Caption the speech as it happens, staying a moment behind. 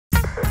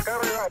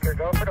Roger,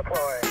 go for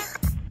deploy.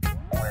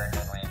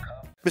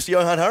 Mr.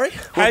 Johann Hari, Hey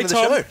welcome to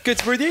the Tom, show. good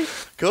to be with you.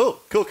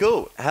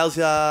 Cool. How's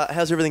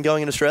everything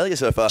going in Australia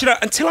so far? Do you know,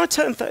 until I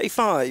turned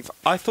 35,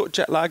 I thought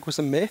jet lag was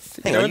a myth.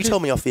 Hang on, you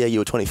told me off the air you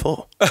were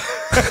 24.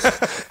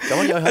 Go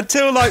on, Johann.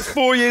 Until like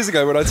 4 years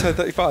ago when I turned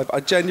 35, I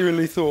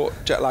genuinely thought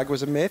jet lag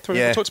was a myth. When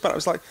people talked about it, I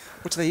was like,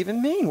 what do they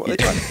even mean? What are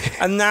they doing?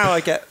 And now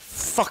I get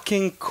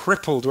fucking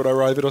crippled when I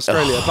arrive in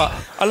Australia. But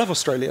I love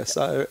Australia,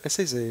 so it's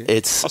easy.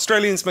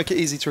 Australians make it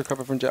easy to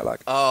recover from jet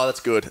lag. Oh,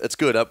 that's good. It's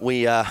good.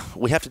 We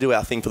have to do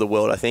our thing for the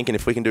world, I think, and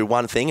if we can do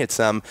one thing,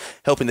 it's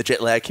helping the jet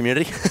lag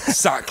community.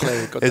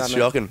 Exactly. God It's damn it.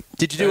 shocking.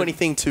 Did you do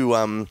anything to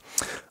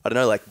I don't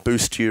know, like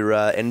boost your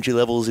energy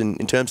levels in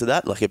terms of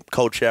that, like a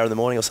cold shower in the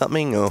morning or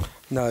something? Or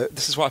No,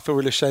 this is why I feel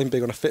really ashamed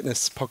being on a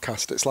fitness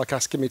podcast. It's like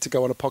asking me to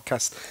go on a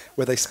podcast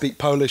where they speak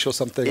Polish or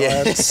something.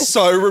 Yeah. I am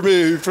so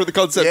removed from the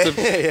concept of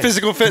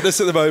physical fitness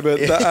at the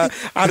moment. That,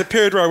 I had a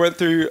period where I went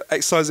through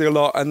exercising a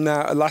lot, and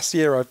now last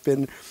year I've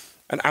been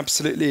an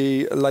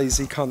absolutely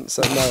lazy cunt.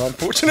 So no,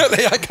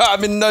 unfortunately,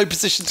 I'm in no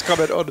position to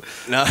comment on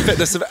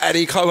fitness of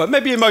any kind. Well,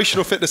 maybe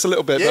emotional fitness a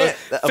little bit,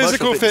 but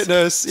physical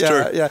fitness.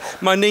 Yeah.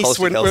 My niece,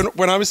 when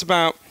I was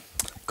about,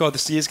 God,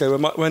 this is years ago,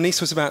 when my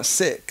niece was about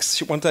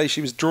 6, one day she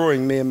was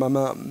drawing me and my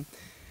mum,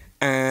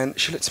 and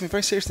she looked at me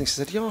very seriously and she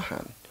said,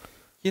 Johann,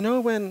 you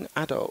know when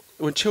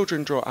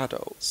children draw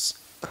adults,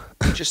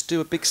 you just do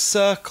a big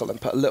circle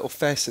and put a little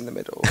face in the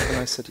middle? And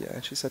I said, yeah.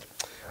 And she said,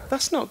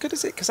 that's not good,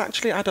 is it? Because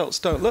actually adults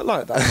don't look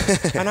like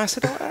that. And I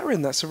said, oh,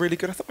 Erin, that's a really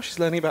good. I thought, she's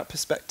learning about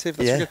perspective.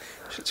 That's really good.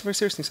 She looked at me very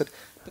seriously and said,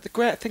 but the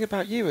great thing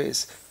about you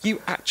is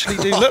you actually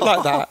do look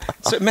like that.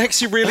 So it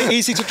makes you really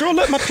easy to draw.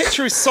 Look, my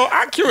picture is so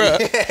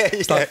accurate.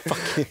 It's like,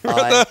 fuck you.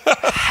 I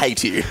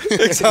hate you.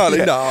 Exactly.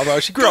 No, well,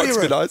 she grew up to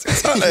be nice.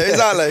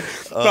 Exactly.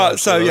 But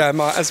so,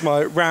 as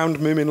my round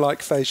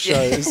Moomin-like face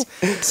shows,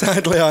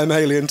 sadly I'm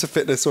alien to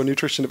fitness or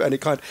nutrition of any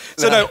kind.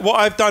 So no, what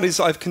I've done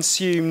is I've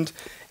consumed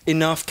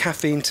enough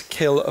caffeine to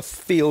kill a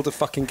field of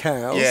fucking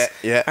cows.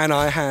 Yeah. And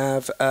I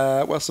have,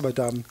 what else have I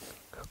done?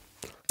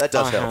 That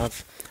does help.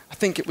 I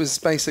think it was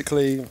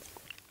basically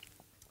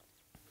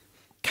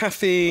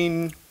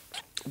caffeine,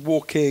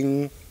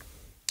 walking.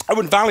 I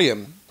went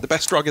Valium, the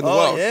best drug in the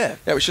world. Yeah,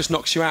 which just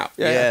knocks you out.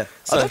 So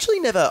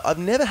I've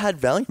never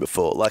had Valium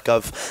before.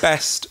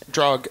 Best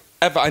drug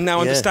ever. I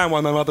now understand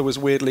why my mother was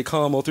weirdly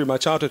calm all through my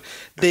childhood.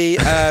 It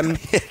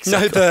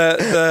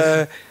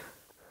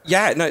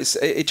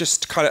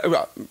just kind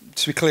of,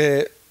 to be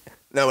clear.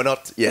 No, we're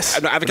not. Yes,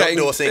 I'm not advocating.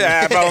 Not endorsing.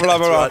 Yeah, blah blah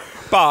blah blah. Right.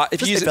 But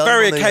if you use it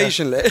very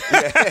occasionally,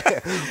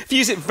 if you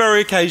use it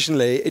very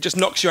occasionally, it just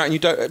knocks you out, and you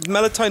don't.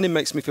 Melatonin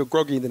makes me feel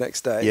groggy the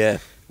next day. Yeah.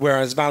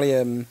 Whereas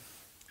Valium,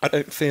 I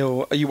don't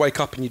feel. You wake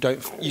up and you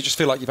don't. You just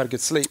feel like you've had a good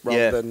sleep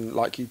rather than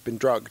like you've been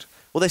drugged.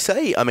 Well, they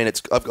say. I mean,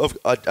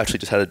 I actually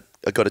just I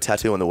got a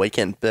tattoo on the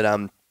weekend, but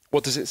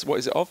What is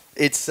it of?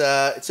 It's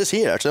just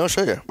here. Actually, I'll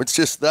show you. It's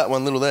just that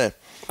one little there.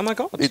 Oh my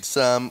God. It's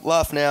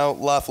laugh now,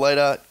 laugh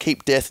later,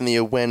 keep death in the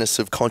awareness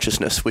of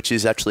consciousness, which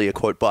is actually a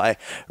quote by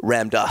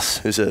Ram Dass,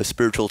 who's a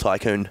spiritual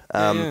tycoon.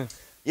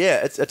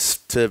 It's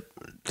to,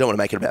 don't want to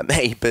make it about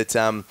me, but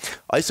I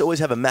used to always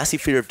have a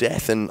massive fear of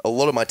death, and a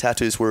lot of my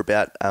tattoos were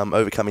about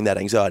overcoming that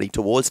anxiety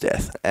towards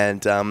death.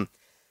 And,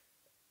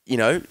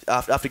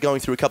 after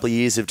going through a couple of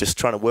years of just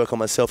trying to work on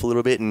myself a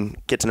little bit and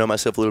get to know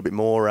myself a little bit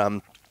more,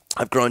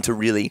 I've grown to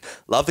really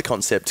love the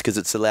concept because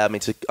it's allowed me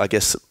to, I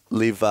guess,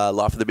 live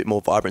life with a bit more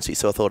vibrancy.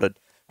 So I thought I'd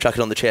chuck it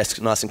on the chest,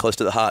 nice and close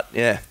to the heart.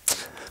 Yeah,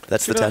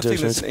 that's the tattoo. I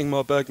think there's an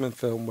Ingmar Bergman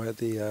film where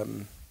the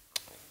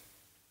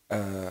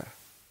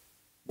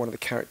one of the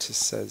characters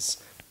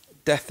says,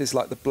 "Death is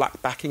like the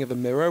black backing of a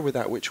mirror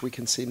without which we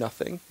can see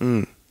nothing."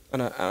 And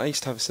I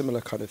used to have a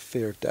similar kind of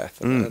fear of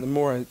death. And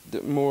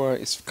the more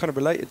it's kind of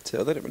related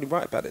to. They don't really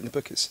write about it in the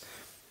book. It's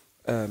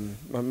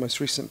my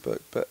most recent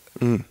book, but.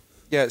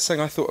 Yeah, it's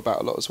something I thought about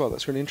a lot as well.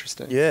 That's really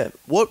interesting. Yeah.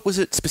 What was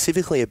it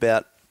specifically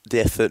about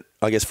death that,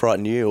 I guess,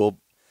 frightened you? Or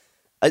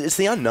it's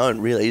the unknown,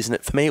 really, isn't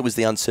it? For me, it was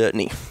the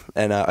uncertainty.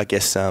 And I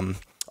guess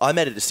I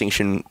made a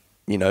distinction,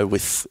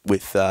 with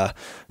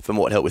from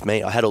what helped with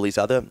me. I had all these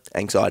other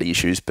anxiety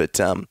issues, but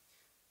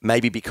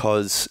maybe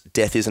because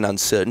death is an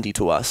uncertainty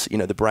to us,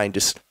 the brain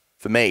just,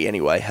 for me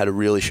anyway, had a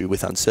real issue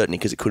with uncertainty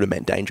because it could have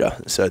meant danger.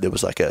 So there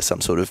was like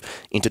some sort of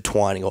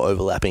intertwining or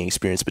overlapping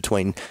experience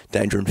between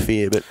danger and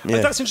fear. But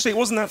that's interesting. It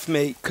wasn't that for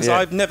me because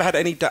I've never had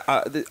any.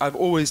 I've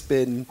always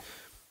been,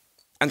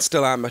 and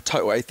still am, a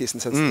total atheist in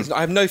the sense that I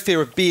have no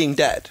fear of being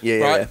dead.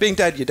 Right? Being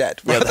dead, you're dead.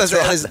 Right? That's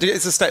right.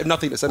 It's a state of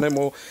nothingness. I'm no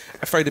more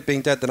afraid of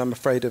being dead than I'm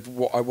afraid of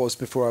what I was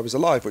before I was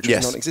alive, which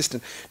was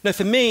non-existent. No,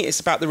 for me, it's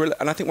about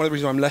and I think one of the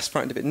reasons why I'm less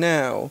frightened of it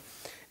now,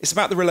 it's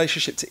about the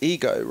relationship to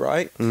ego,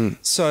 right?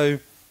 So.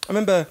 I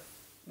remember,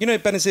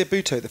 Benazir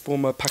Bhutto, the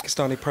former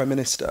Pakistani Prime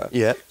Minister.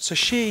 Yeah. So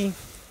she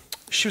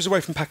was away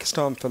from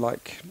Pakistan for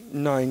like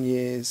 9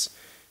 years.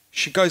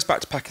 She goes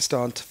back to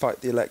Pakistan to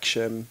fight the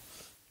election.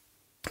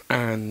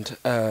 And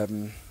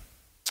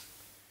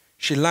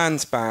she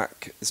lands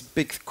back. There's a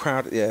big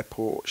crowd at the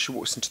airport. She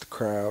walks into the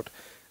crowd.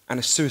 And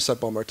a suicide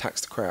bomber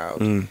attacks the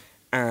crowd.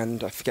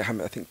 And I forget how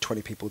many, I think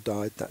 20 people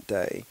died that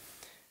day.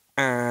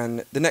 And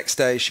the next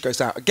day she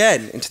goes out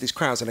again into these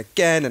crowds and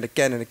again and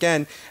again and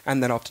again.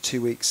 And then after 2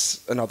 weeks,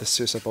 another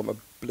suicide bomber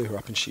blew her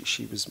up and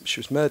she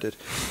was murdered.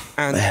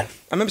 And I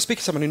remember speaking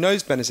to someone who knew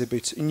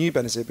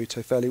Benazir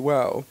Bhutto fairly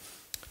well.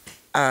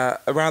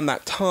 Around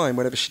that time,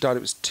 whenever she died,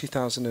 it was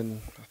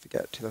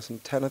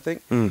 2010, I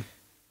think.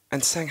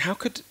 And saying, how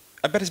could...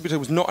 Benazir Bhutto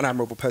was not an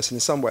admirable person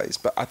in some ways,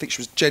 but I think she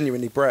was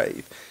genuinely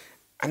brave.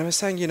 And I was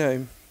saying,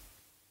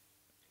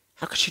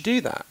 how could she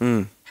do that?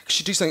 How could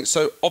she do something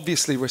so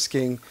obviously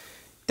risking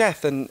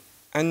death? And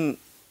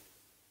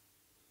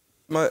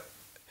my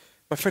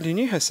friend who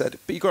knew her said,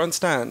 but you've got to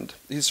understand,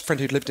 his friend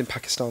who'd lived in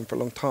Pakistan for a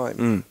long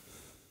time,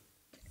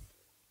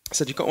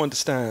 said, you've got to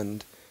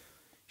understand,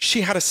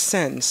 she had a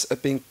sense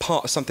of being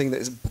part of something that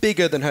is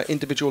bigger than her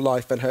individual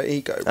life and her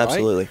ego, right?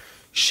 Absolutely.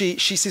 She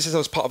sees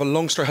herself as part of a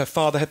long story. Her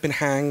father had been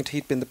hanged.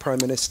 He'd been the Prime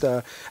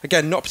Minister.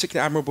 Again, not a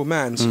particularly admirable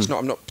man, so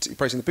I'm not particularly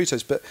praising the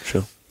Bhuttos, but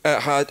sure.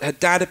 Her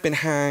dad had been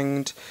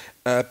hanged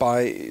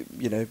by,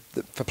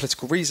 for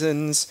political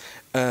reasons.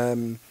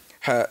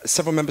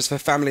 Several members of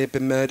her family had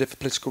been murdered for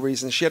political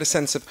reasons. She had a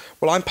sense of,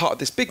 well, I'm part of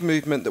this big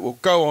movement that will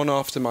go on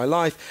after my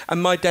life,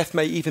 and my death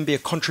may even be a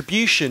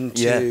contribution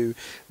to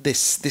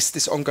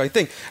this ongoing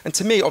thing. And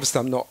to me,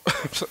 obviously, I'm not,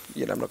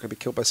 I'm not going to be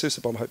killed by a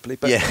suicide bomb, hopefully.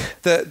 But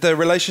the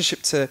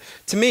relationship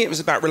to me, it was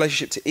about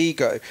relationship to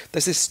ego.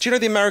 There's this. Do you know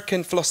the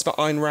American philosopher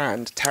Ayn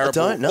Rand?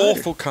 Terrible,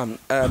 awful cunt.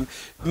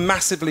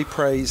 Massively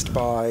praised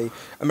by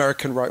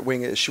American right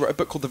wingers. She wrote a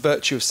book called The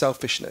Virtue of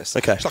Selfishness.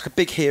 Okay. She's like a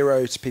big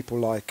hero to people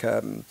like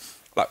a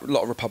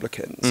lot of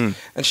Republicans.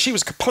 And she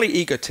was a complete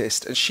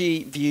egotist, and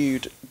she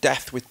viewed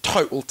death with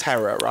total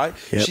terror, right?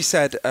 Yep. She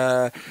said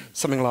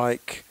something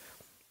like,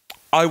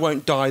 I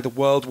won't die, the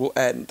world will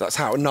end. That's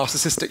how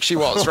narcissistic she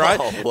was, right?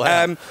 Oh,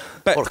 wow.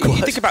 But if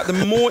you think about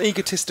the more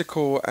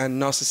egotistical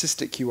and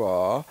narcissistic you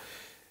are,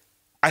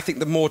 I think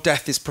the more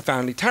death is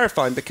profoundly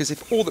terrifying, because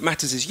if all that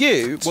matters is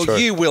you,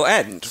 you will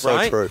end,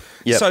 right? So true.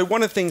 Yep. So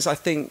one of the things I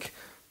think,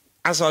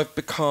 as I've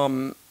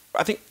become...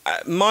 I think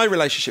my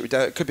relationship with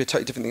death, it could be a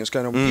totally different thing that's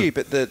going on with you,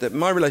 but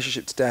my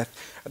relationship to death,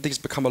 I think, has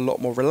become a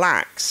lot more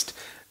relaxed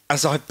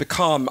as I've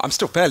become, I'm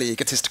still fairly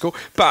egotistical,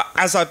 but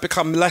as I've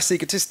become less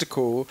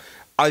egotistical,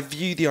 I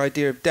view the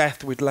idea of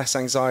death with less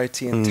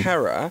anxiety and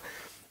terror.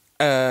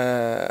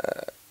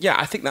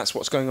 I think that's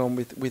what's going on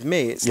with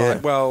me. It's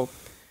like, well,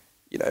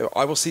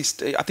 I will see,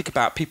 I think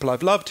about people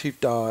I've loved who've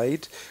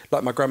died,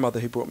 like my grandmother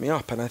who brought me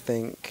up, and I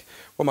think,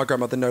 well, my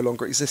grandmother no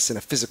longer exists in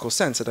a physical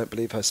sense. I don't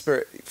believe her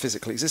spirit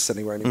physically exists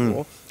anywhere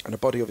anymore, and her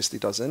body obviously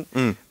doesn't.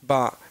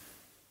 But,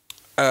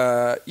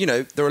 there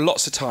are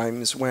lots of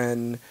times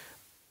when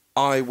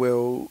I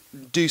will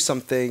do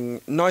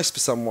something nice for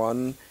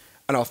someone,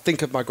 and I'll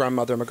think of my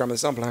grandmother and my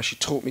grandmother's example, and how she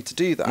taught me to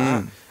do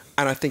that.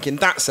 And I think in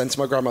that sense,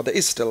 my grandmother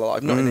is still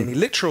alive, not in any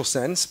literal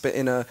sense, but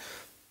in a,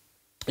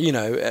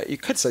 you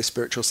could say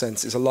spiritual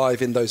sense, is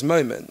alive in those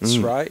moments,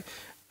 right?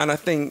 And I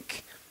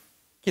think,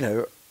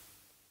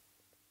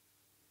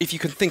 if you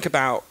can think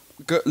about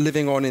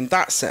living on in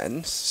that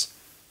sense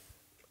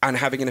and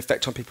having an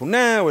effect on people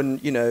now,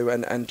 and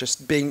and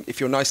just being, if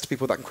you're nice to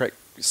people, that can create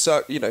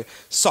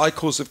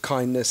cycles of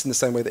kindness, in the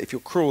same way that if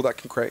you're cruel, that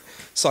can create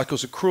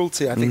cycles of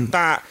cruelty. I think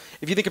that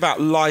if you think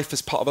about life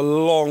as part of a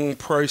long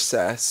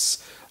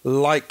process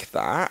like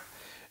that,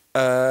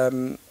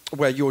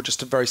 where you're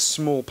just a very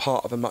small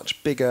part of a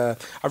much bigger...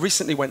 I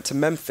recently went to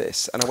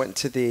Memphis, and I went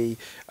to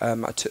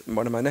I took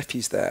one of my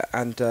nephews there,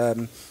 and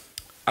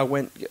I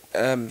went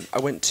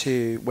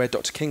to where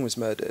Dr. King was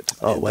murdered.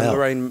 Oh, wow. The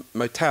Lorraine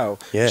Motel,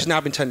 Yeah. which has now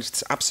been turned into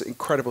this absolutely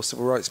incredible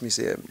civil rights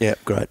museum. Yeah,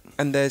 great.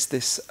 And there's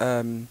this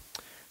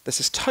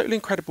totally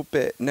incredible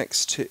bit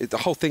next to... The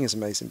whole thing is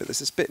amazing, but there's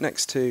this bit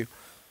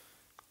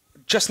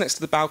just next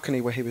to the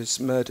balcony where he was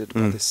murdered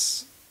by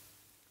this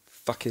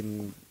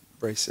fucking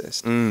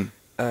racist.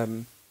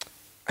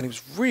 And he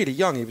was really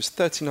young. He was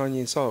 39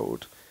 years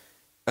old.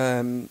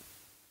 There's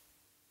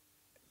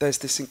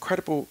this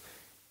incredible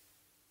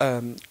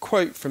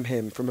quote from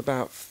him from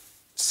about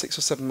 6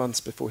 or 7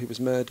 months before he was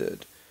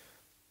murdered.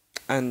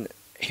 And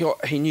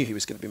he knew he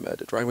was going to be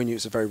murdered, right? We knew it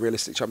was a very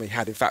realistic job. He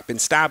had, in fact, been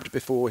stabbed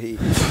before. He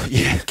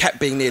kept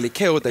being nearly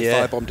killed. They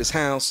firebombed his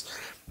house.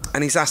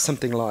 And he's asked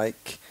something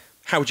like,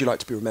 how would you like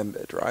to be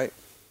remembered, right?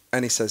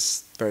 And he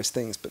says various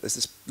things. But there's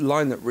this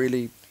line that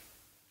really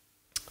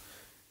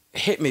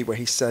hit me, where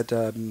he said,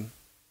 I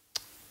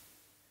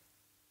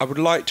would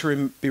like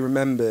to be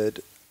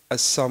remembered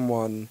as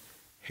someone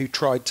who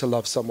tried to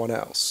love someone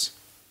else.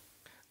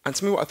 And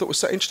to me, what I thought was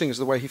so interesting is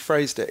the way he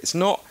phrased it. It's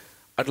not,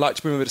 I'd like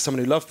to be remembered as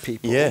someone who loved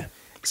people. Yeah.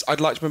 It's, I'd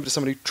like to be remembered as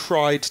someone who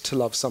tried to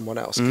love someone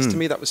else. Because to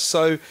me, that's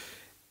something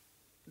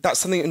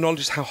that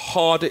acknowledges how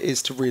hard it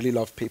is to really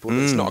love people.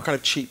 It's not a kind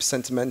of cheap,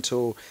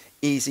 sentimental,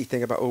 easy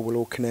thing about, we'll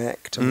all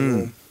connect.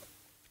 And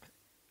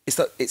it's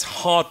that it's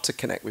hard to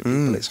connect with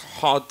people. It's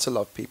hard to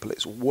love people.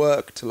 It's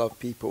work to love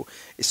people.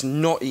 It's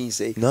not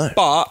easy. No.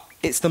 But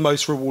it's the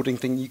most rewarding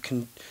thing you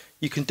can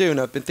do. And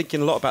I've been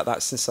thinking a lot about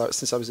that since I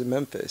was in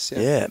Memphis.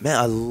 Yeah, man,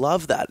 I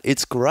love that.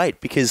 It's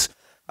great because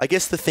I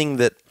guess the thing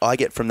that I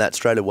get from that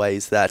straight away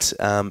is that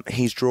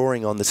he's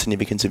drawing on the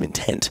significance of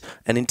intent.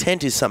 And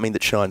intent is something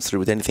that shines through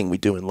with anything we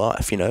do in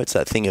life. You know, it's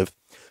that thing of,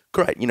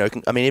 great, you know,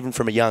 I mean, even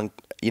from a young,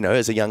 you know,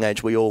 as a young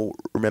age, we all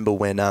remember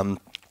when, I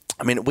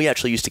mean, we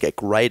actually used to get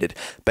graded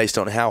based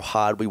on how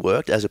hard we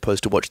worked as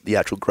opposed to what the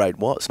actual grade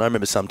was. And I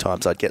remember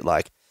sometimes I'd get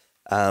like,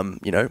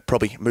 you know,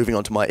 probably moving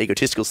on to my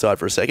egotistical side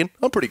for a second.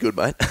 I'm pretty good,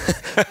 mate.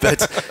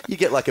 But you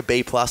get like a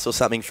B+ or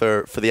something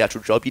for the actual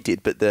job you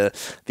did. But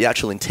the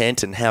actual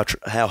intent and how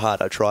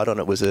hard I tried on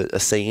it was a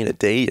C and a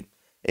D.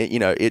 And, you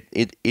know,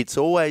 it's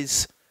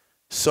always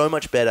so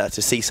much better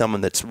to see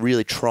someone that's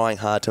really trying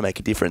hard to make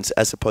a difference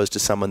as opposed to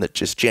someone that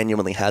just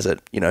genuinely has it,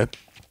 you know.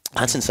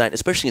 That's insane,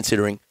 especially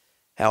considering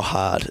how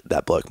hard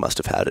that bloke must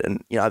have had it.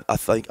 And, you know, I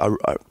think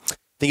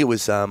it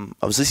was, I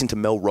was listening to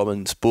Mel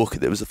Robbins' book.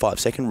 There was the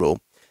 5-second rule.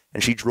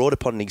 And she drawed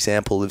upon an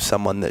example of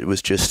someone that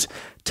was just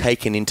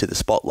taken into the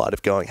spotlight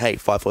of going, hey,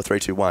 5, 4, 3,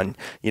 2, 1,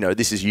 you know,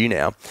 this is you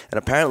now. And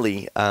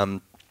apparently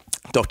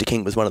Dr.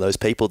 King was one of those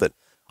people that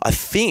I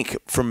think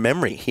from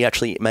memory, he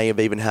actually may have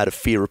even had a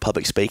fear of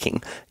public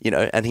speaking, you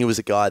know, and he was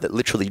a guy that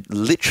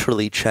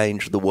literally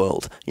changed the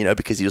world, you know,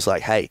 because he was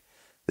like, hey,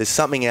 there's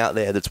something out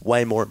there that's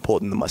way more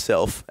important than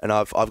myself, and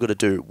I've got to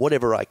do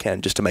whatever I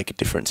can just to make a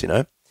difference, you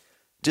know.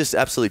 Just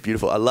absolutely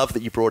beautiful. I love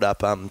that you brought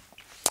up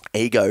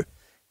ego.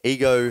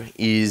 Ego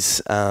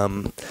is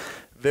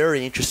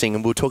very interesting,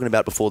 and we were talking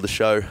about before the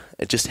show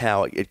just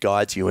how it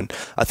guides you. And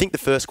I think the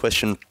first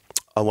question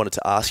I wanted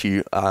to ask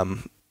you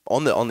on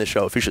the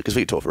show officially, because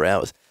we could talk for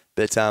hours,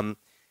 but at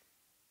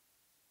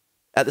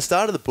the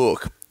start of the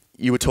book,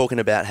 you were talking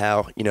about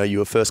how, you know, you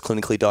were first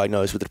clinically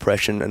diagnosed with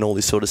depression and all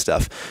this sort of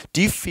stuff.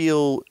 Do you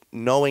feel,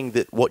 knowing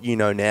that what you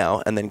know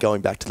now, and then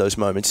going back to those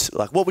moments,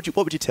 like what would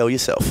you tell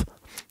yourself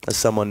as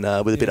someone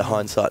with a bit of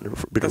hindsight and a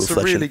bit of reflection?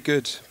 That's a really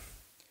good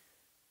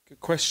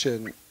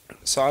question.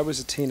 So I was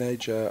a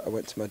teenager. I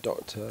went to my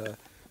doctor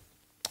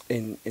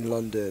in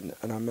London,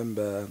 and I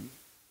remember,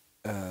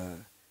 I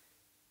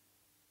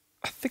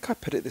think I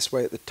put it this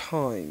way at the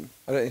time.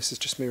 I don't know if this is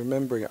just me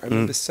remembering it. I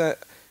remember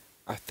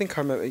I think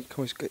I remember, you can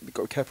always got to be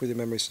careful with your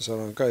memories from so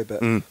long ago, but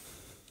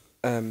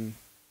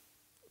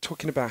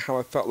talking about how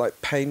I felt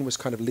like pain was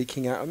kind of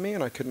leaking out of me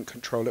and I couldn't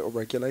control it or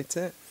regulate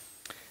it.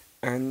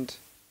 And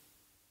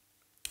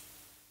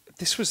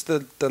this was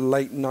the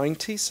late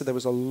 90s, so there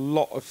was a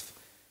lot of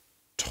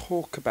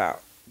talk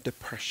about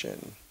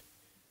depression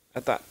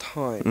at that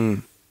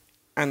time.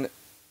 And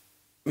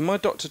my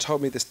doctor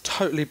told me this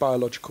totally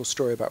biological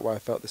story about why I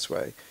felt this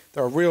way.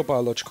 There are real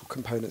biological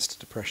components to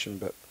depression,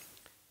 but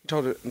he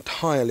told an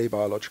entirely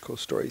biological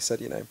story. He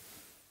said, you know,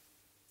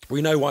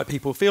 we know why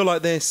people feel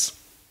like this.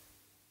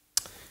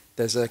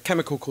 There's a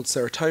chemical called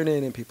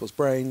serotonin in people's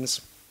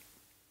brains.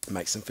 It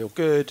makes them feel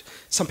good.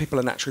 Some people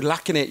are naturally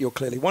lacking it. You're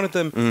clearly one of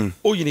them.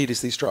 All you need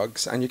is these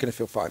drugs and you're going to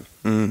feel fine.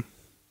 And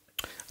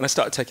I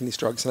started taking these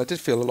drugs and I did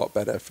feel a lot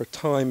better for a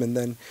time. And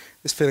then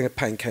this feeling of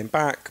pain came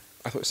back.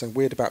 I thought it was something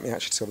weird about me. I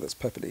actually discovered that's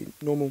perfectly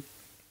normal.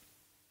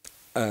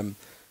 I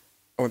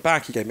went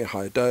back. He gave me a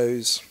higher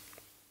dose.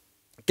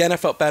 Again, I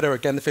felt better.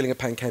 Again, the feeling of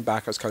pain came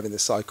back. I was kind of in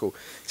this cycle.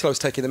 So I was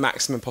taking the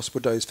maximum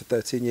possible dose for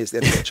 13 years, at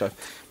the end of which I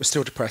was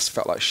still depressed,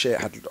 felt like shit,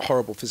 had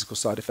horrible physical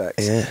side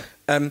effects.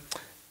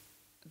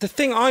 The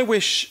thing I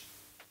wish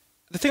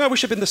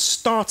had been the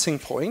starting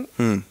point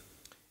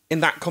in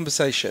that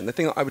conversation, the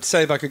thing that I would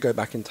say if I could go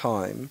back in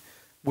time,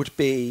 would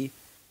be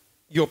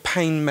your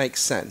pain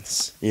makes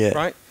sense.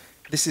 Right?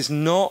 This is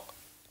not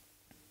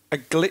a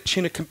glitch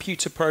in a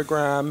computer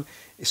program.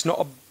 It's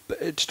not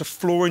just a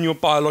flaw in your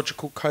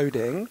biological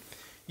coding.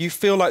 You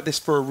feel like this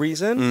for a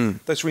reason.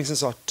 Those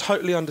reasons are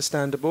totally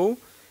understandable.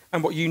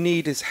 And what you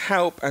need is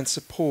help and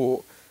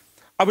support.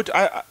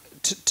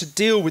 To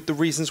deal with the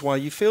reasons why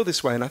you feel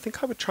this way. And I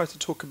think I would try to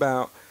talk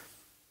about,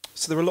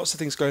 so there were lots of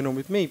things going on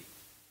with me.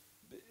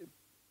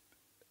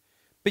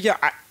 But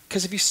yeah,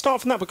 because if you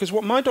start from that, because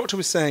what my doctor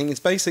was saying is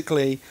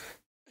basically,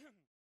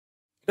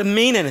 it doesn't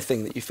mean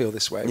anything that you feel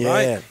this way,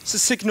 right? It's a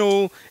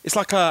signal. It's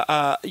like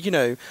you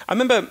know, I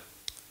remember,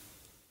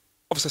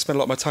 obviously I spent a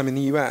lot of my time in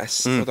the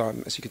US, although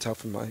I'm, as you can tell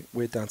from my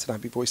weird Downton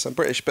Abbey voice, I'm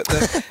British, but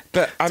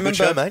I remember, good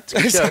show, mate.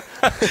 Good show.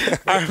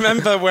 I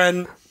remember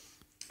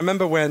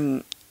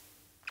when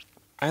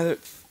I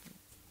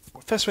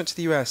first went to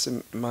the US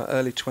in my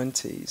early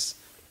 20s.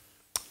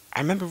 I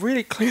remember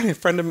really clearly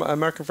an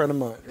American friend of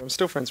mine, who I'm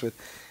still friends with,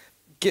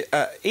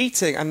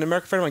 eating, and an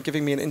American friend of mine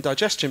giving me an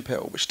indigestion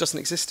pill, which doesn't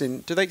exist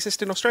do they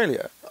exist in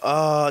Australia?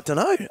 I don't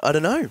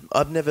know.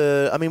 I've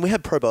never, I mean, we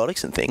have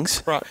probiotics and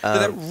things. Right.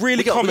 They're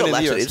really common in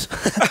the US.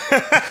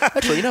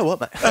 Actually, you know what,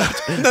 mate?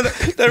 No,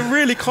 they're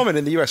really common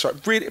in the US, right?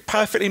 Really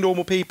perfectly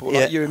normal people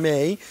like you and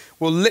me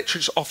will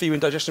literally just offer you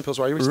indigestion pills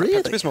while you're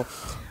eating Pepto-Bismol.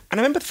 And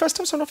I remember the first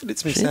time someone offered it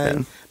to me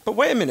saying, but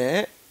wait a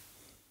minute,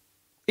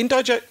 and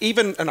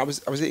I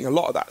was eating a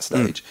lot at that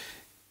stage.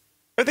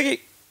 I'm thinking,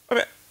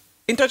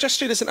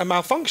 indigestion isn't a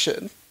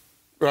malfunction,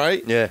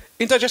 right? Yeah.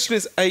 Indigestion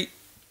is a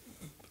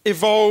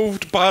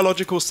evolved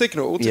biological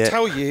signal to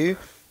tell you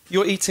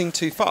you're eating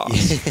too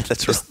fast.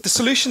 That's right. The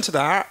solution to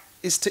that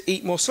is to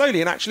eat more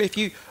slowly. And actually, if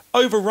you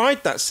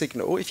override that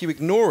signal, if you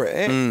ignore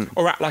it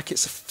or act like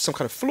it's some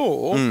kind of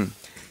flaw,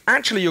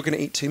 actually you're going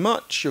to eat too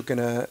much, you're going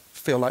to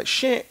feel like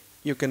shit,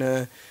 you're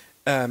going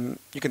to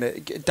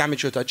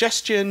damage your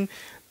digestion.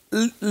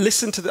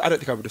 Listen to the... I don't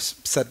think I would have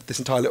said this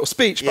entire little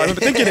speech, but I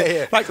remember thinking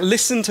it. Like,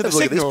 listen to the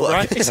signal,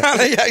 right?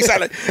 Exactly, yeah,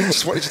 exactly.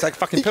 Just wanted to take a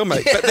fucking pill,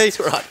 mate. But that's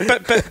right.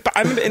 But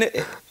I remember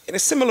in a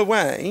similar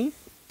way...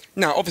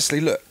 Now, obviously,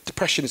 look,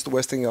 depression is the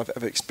worst thing I've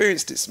ever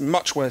experienced. It's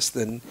much worse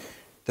than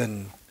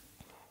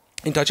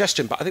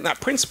indigestion. But I think that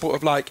principle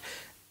of, like,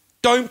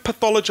 don't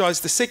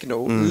pathologise the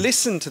signal,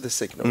 listen to the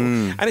signal.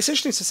 And it's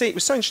interesting to see... It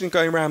was so interesting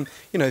going around,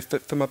 you know,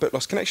 for my book,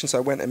 Lost Connection. So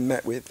I went and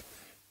met with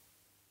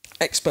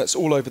experts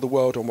all over the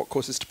world on what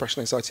causes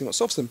depression, anxiety, and what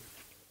solves them.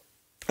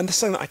 And there's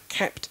something that I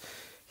kept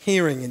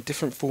hearing in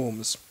different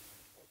forms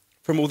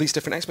from all these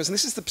different experts. And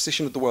this is the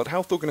position of the World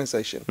Health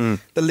Organization,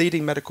 the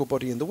leading medical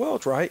body in the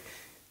world, right?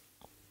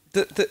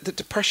 The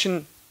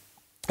depression,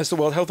 as the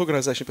World Health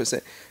Organization puts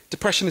it,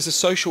 depression is a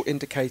social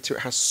indicator.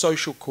 It has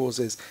social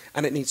causes,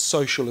 and it needs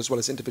social as well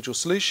as individual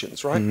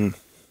solutions, right?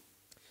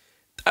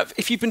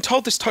 If you've been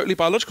told this totally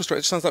biological story,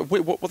 it sounds like,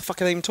 wait, what the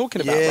fuck are they even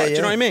talking about, right? Do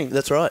you know what I mean?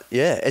 That's right.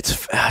 Yeah,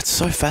 it's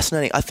so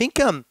fascinating. I think,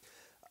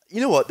 you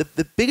know what,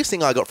 the biggest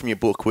thing I got from your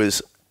book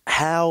was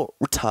how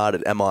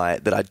retarded am I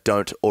that I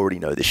don't already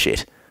know this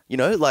shit? You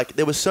know, like,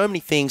 there were so many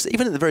things,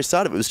 even at the very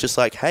start of it, was just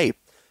like, hey,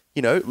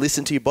 you know,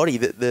 listen to your body.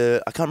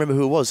 I can't remember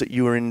who it was, that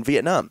you were in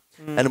Vietnam,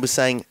 and it was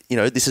saying, you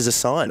know, this is a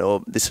sign,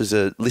 or this is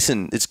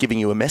listen, it's giving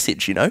you a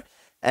message, you know?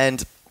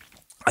 And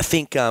I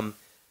think...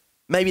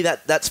 maybe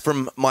that's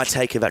from my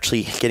take of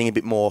actually getting a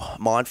bit more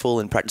mindful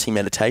and practicing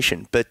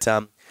meditation. But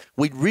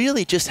we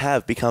really just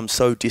have become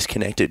so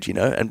disconnected, you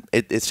know, and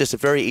it's just a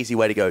very easy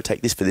way to go,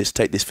 take this for this,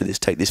 take this for this,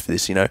 take this for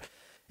this, you know.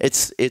 I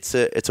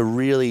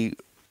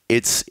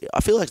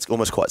feel like it's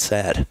almost quite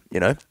sad, you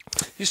know.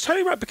 You're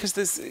totally right, because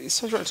there's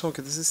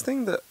this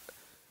thing that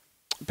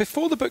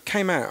before the book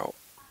came out,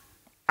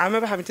 I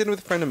remember having dinner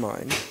with a friend of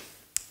mine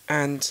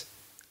and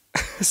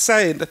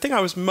saying the thing I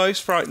was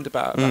most frightened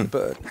about the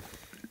book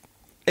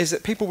is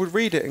that people would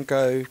read it and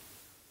go,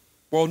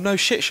 well, no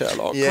shit,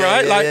 Sherlock,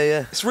 right?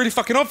 It's really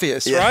fucking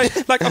obvious, right?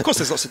 Like, of course,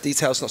 there's lots of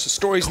details, lots of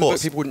stories in the book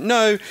people wouldn't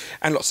know,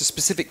 and lots of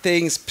specific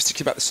things,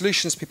 particularly about the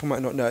solutions, people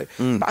might not know.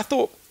 But I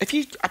thought, I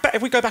bet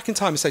if we go back in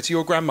time and say to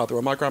your grandmother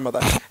or my grandmother,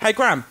 hey,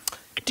 Gram,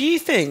 do you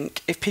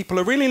think if people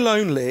are really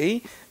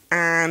lonely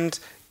and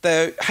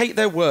they hate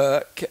their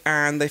work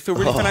and they feel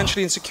really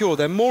financially insecure,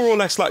 they're more or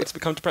less likely to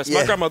become depressed?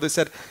 My grandmother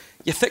said,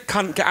 you thick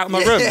cunt, get out of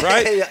my room,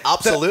 right? Yeah,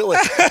 absolutely.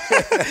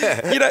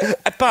 You know,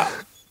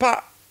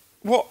 but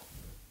what...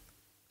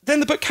 Then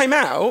the book came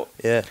out,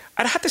 and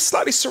I had this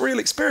slightly surreal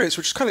experience,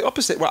 which is kind of the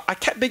opposite, where I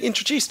kept being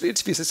introduced to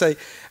interviews that say,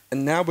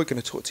 and now we're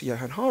going to talk to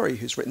Johann Hari,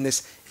 who's written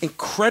this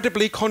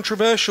incredibly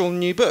controversial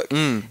new book,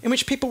 in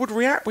which people would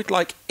react with,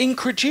 like,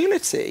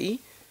 incredulity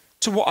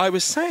to what I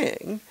was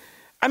saying.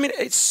 I mean,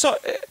 it's so...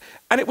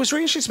 And it was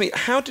really interesting to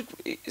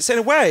me, it's in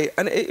a way,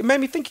 and it made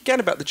me think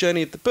again about the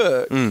journey of the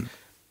book.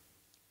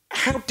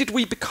 How did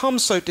we become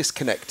so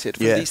disconnected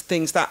from these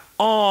things that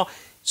are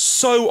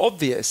so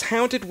obvious?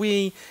 Not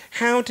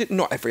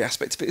every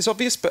aspect of it is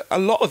obvious, but a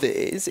lot of it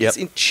is. It's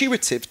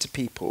intuitive to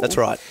people. That's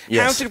right.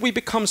 Yes. How did we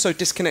become so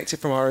disconnected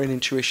from our own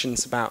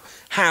intuitions about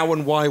how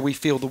and why we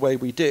feel the way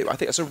we do? I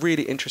think that's a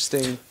really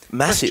interesting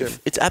question.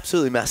 It's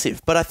absolutely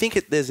massive. But I think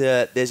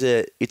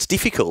it's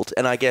difficult,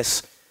 and I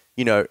guess,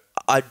 you know,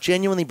 I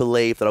genuinely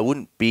believe that I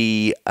wouldn't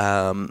be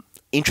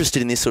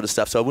interested in this sort of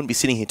stuff, so I wouldn't be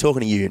sitting here talking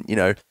to you, you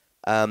know,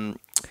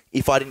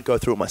 if I didn't go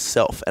through it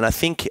myself. And I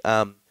think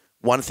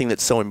one thing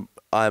that's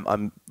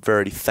I'm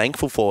very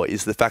thankful for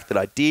is the fact that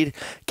I did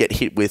get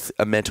hit with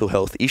a mental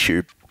health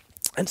issue.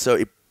 And so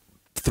it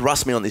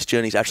thrust me on this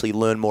journey to actually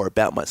learn more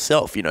about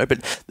myself, you know.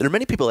 But there are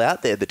many people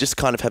out there that just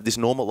kind of have this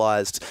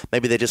normalized,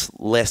 maybe they're just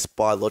less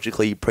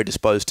biologically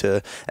predisposed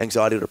to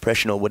anxiety or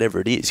depression or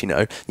whatever it is, you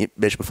know. You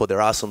mentioned before,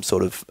 there are some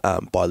sort of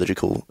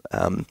biological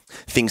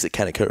things that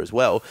can occur as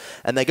well.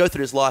 And they go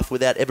through this life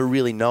without ever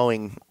really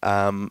knowing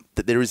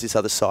that there is this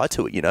other side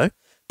to it, you know.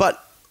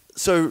 But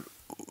so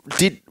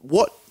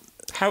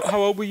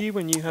How old were you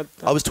when you had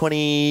that? I was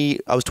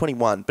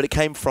 21, but it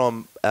came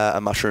from a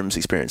mushrooms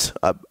experience.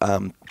 I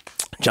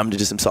jumped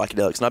into some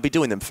psychedelics, and I'd been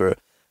doing them for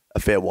a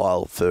fair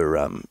while, for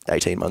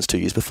 18 months, 2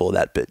 years before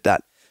that, but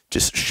that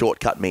just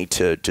shortcut me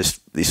to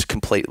just this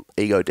complete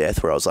ego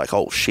death where I was like,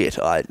 oh shit,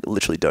 I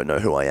literally don't know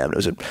who I am. It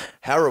was a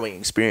harrowing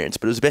experience,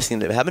 but it was the best thing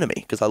that ever happened to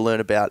me, because I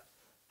learned about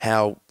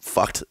how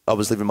fucked I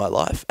was living my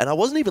life. And I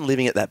wasn't even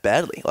living it that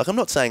badly. Like, I'm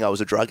not saying I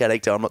was a drug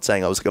addict, I'm not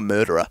saying I was like a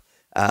murderer.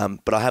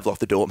 But I have locked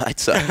the door, mate,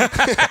 so...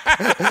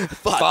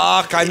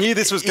 Fuck, I knew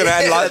this was going to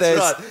end like this.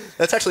 Right.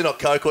 That's actually not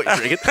Coke, what you're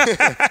drinking.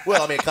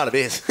 Well, I mean, it kind of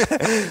is.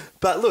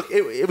 But look,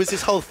 it was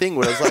this whole thing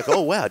where I was like, oh,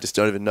 wow, I just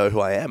don't even know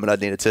who I am, and I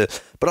needed to...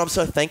 But I'm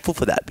so thankful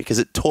for that, because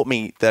it taught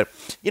me that,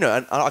 you know,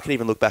 and I can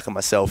even look back on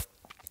myself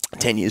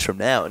 10 years from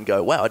now and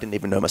go, wow, I didn't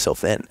even know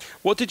myself then.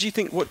 When you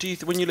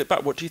look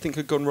back, what do you think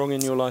had gone wrong in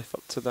your life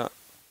up to that?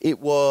 It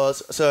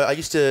was... So I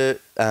used to...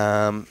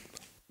 the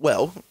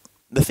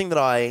thing that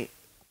I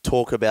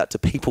talk about to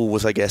people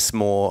was, I guess,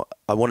 more,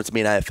 I wanted to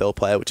be an AFL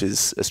player, which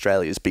is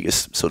Australia's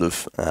biggest sort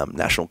of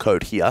national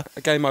code here.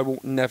 A game I will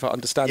never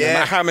understand, no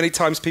matter how many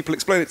times people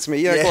explain it to me.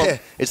 Yeah, go on.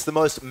 It's the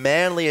most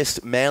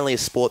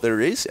manliest sport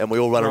there is, and we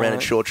all run around in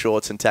short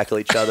shorts and tackle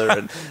each other,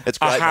 and it's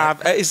great.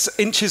 It's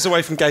inches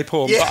away from gay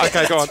porn, but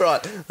okay, go on.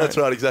 That's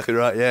right, exactly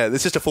right, yeah.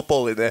 There's just a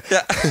football in there,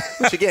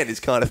 which again is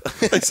kind of...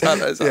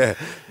 Exactly. Yeah.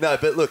 No,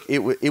 but look,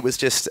 it was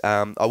just,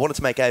 I wanted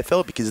to make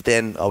AFL because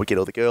then I would get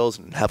all the girls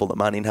and have all the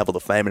money and have all the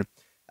fame,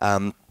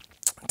 and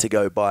to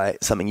go by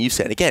something you've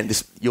said. Again,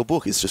 your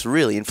book has just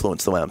really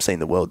influenced the way I'm seeing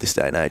the world this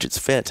day and age. It's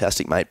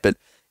fantastic, mate. But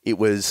I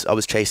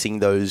was chasing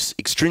those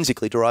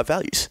extrinsically derived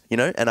values, you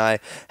know, and I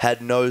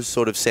had no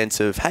sort of sense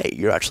of, hey,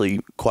 you're actually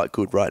quite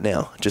good right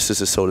now, just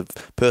as a sort of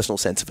personal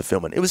sense of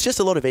fulfillment. It was just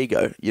a lot of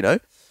ego, you know.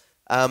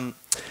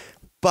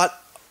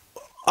 But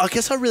I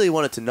guess I really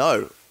wanted to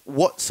know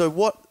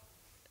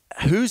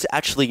who's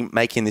actually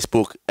making this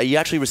book? Are you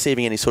actually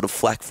receiving any sort of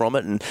flack from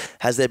it? And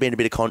has there been a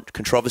bit of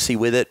controversy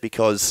with it?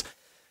 Because,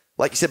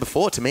 like you said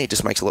before, to me, it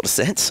just makes a lot of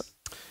sense.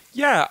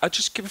 Yeah,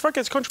 before I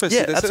get to controversy,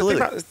 there's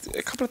absolutely.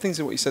 a couple of things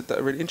in what you said that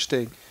are really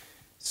interesting.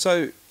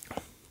 So,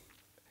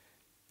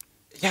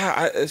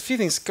 a few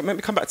things. Let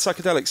me come back to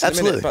psychedelics in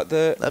a minute. But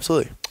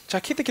absolutely. Which I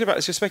keep thinking about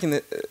as you're speaking,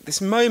 this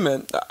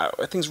moment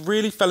that things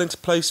really fell into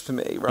place for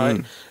me,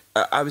 right?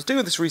 I was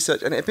doing this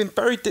research, and it had been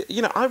very,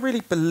 I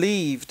really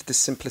believed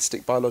this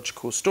simplistic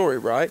biological story,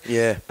 right?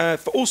 Yeah.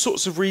 For all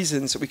sorts of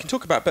reasons that we can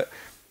talk about, and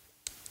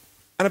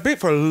I believed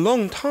it for a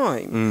long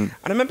time. And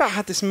I remember I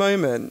had this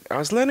moment, I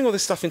was learning all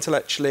this stuff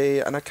intellectually,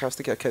 and I was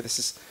thinking, okay, I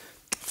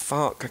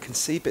can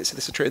see bits of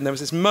this are true. And there was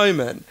this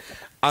moment,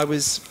 I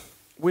went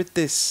to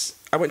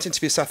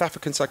interview a South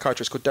African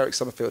psychiatrist called Derek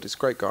Summerfield, he's a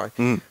great guy.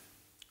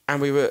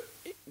 And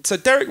so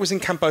Derek was in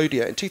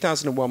Cambodia in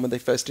 2001 when they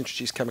first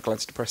introduced chemical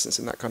antidepressants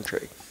in that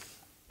country.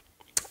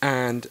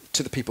 And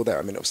to the people there,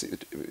 I mean, obviously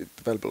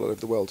available all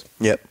over the world.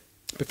 Yep.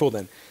 Before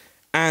then.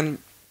 And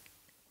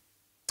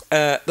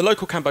the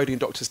local Cambodian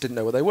doctors didn't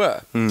know where they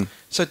were.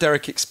 So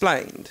Derek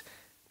explained.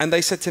 And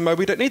they said to him, oh,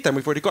 we don't need them.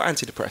 We've already got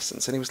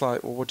antidepressants. And he was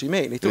like, well, what do you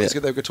mean? He thought they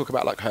were going to talk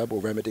about like herbal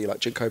remedy, like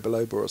ginkgo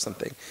biloba or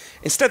something.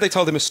 Instead, they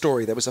told him a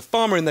story. There was a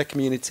farmer in their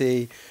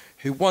community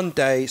who one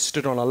day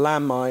stood on a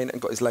landmine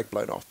and got his leg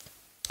blown off.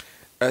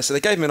 So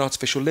they gave him an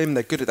artificial limb.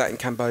 They're good at that in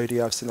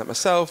Cambodia. I've seen that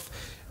myself.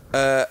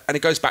 And he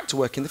goes back to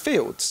work in the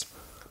fields.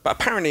 But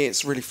apparently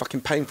it's really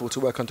fucking painful to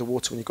work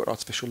underwater when you've got an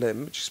artificial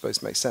limb, which I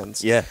suppose makes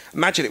sense. Yeah.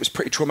 Imagine it was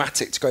pretty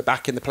traumatic to go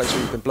back in the place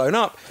where you've been blown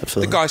up.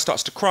 Absolutely. The guy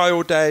starts to cry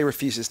all day,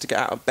 refuses to get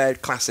out of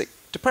bed, classic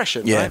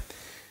depression, right?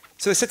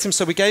 So they said to him,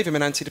 so we gave him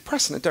an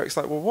antidepressant. And Derek's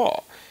like, well,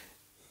 what?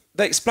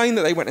 They explained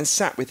that they went and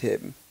sat with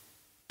him.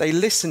 They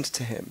listened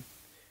to him.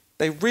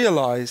 They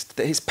realised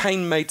that his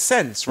pain made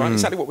sense, right?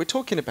 Exactly what we're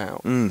talking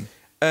about.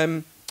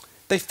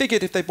 They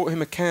figured if they bought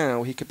him a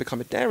cow, he could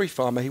become a dairy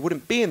farmer. He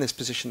wouldn't be in this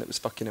position that was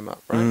fucking him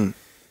up, right?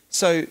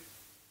 So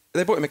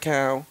they bought him a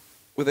cow.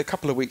 Within a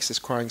couple of weeks, his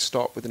crying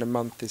stopped. Within a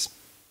month, his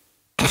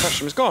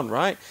depression was gone,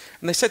 right?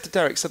 And they said to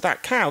Derek, so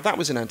that cow, that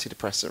was an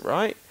antidepressant,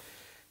 right?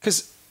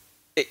 Because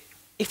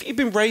if you've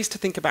been raised to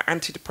think about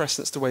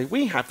antidepressants the way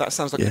we have, that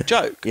sounds like a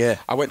joke. Yeah.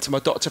 I went to my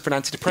doctor for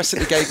an antidepressant,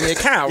 he gave me a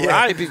cow,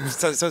 right?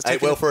 So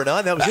ate well for a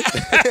night, that was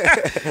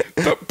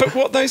it. but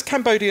what those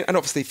Cambodian, and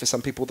obviously for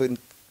some people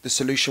the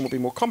solution will be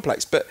more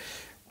complex, but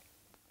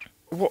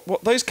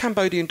what those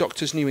Cambodian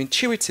doctors knew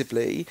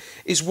intuitively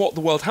is what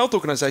the World Health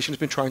Organization has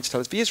been trying to tell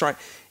us for years, right?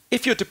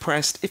 If you're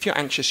depressed, if you're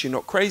anxious, you're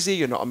not crazy,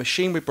 you're not a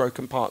machine with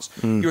broken parts,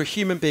 you're a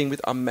human being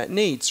with unmet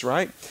needs,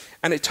 right?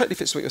 And it totally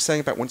fits what you're saying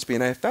about wanting to be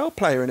an AFL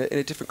player in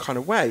a different kind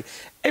of way.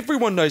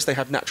 Everyone knows they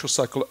have natural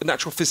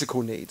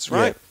physical needs,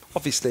 right? Yeah.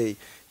 Obviously,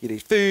 you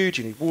need food,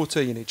 you need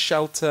water, you need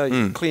shelter,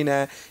 you need clean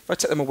air. If I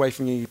take them away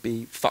from you, you'd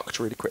be fucked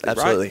really quickly, right?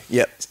 Absolutely,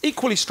 yep. It's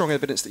equally strong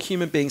evidence that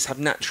human beings have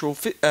natural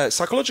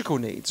psychological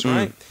needs,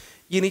 right?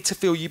 You need to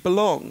feel you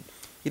belong.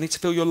 You need to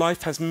feel your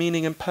life has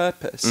meaning and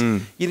purpose.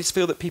 You need to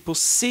feel that people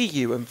see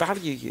you and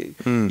value you.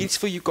 You need to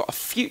feel you've got a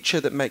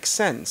future that makes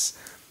sense.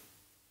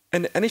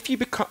 And if you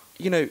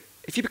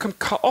become,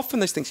 cut off from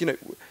those things,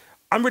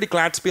 I'm really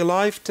glad to be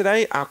alive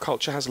today. Our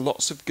culture has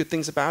lots of good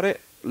things about it,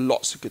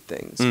 lots of good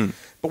things.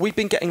 But we've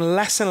been getting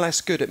less and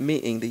less good at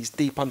meeting these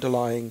deep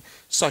underlying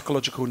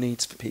psychological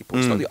needs for people.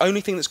 It's not the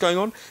only thing that's going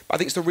on, but I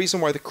think it's the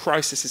reason why the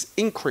crisis is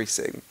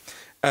increasing.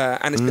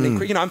 And it's been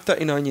increasing. I'm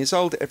 39 years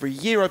old. Every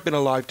year I've been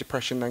alive,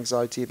 depression and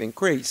anxiety have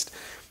increased.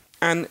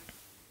 And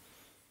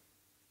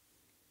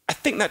I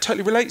think that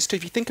totally relates to,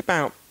 if you think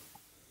about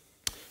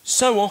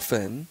so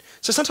often,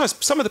 so sometimes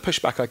some of the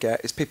pushback I get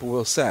is people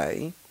will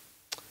say,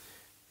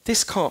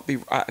 this can't be,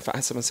 if I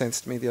had someone saying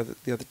this to me the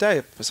other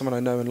day, for someone I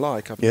know and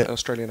like, I'm an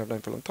Australian I've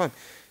known for a long time,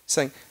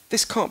 saying,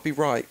 this can't be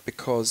right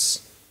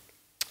because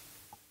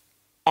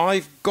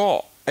I've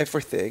got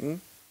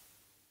everything.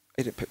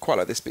 He didn't put it quite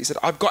like this, but he said,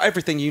 I've got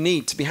everything you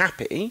need to be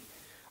happy.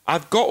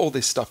 I've got all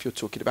this stuff you're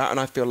talking about, and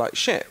I feel like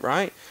shit,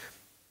 right?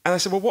 And I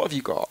said, well, what have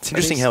you got? It's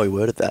interesting how he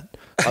worded that.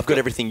 I've got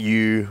everything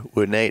you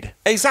would need.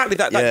 Exactly,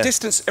 that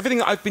distance, everything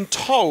that I've been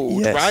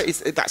told, right?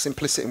 That's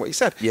implicit in what he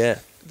said. Yeah.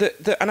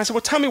 and I said,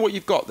 well, tell me what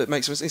you've got that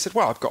makes sense. He said,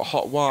 well, I've got a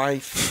hot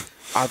wife.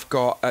 I've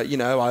got, I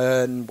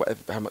earn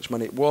whatever, how much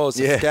money it was.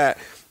 I forget.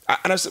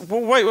 And I said,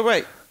 well,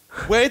 wait.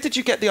 Where did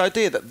you get the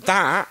idea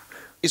that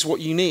is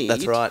what you need?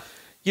 That's right.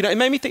 It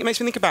makes me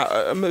think about,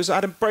 I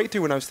had a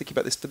breakthrough when I was thinking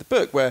about this for the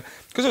book,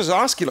 because I was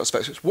asking lots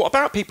of folks, what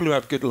about people who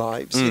have good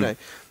lives,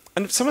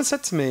 And someone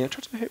said to me, I'm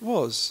trying to remember who it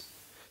was.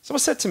 Someone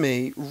said to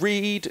me,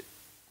 read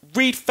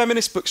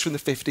feminist books from the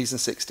 50s and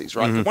 60s,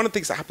 right? One of the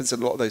things that happens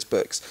in a lot of those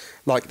books,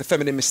 like The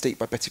Feminine Mystique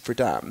by Betty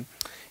Friedan,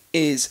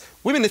 is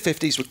women in the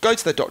 50s would go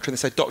to their doctor and they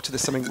say, doctor,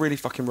 there's something really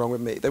fucking wrong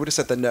with me. They would have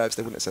said their nerves.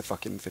 They wouldn't have said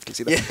fucking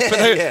 50s either.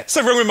 But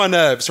something wrong with my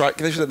nerves, right?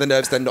 Because they said their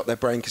nerves, they're not their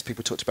brain, because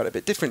people talked about it a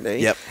bit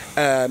differently. Yep.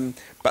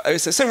 But they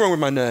said something wrong with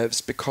my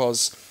nerves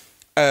because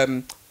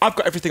I've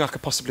got everything I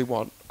could possibly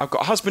want. I've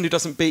got a husband who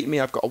doesn't beat me.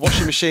 I've got a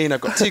washing machine.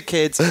 I've got 2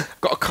 kids.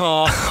 I've got a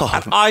car.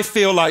 And I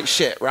feel like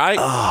shit, right?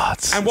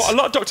 And what a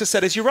lot of doctors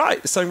said is, you're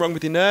right. There's something wrong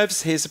with your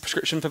nerves. Here's a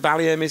prescription for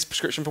Valium. Here's a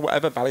prescription for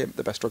whatever. Valium,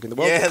 the best drug in the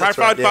world. Yeah, that's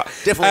right. Yeah. But,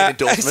 definitely an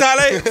endorsement.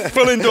 Exactly.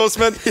 Full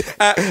endorsement.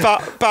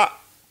 But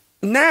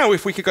now,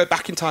 if we could go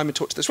back in time and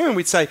talk to this woman,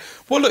 we'd say,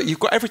 well, look, you've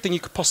got everything you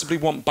could possibly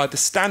want by the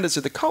standards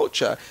of the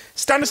culture.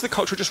 Standards of the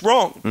culture are just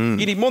wrong.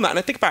 You need more than that. And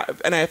I think about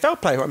an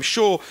AFL player who I'm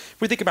sure,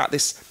 if we think about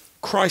this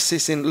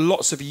crisis in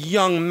lots of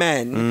young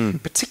men,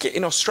 particularly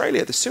in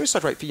Australia, the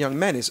suicide rate for young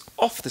men is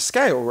off the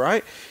scale,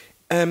 right?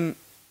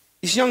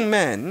 These young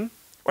men,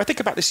 I think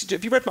about this,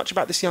 have you read much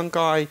about this young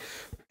guy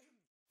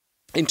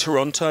in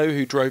Toronto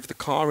who drove the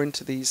car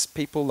into these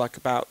people like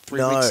about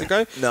 3 weeks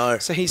ago? No.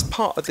 So he's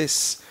part of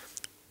this,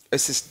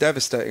 it's this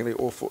devastatingly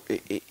awful,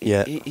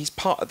 he's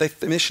part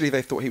of, initially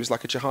they thought he was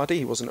like a jihadi,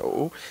 he wasn't at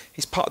all.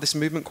 He's part of this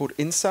movement called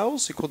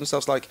incels, who call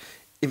themselves like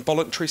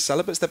involuntary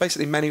celibates. They're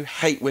basically men who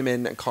hate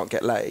women and can't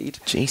get laid.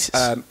 Jesus.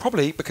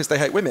 Probably because they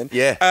hate women.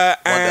 Yeah.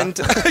 And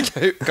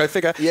go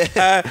figure.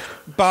 Yeah.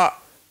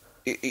 But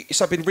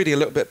so I've been reading a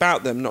little bit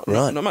about them, not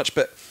much.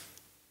 But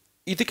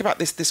you think about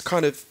these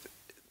kind of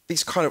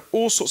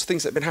all sorts of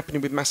things that have been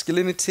happening with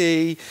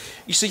masculinity.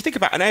 So you think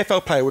about an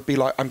AFL player would be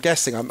like, I'm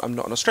guessing, I'm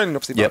not an Australian,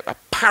 obviously, but a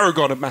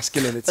paragon of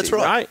masculinity. That's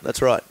right.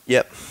 That's right.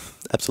 Yep.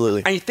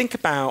 Absolutely. And you think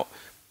about,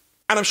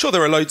 and I'm sure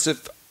there are loads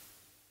of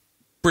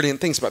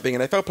brilliant things about being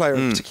an AFL player,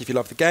 and particularly if you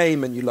love the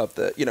game and you love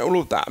the, all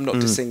of that. I'm not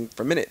dissing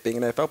for a minute being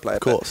an AFL player.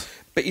 Of course.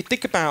 But you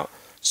think about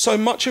so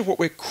much of what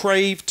we're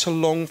craved to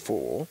long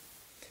for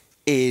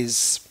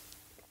is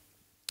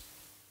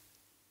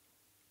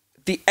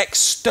the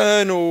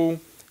external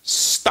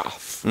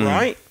stuff,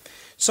 right?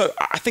 So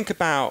I think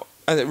about,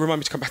 and it reminds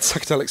me to come back to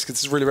psychedelics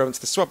because it's really relevant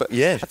to this as well, but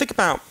I think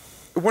about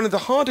one of the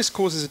hardest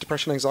causes of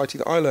depression and anxiety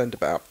that I learned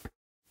about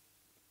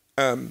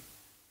for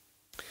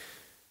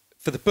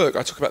the book.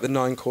 I talk about the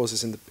 9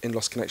 causes in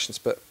Lost Connections,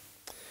 but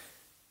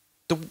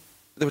there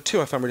were 2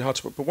 I found really hard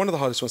to, but one of the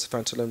hardest ones I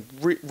found to learn,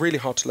 really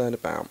hard to learn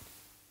about,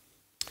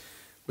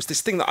 was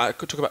this thing that I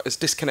could talk about as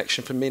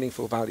disconnection from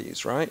meaningful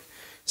values, right?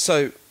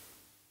 So,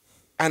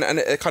 and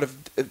it kind of,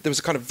 there was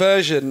a kind of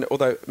version,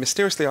 although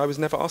mysteriously I was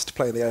never asked to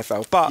play in the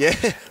AFL, but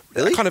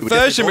really? a kind of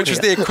version which was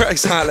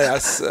exactly,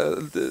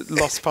 the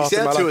lost part of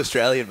my life. You sound too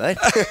Australian, mate.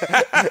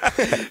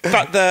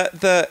 But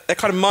the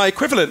kind of my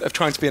equivalent of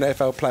trying to be an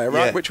AFL player,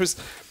 right? Yeah. Which was,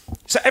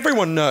 so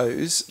everyone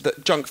knows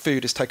that junk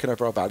food has taken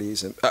over our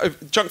values, and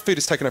junk food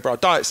has taken over our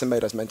diets and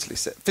made us mentally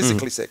sick,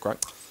 physically sick, right?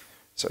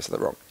 So I said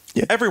that wrong.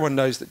 Yeah. Everyone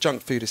knows that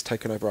junk food has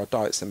taken over our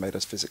diets and made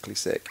us physically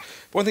sick.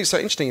 But one thing that's so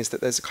interesting is that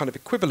there's a kind of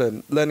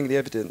equivalent, learning the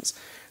evidence,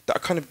 that a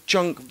kind of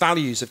junk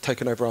values have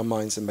taken over our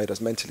minds and made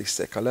us mentally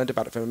sick. I learned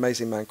about it from an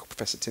amazing man called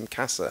Professor Tim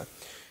Kasser,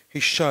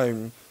 who's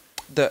shown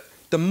that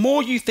the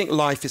more you think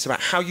life is about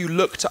how you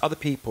look to other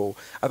people,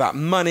 about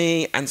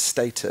money and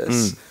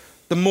status,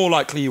 the more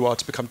likely you are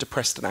to become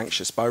depressed and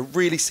anxious by a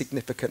really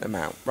significant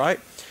amount, right?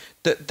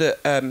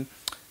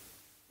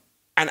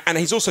 And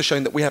he's also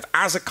shown that we have,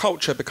 as a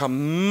culture,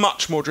 become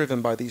much more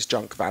driven by these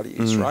junk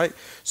values, right?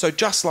 So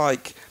just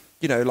like,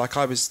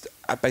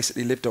 I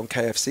basically lived on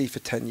KFC for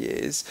 10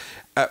 years.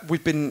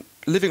 We've been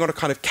living on a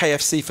kind of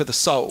KFC for the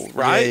soul,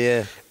 right?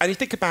 Yeah. And you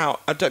think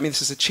about, I don't mean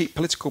this as a cheap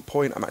political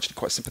point, I'm actually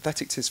quite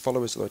sympathetic to his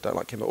followers, although I don't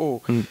like him at all.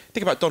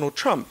 Think about Donald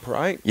Trump,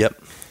 right?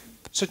 Yep.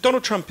 So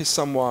Donald Trump is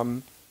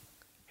someone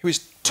who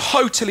is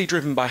totally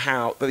driven by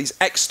these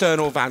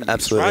external values,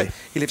 Absolutely. Right?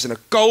 He lives in a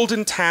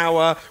golden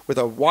tower with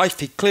a wife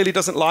he clearly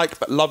doesn't like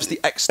but loves the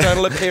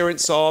external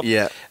appearance of.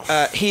 Yeah.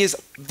 He is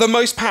the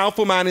most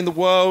powerful man in the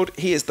world.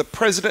 He is the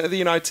president of the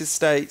United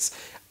States,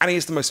 and he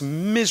is the most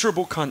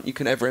miserable cunt you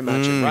can ever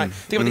imagine, right?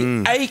 Think about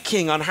the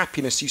aching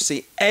unhappiness you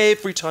see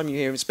every time you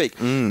hear him speak,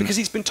 because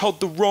he's been told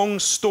the wrong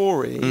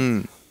story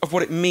of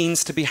what it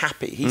means to be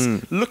happy.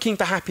 He's looking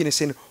for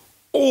happiness in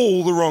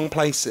all the wrong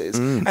places,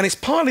 and it's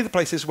partly the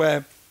places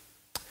where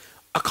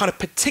a kind of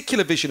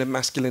particular vision of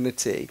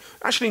masculinity,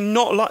 actually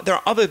not like, there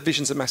are other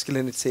visions of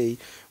masculinity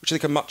which I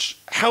think are much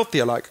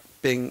healthier, like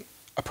being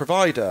a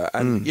provider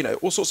and,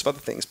 all sorts of other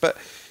things. But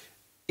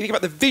you think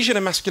about the vision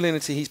of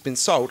masculinity he's been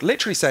sold,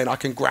 literally saying, I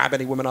can grab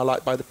any woman I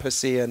like by the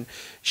pussy and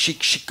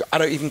I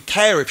don't even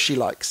care if she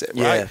likes it,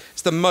 right? Yeah.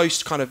 It's the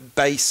most kind of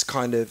base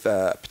kind of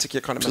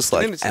particular kind of Just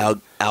masculinity. like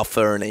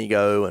alpha and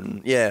ego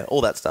and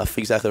all that stuff.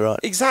 Exactly right.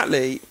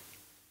 Exactly.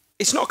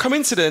 It's not a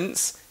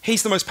coincidence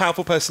he's the most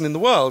powerful person in the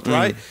world,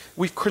 right?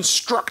 We've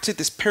constructed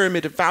this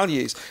pyramid of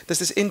values. There's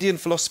this Indian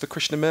philosopher,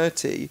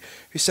 Krishnamurti,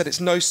 who said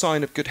it's no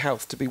sign of good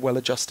health to be well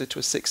adjusted to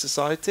a sick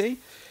society.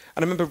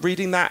 And I remember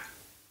reading that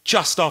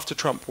just after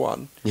Trump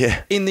won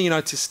in the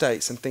United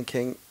States and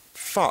thinking,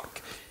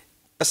 fuck,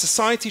 a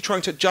society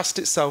trying to adjust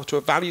itself to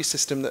a value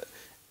system that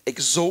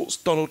exalts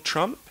Donald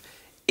Trump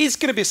is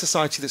going to be a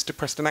society that's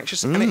depressed and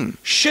anxious. And it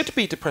should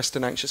be depressed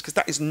and anxious because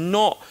that is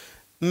not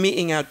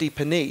meeting our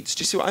deeper needs.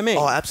 Do you see what I mean?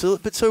 Oh,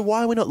 absolutely. But so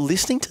why are we not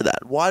listening to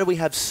that? Why do we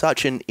have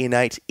such an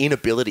innate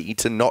inability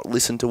to not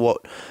listen to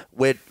what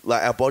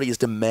our body is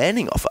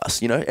demanding of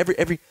us? You know,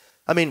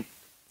 I mean,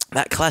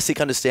 that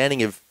classic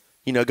understanding of,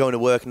 you know, going to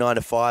work 9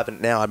 to 5,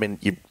 and now, I mean,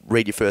 you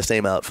read your first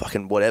email at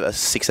fucking whatever,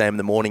 6 a.m. in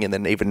the morning, and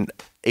then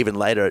even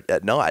later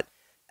at night.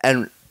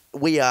 And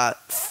we are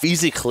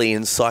physically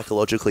and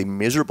psychologically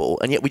miserable,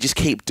 and yet we just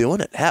keep doing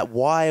it.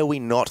 Why are we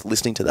not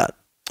listening to that?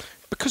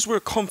 Because we're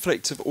a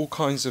conflict of all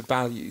kinds of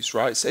values,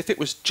 right? So if it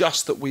was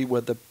just that we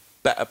were the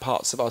better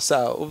parts of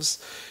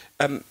ourselves,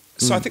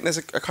 so I think there's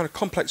a kind of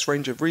complex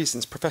range of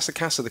reasons. Professor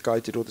Kasser, the guy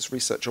who did all this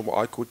research on what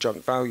I call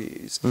junk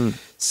values,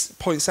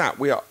 points out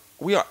we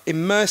are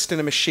immersed in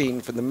a machine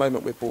from the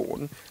moment we're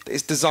born that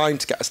is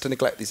designed to get us to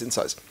neglect these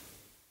insights.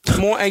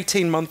 More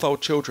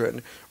 18-month-old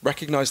children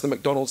recognise the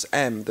McDonald's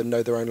M than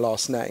know their own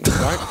last name,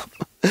 right?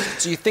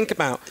 So you think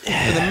about,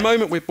 from the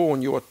moment we're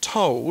born, you are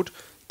told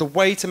the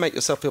way to make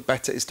yourself feel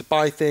better is to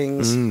buy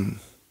things,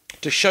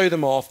 to show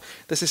them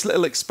off. There's this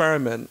little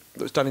experiment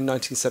that was done in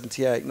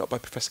 1978, not by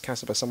Professor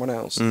Kasser, by someone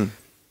else. It's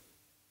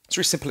a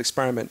very simple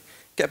experiment.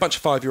 Get a bunch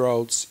of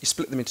 5-year-olds, you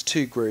split them into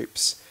 2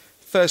 groups.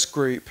 First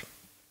group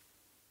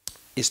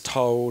is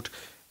told...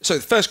 So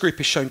the first group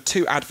is shown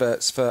 2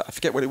 adverts for, I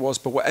forget what it was,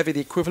 but whatever the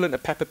equivalent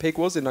of Peppa Pig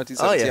was in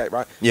 1978,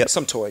 right? Yep.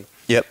 Some toy.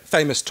 Yep.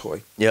 Famous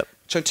toy. Yep.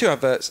 Shown 2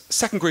 adverts.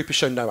 Second group is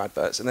shown no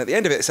adverts. And at the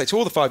end of it, they say to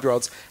all the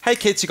 5-year-olds, hey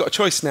kids, you've got a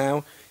choice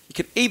now. You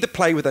can either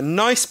play with a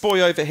nice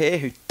boy over here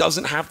who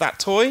doesn't have that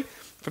toy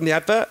from the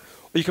advert,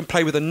 or you can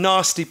play with a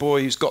nasty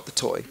boy who's got the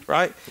toy,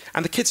 right?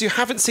 And the kids who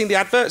haven't seen the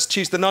adverts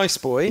choose the nice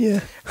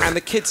boy, and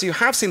the kids who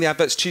have seen the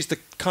adverts choose the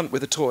cunt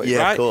with the toy, right?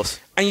 Yeah, of course.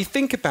 And you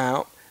think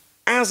about,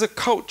 as a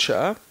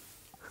culture,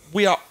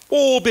 we are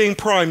all being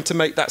primed to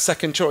make that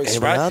second choice,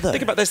 right?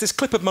 Think about, there's this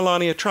clip of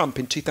Melania Trump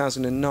in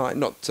 2009,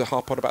 not to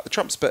harp on about the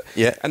Trumps, but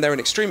and they're an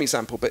extreme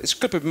example, but it's a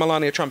clip of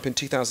Melania Trump in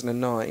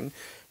 2009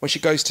 when she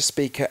goes to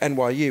speak at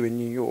NYU in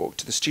New York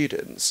to the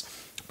students.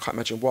 I can't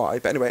imagine why,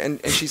 but anyway,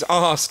 and she's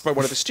asked by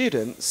one of the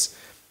students,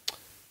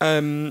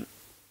 would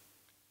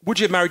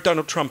you have married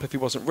Donald Trump if he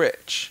wasn't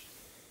rich?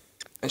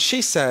 And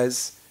she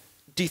says,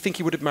 do you think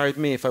he would have married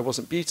me if I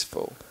wasn't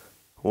beautiful?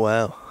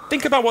 Wow.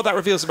 Think about what that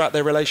reveals about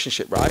their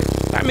relationship, right?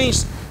 That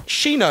means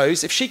she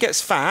knows if she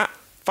gets fat,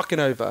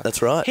 fucking over.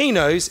 That's right. He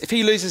knows if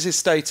he loses his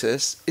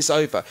status, it's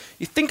over.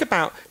 You think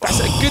about, that's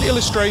a good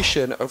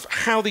illustration of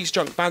how these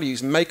junk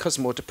values make us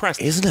more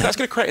depressed. Isn't it? That's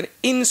going to create an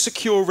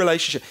insecure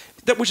relationship,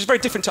 which is very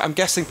different to, I'm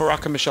guessing,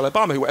 Barack and Michelle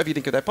Obama, who, whatever you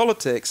think of their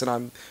politics, and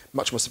I'm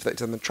much more sympathetic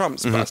to them than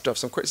Trump's, but I still have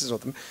some criticism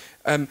of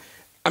them,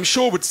 I'm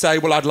sure would say,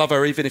 well, I'd love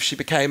her even if she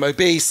became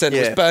obese and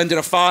was burned in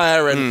a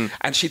fire,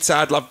 and she'd say,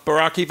 I'd love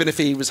Barack even if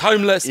he was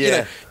homeless. You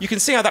know, you can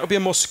see how that would be a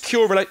more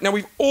secure relationship. Now,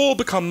 we've all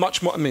become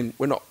much more, I mean,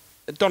 we're not,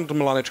 Donald and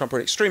Melania Trump are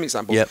an extreme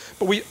example,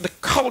 but the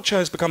culture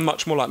has become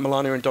much more like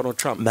Melania and Donald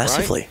Trump.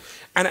 Massively.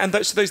 Right? And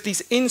so there's these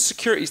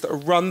insecurities that are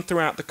run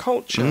throughout the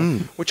culture,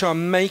 which are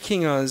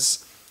making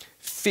us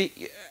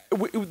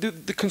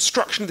the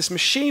construction of this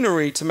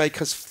machinery to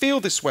make us feel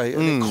this way,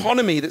 an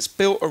economy that's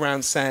built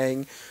around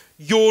saying,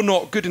 you're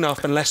not good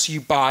enough unless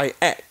you buy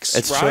X.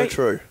 It's right? so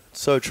true.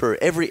 So true.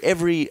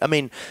 Every, I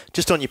mean,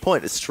 just on your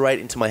point, it's straight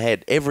into my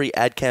head. Every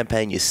ad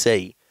campaign you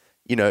see,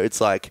 you know,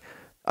 it's like,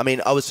 I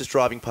mean, I was just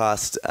driving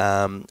past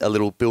a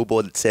little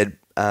billboard that said,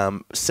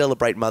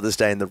 celebrate Mother's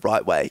Day in the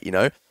right way, you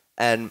know?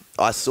 And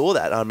I saw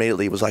that. I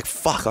immediately was like,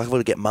 fuck, I've got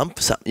to get mum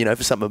for something, you know,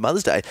 for something of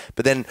Mother's Day.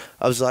 But then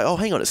I was like, oh,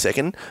 hang on a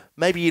second.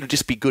 Maybe it'd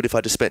just be good if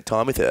I just spent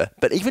time with her.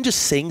 But even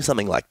just seeing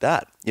something like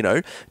that, you know,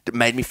 it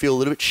made me feel a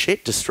little bit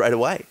shit just straight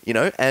away, you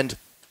know? And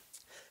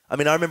I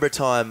mean, I remember a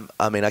time,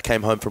 I mean, I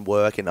came home from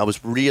work and I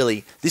was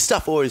really, this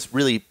stuff always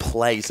really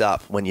plays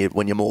up when you're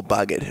more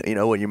buggered, you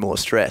know, when you're more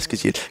stressed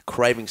because you're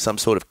craving some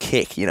sort of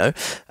kick, you know,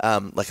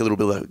 like a little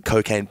bit of a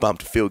cocaine bump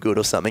to feel good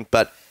or something.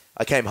 But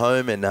I came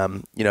home and,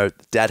 you know,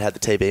 Dad had the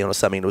TV on or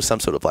something. And it was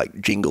some sort of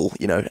like jingle,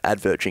 you know,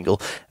 advert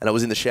jingle. And I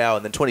was in the shower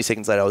and then 20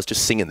 seconds later I was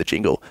just singing the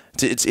jingle.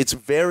 It's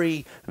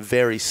very,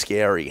 very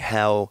scary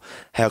how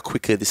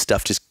quickly this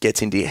stuff just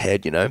gets into your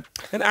head, you know.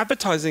 And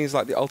advertising is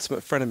like the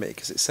ultimate frenemy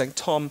because it's saying,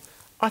 Tom,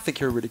 I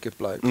think you're a really good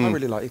bloke. I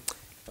really like you.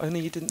 If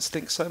only you didn't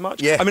stink so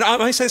much. Yeah. I mean,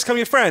 I say it's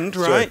coming a friend,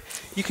 right?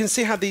 Sure. You can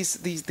see how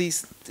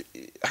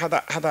how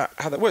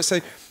that works. So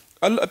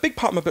a big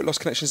part of my book, Lost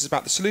Connections, is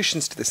about the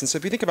solutions to this. And so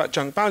if you think about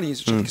junk values,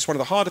 which I think is one of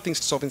the harder things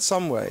to solve in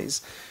some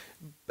ways,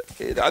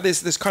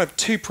 there's kind of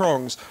two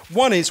prongs.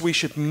 One is we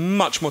should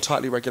much more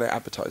tightly regulate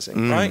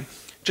advertising, right?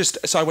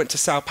 So I went to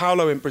Sao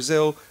Paulo in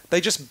Brazil.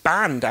 They just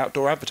banned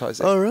outdoor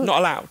advertising. Oh, really? Not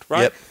allowed,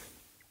 right? Yep.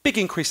 Big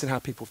increase in how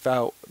people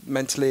felt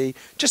mentally.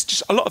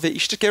 Just a lot of it, you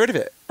should just get rid of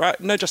it, right?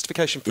 No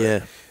justification for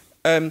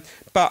it.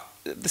 But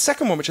the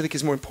second one, which I think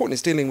is more important,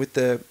 is dealing with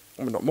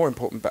not more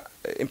important, but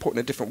important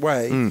in a different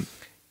way,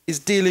 is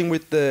dealing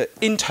with the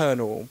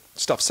internal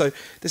stuff. So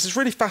this is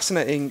really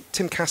fascinating.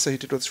 Tim Kasser, who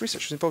did all this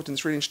research, was involved in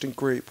this really interesting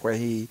group where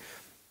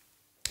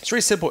it's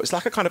really simple. It's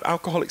like a kind of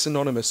Alcoholics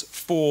Anonymous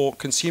for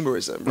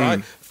consumerism,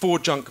 right? For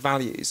junk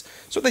values.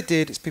 So what they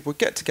did is people would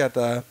get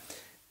together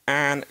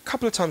and a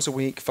couple of times a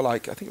week for I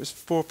think it was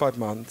 4 or 5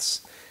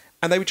 months,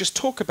 and they would just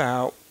talk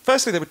about,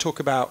 firstly they would talk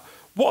about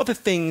what are the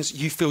things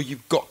you feel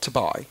you've got to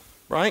buy,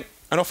 right?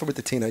 And often with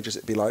the teenagers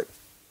it'd be like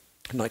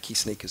Nike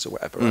sneakers or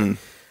whatever, right?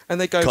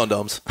 And they go...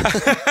 Condoms.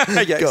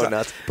 Yeah, Go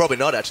nuts. Probably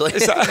not, actually.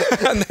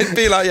 And they'd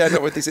be like,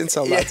 not with these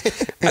incel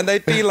lads. And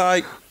they'd be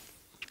like,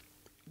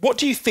 what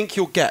do you think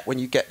you'll get when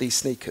you get these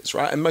sneakers,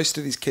 right? And most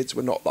of these kids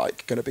were not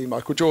going to be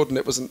Michael Jordan.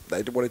 It wasn't,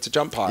 they wanted to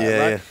jump higher,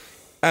 right? Yeah.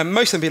 And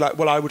most of them be like,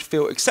 well, I would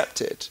feel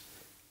accepted.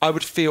 I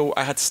would feel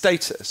I had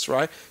status,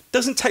 right?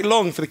 Doesn't take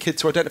long for the kid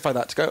to identify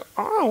that, to go,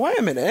 oh, wait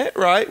a minute,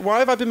 right? Why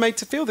have I been made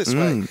to feel this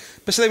way?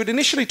 But so they would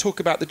initially talk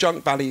about the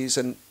junk values,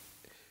 and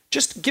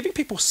just giving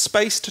people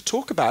space to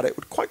talk about it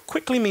would quite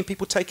quickly mean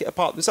people take it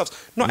apart themselves.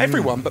 Not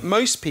everyone, but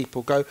most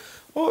people go,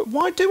 well,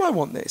 why do I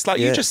want this? Like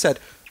you just said,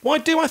 why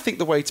do I think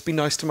the way to be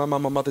nice to my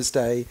mum on Mother's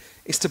Day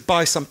is to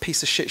buy some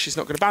piece of shit she's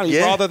not going to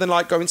value, rather than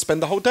go and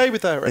spend the whole day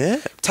with her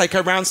and take her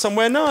around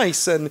somewhere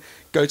nice and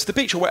go to the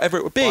beach or whatever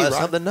it would be, right?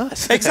 Something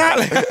nice.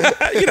 Exactly.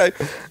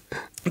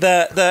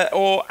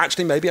 Or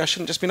actually maybe I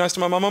shouldn't just be nice to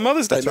my mum on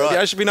Mother's Day. That's maybe right.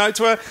 I should be nice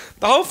to her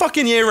the whole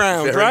fucking year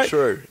round, Very right?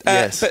 true.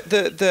 Yes.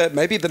 But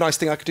maybe the nice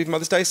thing I could do for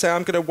Mother's Day, say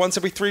I'm going to once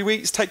every 3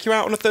 weeks take you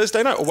out on a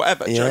Thursday night or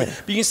whatever. Do you know what I mean?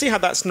 But you can see how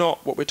that's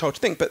not what we're told to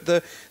think.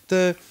 But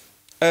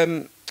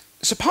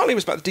so partly it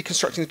was about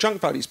deconstructing the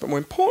junk values, but more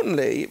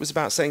importantly, it was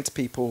about saying to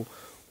people,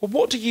 well,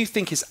 what do you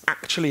think is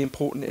actually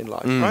important in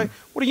life, right?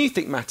 What do you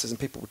think matters? And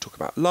people would talk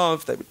about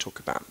love, they would talk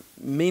about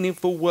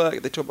meaningful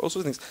work, they talk about all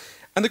sorts of things.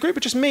 And the group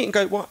would just meet and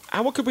go, well,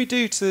 what could we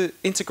do to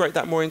integrate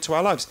that more into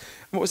our lives?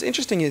 And what was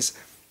interesting is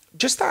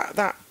just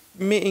that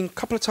meeting a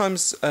couple of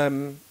times,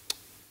 I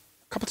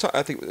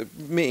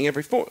think meeting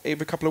every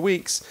couple of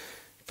weeks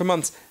for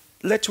months,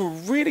 led to a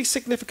really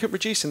significant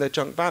reduction in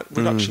their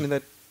reduction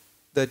in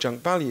their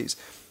junk values.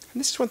 And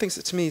this is one of the things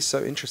that to me is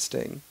so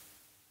interesting.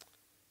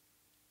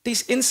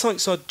 These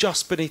insights are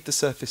just beneath the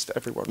surface for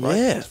everyone, right?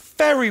 Yeah. It's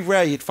very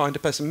rare you'd find a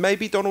person,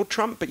 maybe Donald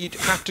Trump, but you'd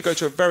have to go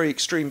to a very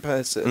extreme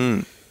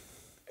person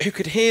who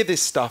could hear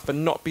this stuff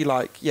and not be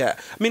like, I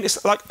mean,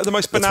 it's like the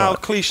most banal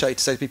cliche to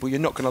say to people, you're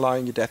not going to lie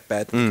on your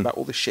deathbed and think about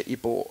all the shit you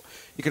bought.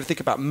 You're going to think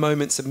about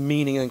moments of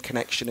meaning and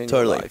connection in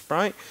your life,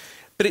 right?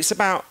 But it's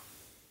about...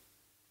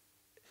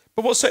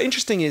 But what's so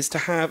interesting is to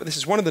have... This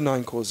is one of the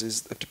 9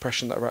 causes of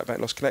depression that I write about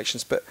in Lost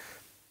Connections, but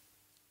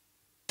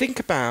think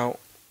about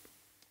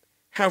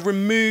how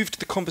removed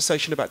the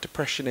conversation about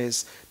depression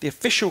is, the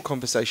official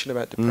conversation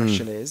about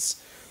depression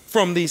is,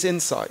 from these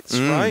insights,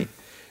 right?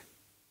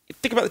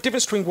 Think about the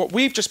difference between what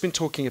we've just been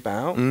talking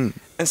about and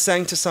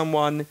saying to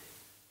someone,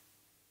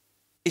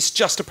 it's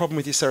just a problem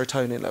with your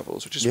serotonin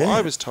levels, which is what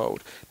I was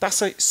told.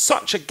 That's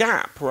such a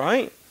gap,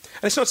 right?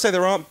 And it's not to say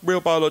there aren't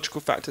real biological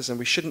factors and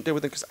we shouldn't deal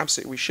with them, because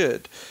absolutely we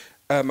should.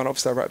 And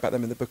obviously I write about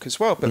them in the book as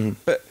well.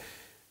 But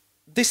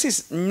this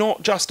is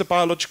not just a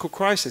biological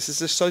crisis. This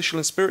is a social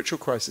and spiritual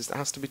crisis that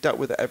has to be dealt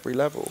with at every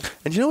level.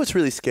 And you know what's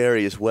really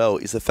scary as well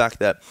is the fact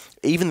that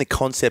even the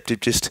concept of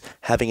just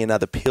having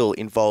another pill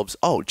involves,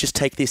 just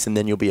take this and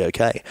then you'll be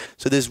okay.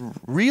 So there's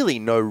really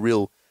no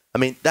real... I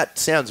mean, that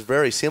sounds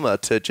very similar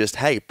to just,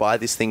 hey, buy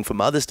this thing for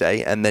Mother's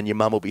Day and then your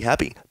mum will be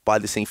happy. Buy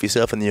this thing for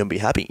yourself and then you'll be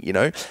happy, you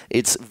know?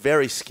 It's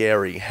very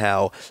scary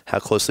how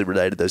closely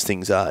related those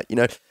things are, you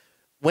know?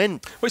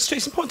 It's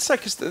important to say,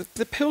 because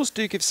the pills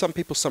do give some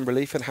people some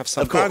relief and have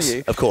some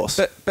value. Of course.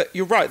 But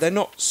you're right, they're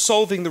not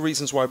solving the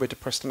reasons why we're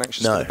depressed and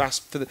anxious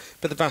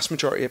for the vast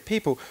majority of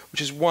people,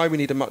 which is why we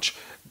need a much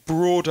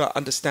broader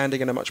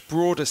understanding and a much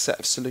broader set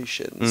of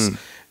solutions.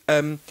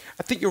 I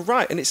think you're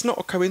right, and it's not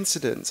a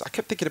coincidence. I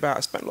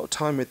spent a lot of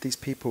time with these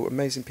people,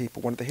 amazing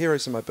people. One of the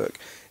heroes in my book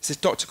is this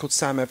doctor called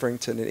Sam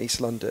Everington in East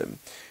London.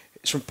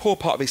 It's from a poor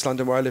part of East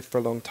London where I lived for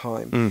a long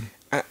time.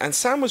 And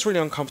Sam was really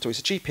uncomfortable. He's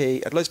a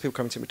GP, had loads of people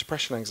coming to him with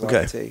depression and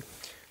anxiety.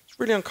 It's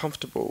really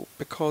uncomfortable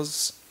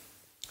because,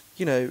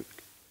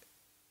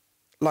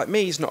 like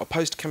me, he's not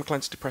opposed to chemical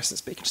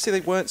antidepressants, but you could see they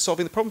weren't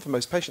solving the problem for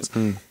most patients.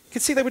 You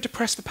could see they were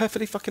depressed for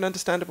perfectly fucking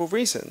understandable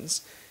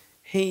reasons.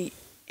 He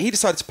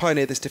decided to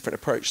pioneer this different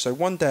approach. So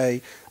one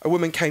day, a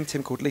woman came to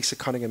him called Lisa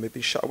Cunningham, who'd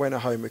been shut away in her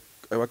home,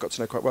 who I got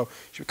to know quite well.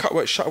 She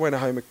was shut away in her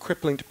home with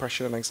crippling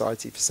depression and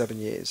anxiety for 7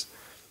 years.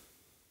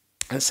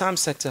 And Sam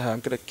said to her, I'm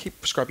going to keep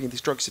prescribing you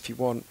these drugs if you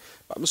want,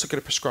 but I'm also going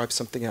to prescribe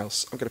something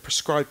else. I'm going to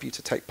prescribe you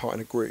to take part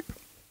in a group.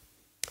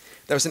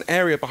 there was an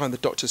area behind the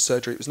doctor's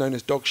surgery. It was known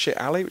as Dog Shit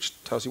Alley,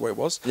 which tells you where it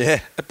was.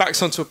 Yeah. It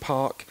backs onto a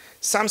park.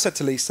 Sam said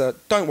to Lisa,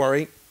 don't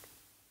worry,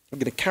 I'm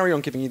going to carry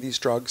on giving you these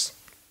drugs.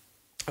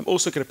 I'm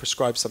also going to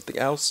prescribe something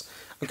else.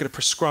 I'm going to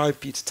prescribe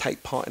for you to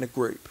take part in a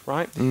group,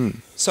 right?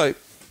 So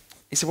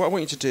he said, what I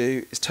want you to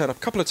do is turn up a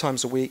couple of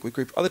times a week with a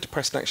group of other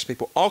depressed and anxious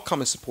people. I'll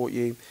come and support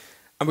you.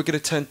 And we're going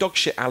to turn Dog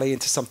Shit Alley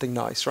into something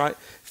nice, right?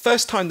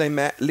 First time they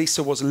met,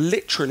 Lisa was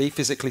literally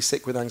physically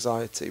sick with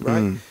anxiety,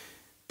 right?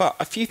 But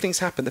a few things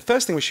happened. The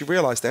first thing was she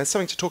realised they had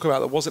something to talk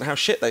about that wasn't how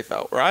shit they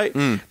felt, right?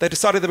 They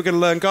decided they were going to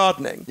learn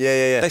gardening.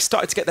 Yeah. They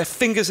started to get their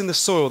fingers in the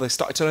soil. They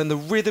started to learn the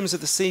rhythms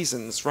of the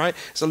seasons, right?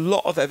 There's a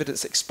lot of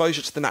evidence that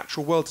exposure to the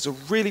natural world is a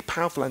really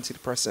powerful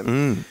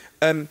antidepressant.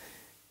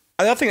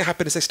 The other thing that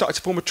happened is they started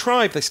to form a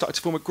tribe. They started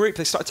to form a group.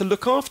 They started to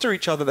look after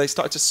each other. They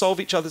started to solve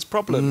each other's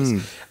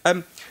problems.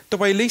 The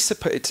way Lisa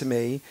put it to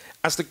me,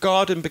 as the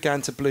garden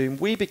began to bloom,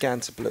 we began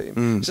to bloom.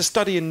 There's a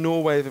study in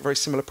Norway of a very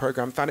similar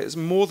program found it was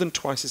more than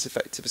twice as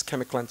effective as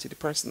chemical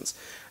antidepressants.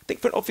 I think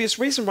for an obvious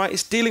reason, right?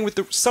 It's dealing with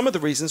some of the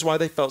reasons why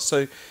they felt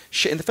so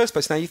shit in the first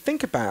place. Now you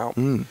think about,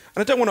 and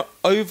I don't want to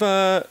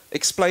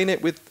over-explain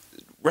it with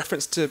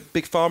reference to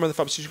Big Pharma and the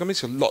pharmaceutical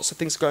companies, because lots of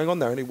things going on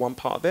there, only one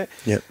part of it.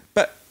 Yep.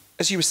 But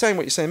as you were saying,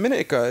 what you're saying a minute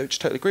ago, which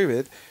I totally agree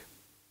with,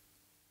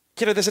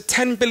 there's a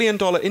 $10 billion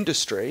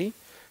industry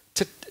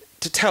to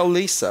tell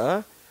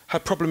Lisa her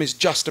problem is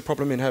just a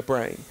problem in her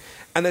brain.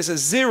 And there's a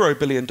 $0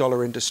 billion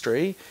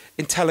industry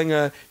in telling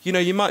her,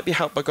 you might be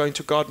helped by going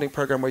to a gardening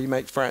program where you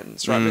make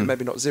friends, right?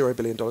 Maybe not $0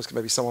 billion, because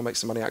maybe someone makes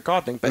some money out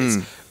gardening, but it's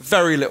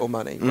very little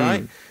money,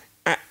 right?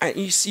 And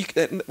you see,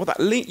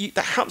 that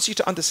helps you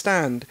to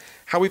understand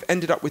how we've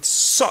ended up with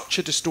such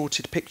a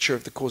distorted picture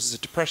of the causes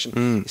of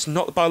depression. It's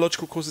not the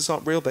biological causes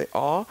aren't real, they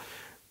are.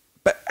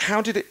 But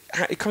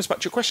it comes back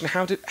to your question,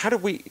 how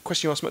did we,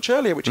 question you asked much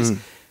earlier, which is,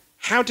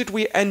 how did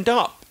we end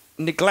up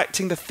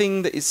neglecting the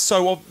thing that is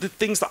the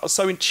things that are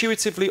so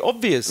intuitively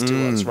obvious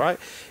to us, right?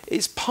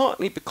 It's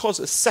partly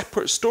because a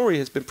separate story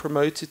has been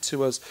promoted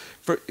to us,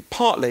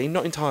 partly,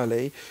 not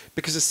entirely,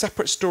 because a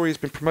separate story has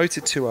been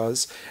promoted to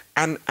us,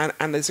 and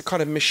there's a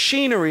kind of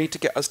machinery to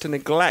get us to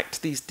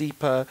neglect these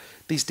deeper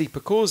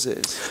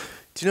causes.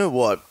 Do you know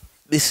what?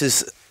 This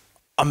is...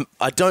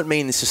 I don't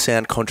mean this to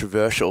sound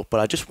controversial, but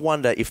I just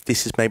wonder if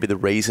this is maybe the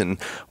reason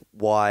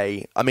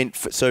why... I mean,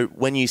 so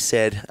when you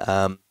said...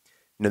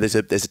 there's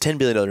a $10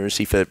 billion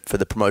industry for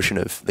the promotion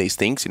of these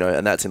things,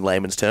 and that's in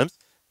layman's terms.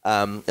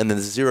 And then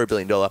there's a $0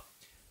 billion.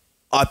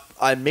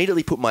 I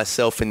immediately put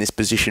myself in this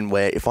position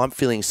where if I'm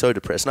feeling so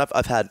depressed, and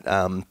I've had,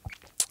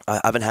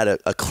 I haven't had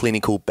a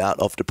clinical bout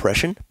of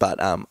depression,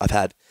 but I've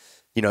had,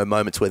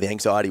 moments where the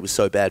anxiety was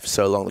so bad for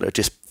so long that I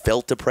just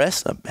felt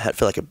depressed. I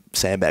felt like a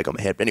sandbag on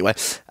my head. But anyway,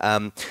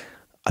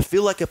 I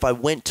feel like if I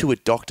went to a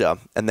doctor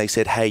and they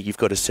said, hey, you've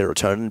got a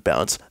serotonin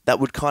bounce,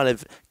 that would kind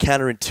of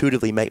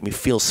counterintuitively make me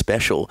feel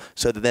special.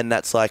 So then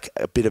that's like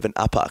a bit of an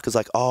upper, because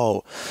like,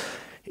 oh,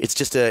 it's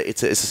just I've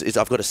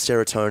got a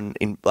serotonin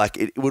in, like,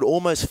 it would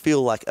almost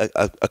feel like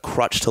a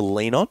crutch to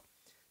lean on.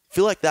 I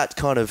feel like that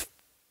kind of,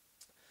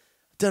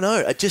 I don't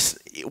know,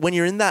 when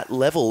you're in that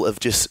level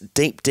of just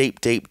deep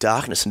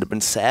darkness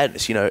and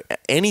sadness,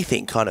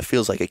 anything kind of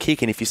feels like a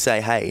kick. And if you say,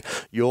 hey,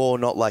 you're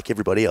not like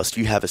everybody else,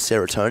 you have a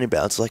serotonin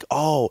bounce, like,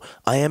 oh,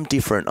 I am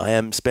different, I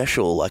am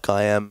special, like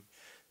I am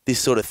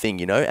this sort of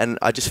thing, and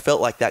I just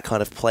felt like that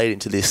kind of played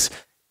into this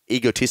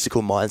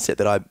egotistical mindset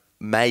that I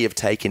may have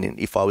taken in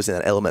if I was in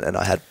that element and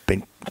I had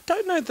been... I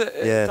don't know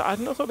that I've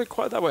not thought of it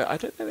quite that way. I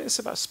don't know that it's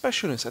about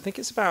specialness. I think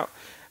it's about,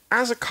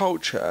 as a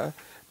culture...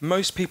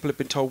 Most people have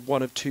been told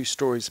one of two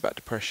stories about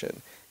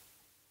depression.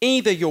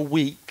 Either you're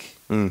weak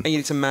and you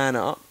need to man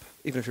up,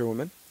 even if you're a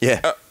woman.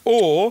 Yeah.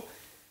 Or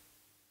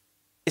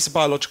it's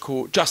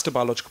just a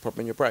biological problem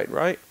in your brain,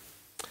 right?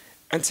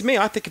 And to me,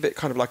 I think of it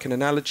kind of like an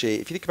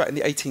analogy. If you think about it in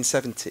the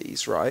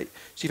 1870s, right?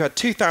 So you've had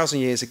 2,000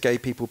 years of gay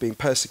people being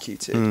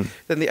persecuted. Then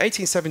in the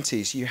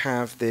 1870s, you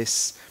have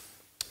this,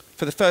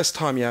 for the first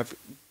time, you have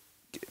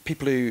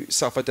people who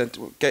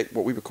self-identify,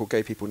 what we would call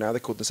gay people now, they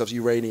call themselves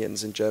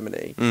Uranians in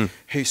Germany,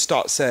 who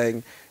start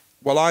saying,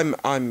 well,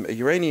 I'm a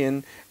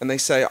Uranian, and they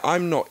say,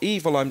 I'm not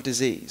evil, I'm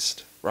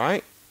diseased,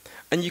 right?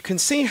 And you can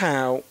see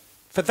how,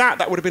 for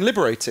that would have been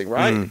liberating,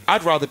 right?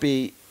 I'd rather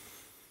be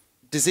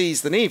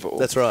diseased than evil.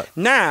 That's right.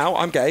 Now,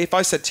 I'm gay. If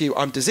I said to you,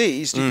 I'm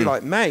diseased, you'd be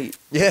like, mate,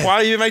 why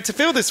are you made to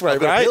feel this way, I've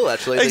got right? a pill,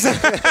 actually.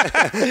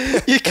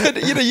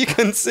 Exactly. You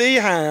can see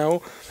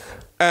how...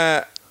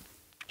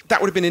 that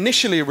would have been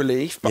initially a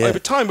relief, but over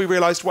time we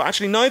realised, well,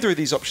 actually neither of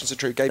these options are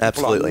true. Gay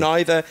people are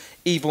neither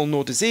evil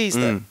nor diseased.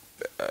 You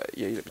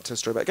don't tell a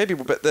story about gay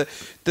people, but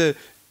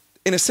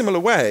in a similar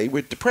way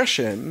with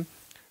depression,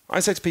 I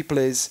say to people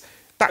is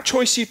that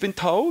choice you've been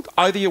told,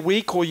 either you're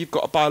weak or you've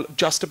got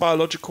just a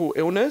biological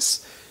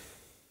illness.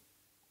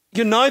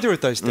 You're neither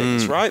of those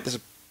things, right? There's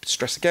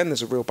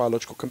there's a real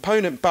biological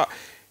component, but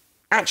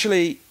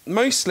actually,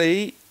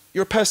 mostly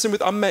you're a person with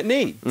unmet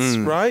needs,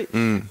 right?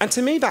 And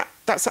to me,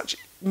 that's such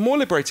more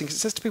liberating because it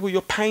says to people,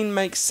 your pain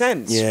makes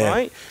sense,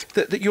 right?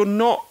 That you're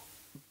not,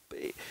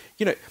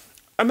 I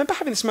remember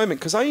having this moment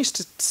because I used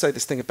to say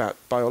this thing about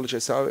biology.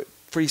 So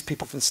frees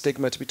people from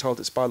stigma to be told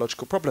it's a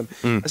biological problem.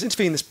 I was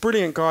interviewing this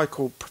brilliant guy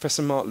called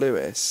Professor Mark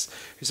Lewis,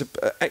 who's an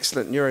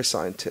excellent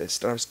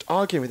neuroscientist, and I was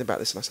arguing with him about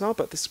this, and I said, oh,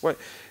 but this won't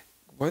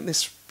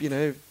this,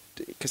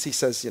 because he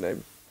says,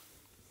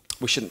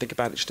 we shouldn't think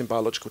about it just in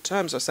biological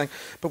terms. I was saying,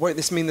 but won't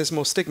this mean there's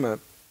more stigma?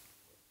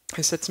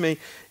 He said to me,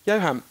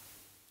 Johann,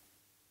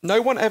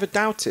 no one ever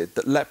doubted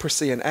that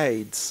leprosy and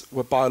AIDS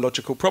were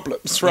biological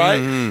problems,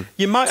 right?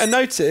 You might have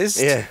noticed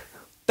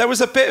there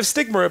was a bit of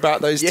stigma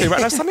about those two, right?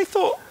 And I suddenly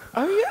thought,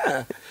 oh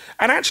yeah.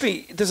 And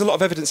actually, there's a lot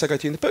of evidence I go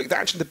through in the book that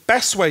actually the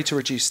best way to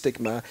reduce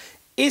stigma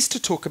is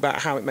to talk about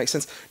how it makes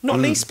sense. Not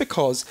least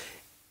because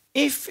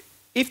if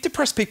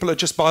depressed people are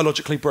just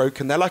biologically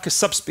broken, they're like a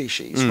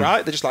subspecies,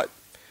 right? They're just like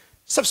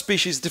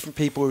subspecies of different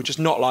people who are just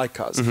not like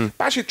us. But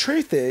actually the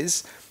truth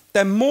is,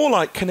 they're more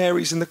like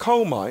canaries in the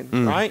coal mine,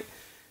 right?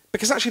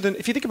 Because actually,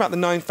 if you think about the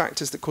 9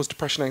 factors that cause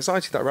depression and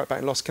anxiety that I wrote about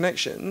in Lost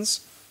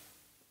Connections,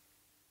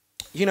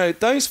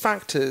 those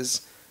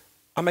factors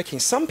are making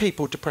some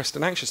people depressed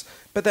and anxious,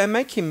 but they're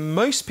making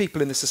most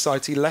people in the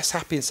society less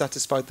happy and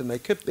satisfied than they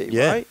could be,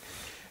 right?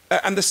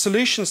 And the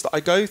solutions that I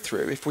go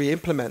through, if we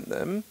implement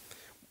them,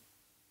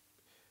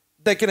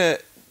 they're going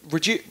to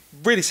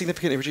really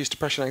significantly reduce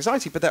depression and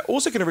anxiety, but they're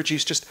also going to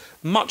reduce just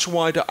much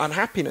wider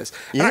unhappiness.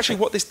 And actually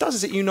what this does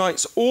is it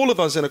unites all of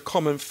us in a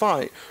common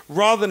fight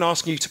rather than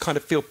asking you to kind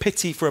of feel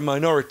pity for a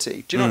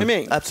minority. Do you know what I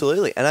mean?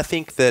 Absolutely. And I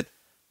think that,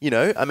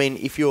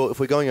 if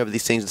we're going over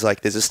these things, it's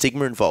like there's a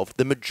stigma involved.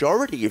 The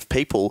majority of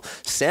people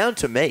sound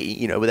to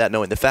me, without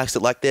knowing the facts,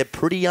 that like they're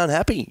pretty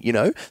unhappy,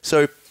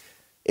 So,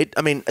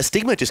 a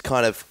stigma just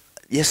kind of,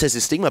 yes, there's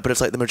a stigma, but it's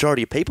like the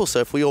majority of people. So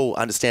if we all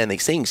understand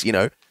these things,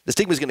 the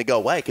stigma is going to go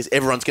away because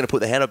everyone's going to put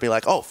their hand up and be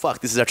like, oh, fuck,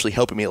 this is actually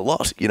helping me a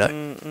lot,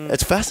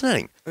 It's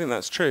fascinating. I think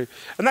that's true.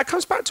 And that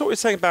comes back to what we were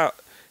saying about,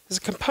 there's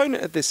a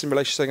component of this in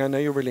relation to something I know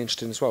you're really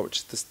interested in as well, which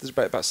is this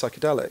debate about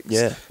psychedelics.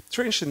 Yeah. It's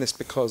really interesting in this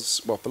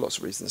because, well, for lots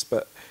of reasons,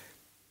 but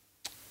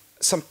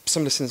some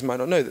listeners might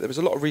not know that there was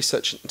a lot of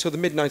research until the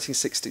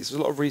mid-1960s. There was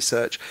a lot of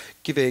research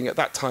giving, at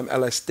that time,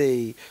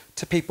 LSD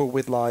to people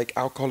with, like,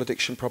 alcohol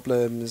addiction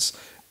problems,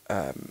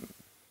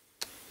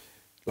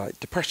 like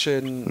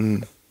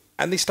depression,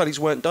 and these studies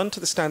weren't done to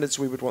the standards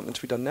we would want them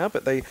to be done now,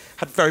 but they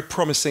had very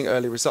promising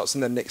early results,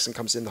 and then Nixon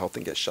comes in, the whole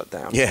thing gets shut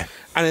down. Yeah.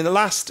 And in the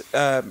last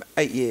 8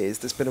 years,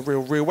 there's been a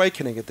real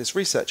reawakening of this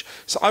research.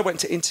 So I went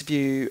to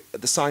interview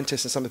the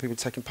scientists and some of the people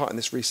taking part in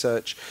this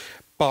research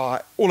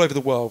by all over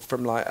the world,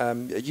 from like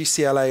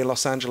UCLA in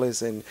Los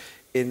Angeles, in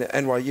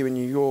NYU in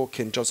New York,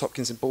 in Johns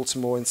Hopkins in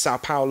Baltimore, in Sao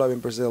Paulo in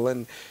Brazil,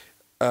 and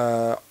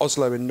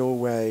Oslo in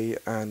Norway,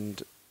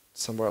 and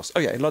somewhere else. Oh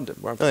yeah, in London,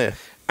 where I'm from. Oh, yeah.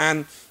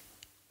 And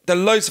there are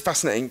loads of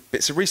fascinating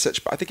bits of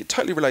research, but I think it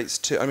totally relates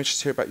to, I'm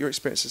interested to hear about your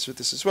experiences with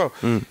this as well.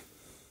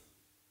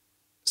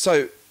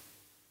 So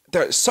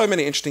there are so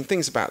many interesting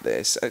things about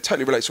this, and it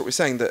totally relates to what we're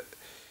saying, but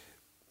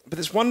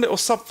there's one little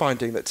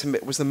sub-finding that to me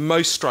was the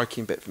most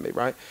striking bit for me,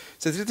 right?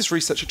 So they did this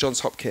research at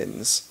Johns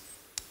Hopkins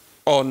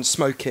on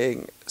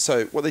smoking.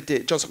 So what they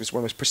did, Johns Hopkins is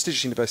one of the most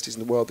prestigious universities in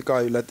the world. The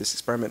guy who led this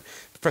experiment,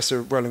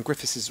 Professor Roland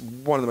Griffiths, is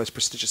one of the most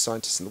prestigious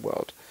scientists in the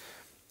world.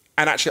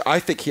 And actually, I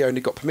think he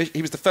only got permission.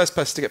 He was the first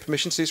person to get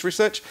permission to do this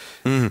research.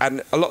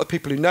 And a lot of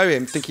people who know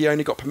him think he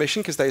only got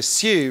permission because they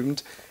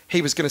assumed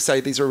he was going to say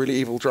these are really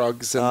evil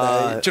drugs.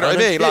 And do you know what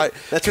I mean? Like,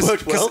 that's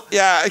worked well.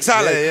 Yeah,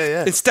 exactly.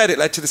 Yeah. Instead, it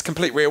led to this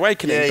complete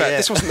reawakening. But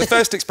this wasn't the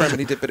first experiment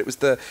he did, but it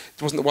wasn't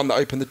the one that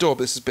opened the door.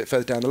 But this is a bit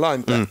further down the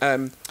line. But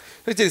what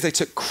they did is they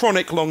took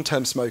chronic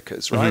long-term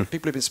smokers, right?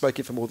 People who've been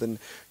smoking for more than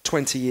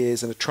 20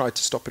 years and have tried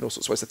to stop in all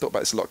sorts of ways. I thought about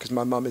this a lot because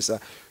my mum is a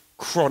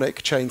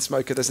chronic chain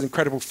smoker. There's an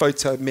incredible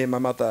photo of me and my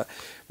mother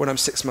when I'm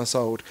 6 months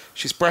old.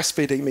 She's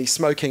breastfeeding me,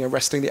 smoking, and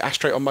resting the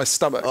ashtray on my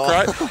stomach,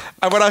 right?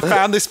 And when I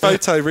found this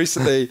photo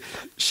recently,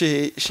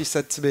 she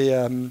said to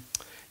me,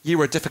 you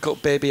were a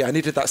difficult baby. I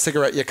needed that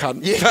cigarette, you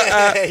cunt.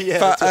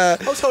 I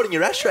was holding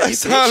your ashtray.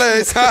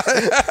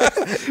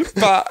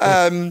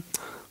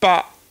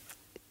 But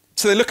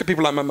so they look at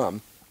people like my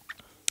mum.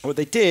 What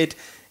they did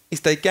is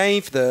they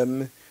gave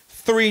them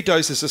 3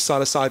 doses of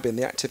psilocybin,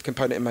 the active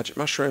component in magic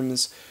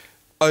mushrooms,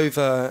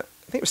 over,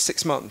 I think it was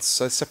 6 months,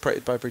 so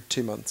separated by every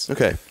 2 months.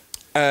 Okay.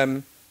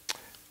 And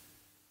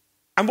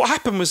what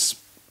happened was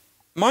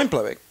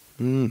mind-blowing.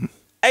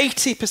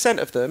 80%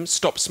 of them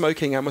stopped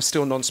smoking and were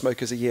still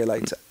non-smokers a year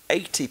later.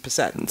 80%,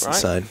 That's right?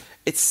 insane.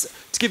 It's,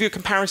 to give you a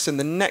comparison,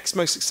 the next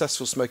most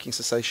successful smoking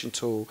cessation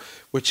tool,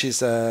 which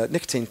is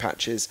nicotine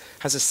patches,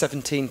 has a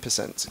 17%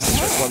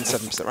 success rate,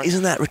 17%, right?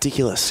 Isn't that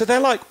ridiculous? So they're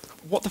like,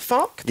 what the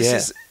fuck?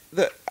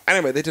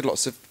 Anyway, they did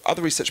lots of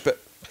other research, but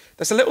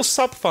there's a little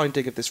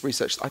sub-finding of this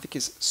research that I think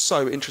is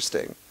so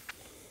interesting.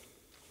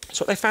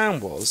 So what they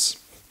found was,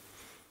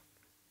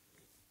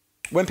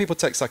 when people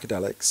take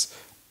psychedelics,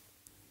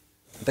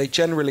 they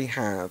generally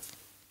have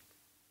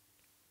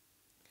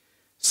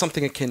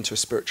something akin to a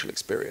spiritual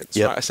experience.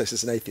 Right? I say this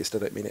as an atheist, I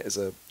don't mean it as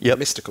a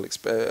mystical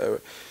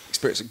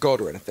experience of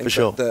God or anything. For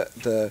sure.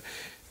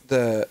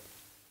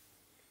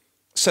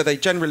 So they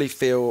generally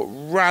feel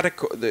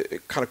radical,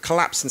 the kind of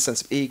collapse in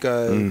sense of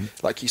ego,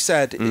 like you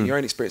said, in your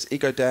own experience,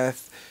 ego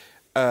death,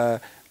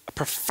 a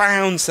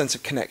profound sense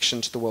of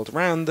connection to the world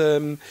around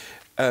them.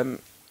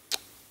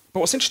 But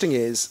what's interesting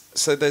is,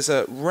 so there's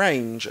a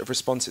range of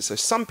responses. So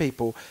some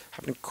people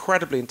have an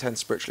incredibly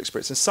intense spiritual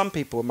experience, and some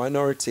people, a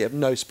minority, have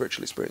no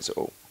spiritual experience at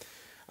all.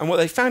 And what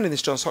they found in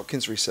this Johns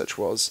Hopkins research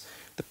was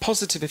the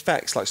positive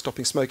effects, like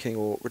stopping smoking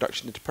or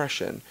reduction in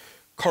depression,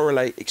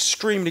 correlate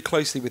extremely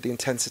closely with the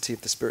intensity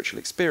of the spiritual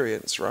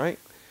experience, right?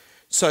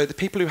 So the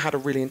people who had a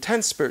really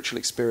intense spiritual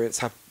experience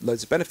have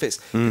loads of benefits.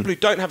 People who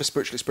don't have a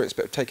spiritual experience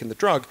but have taken the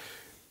drug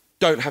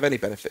don't have any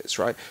benefits,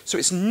 right? So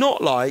it's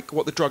not like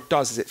what the drug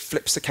does is it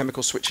flips the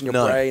chemical switch in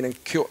your brain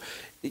and cure.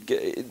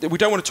 We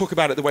don't want to talk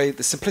about it the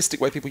simplistic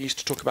way people used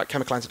to talk about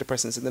chemical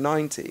antidepressants in the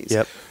 90s.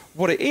 Yep.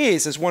 What it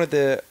is one of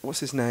the, what's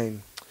his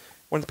name?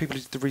 One of the people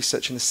who did the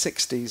research in the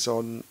 60s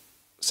on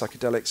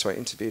psychedelics, who I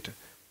interviewed,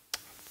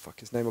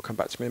 his name will come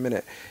back to me in a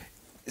minute,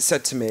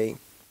 said to me,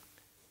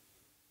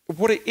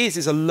 what it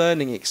is a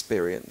learning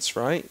experience,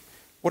 right?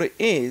 What it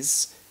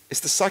is the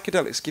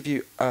psychedelics give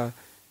you a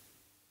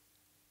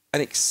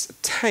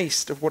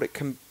taste of what it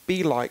can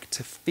be like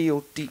to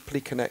feel deeply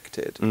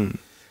connected.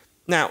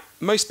 Now,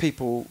 most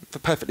people, for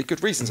perfectly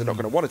good reasons, are not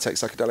going to want to take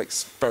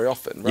psychedelics very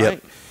often, right?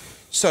 Yep.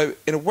 So,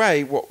 in a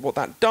way, what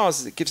that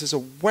does is it gives us a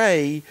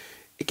way.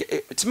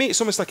 To me,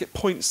 it's almost like it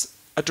points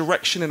a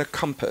direction in a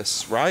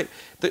compass, right?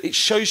 That it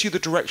shows you the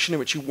direction in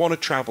which you want to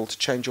travel to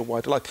change your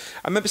wider life.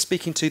 I remember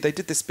they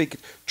did this big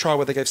trial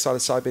where they gave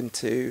psilocybin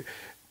to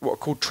what are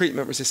called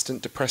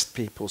treatment-resistant depressed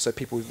people, so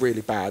people with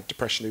really bad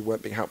depression who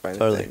weren't being helped by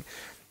anything. Totally.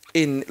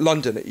 In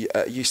London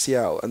at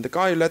UCL, and the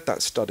guy who led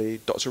that study,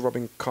 Dr.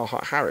 Robin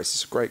Carhart-Harris,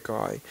 is a great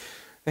guy.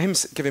 And him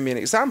giving me an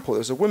example. There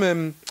was a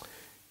woman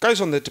goes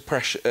on the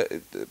depression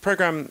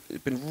program,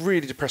 been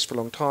really depressed for a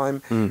long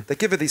time. They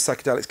give her these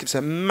psychedelics, gives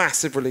her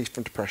massive relief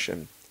from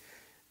depression.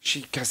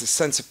 She has a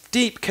sense of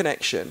deep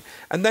connection,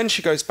 and then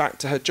she goes back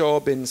to her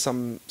job in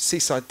some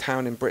seaside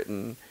town in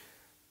Britain.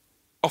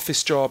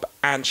 Office job,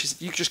 and she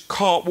said you just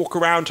can't walk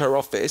around her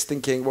office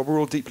thinking, well, we're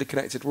all deeply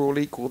connected, we're all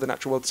equal, the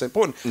natural world's so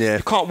important. Yeah.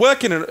 You can't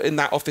work in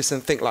that office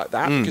and think like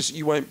that because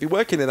you won't be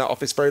working in that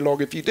office very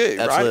long if you do.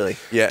 Absolutely. Right?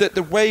 Yeah.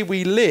 The way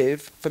we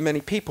live, for many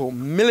people,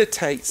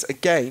 militates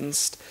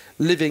against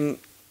living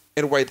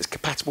in a way that's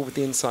compatible with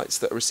the insights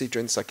that are received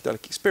during the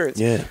psychedelic experience.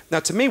 Yeah.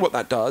 Now, to me, what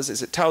that does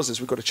is it tells us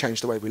we've got to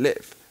change the way we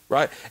live.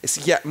 Right?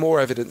 It's yet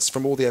more evidence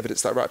from all the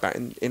evidence that I write about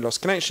in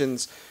Lost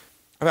Connections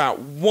about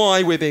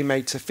why we're being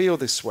made to feel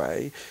this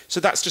way. So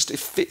that's just, it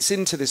fits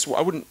into this.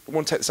 I wouldn't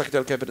want to take the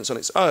psychedelic evidence on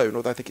its own,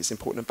 although I think it's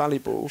important and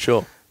valuable.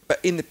 Sure.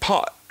 But in the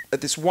part of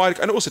this wide,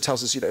 and it also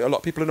tells us, a lot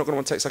of people are not going to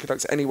want to take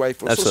psychedelics anyway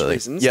for all sorts of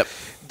reasons. Yep.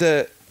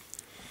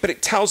 But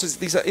it tells us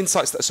these are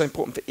insights that are so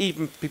important for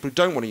even people who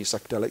don't want to use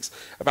psychedelics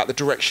about the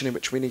direction in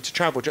which we need to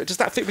travel. Does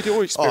that fit with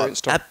your experience,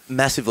 Tom?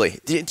 Massively.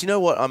 Do you know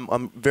what?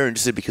 I'm very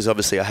interested because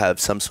obviously I have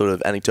some sort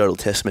of anecdotal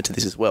testament to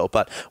this as well.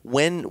 But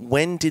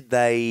when did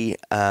they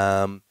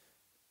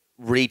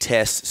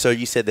retest? So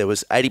you said there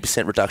was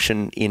 80%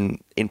 reduction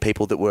in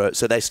people that were,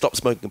 so they stopped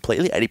smoking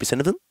completely, 80%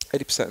 of them?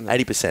 80%.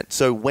 80%.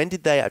 So when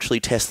did they actually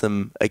test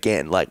them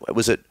again? Like,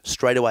 was it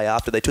straight away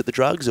after they took the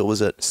drugs, or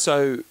was it?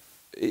 So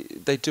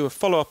they do a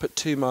follow-up at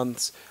 2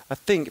 months. I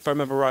think, if I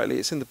remember rightly,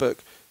 it's in the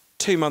book,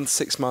 2 months,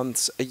 6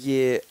 months, a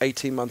year,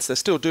 18 months. They're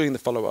still doing the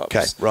follow-ups.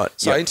 Okay, right.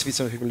 So I interviewed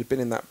some people who've been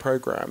in that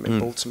program in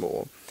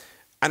Baltimore.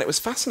 And it was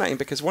fascinating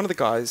because one of the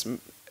guys,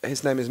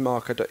 his name is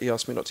Mark, he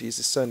asked me not to use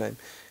his surname,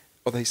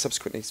 although he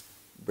subsequently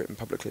written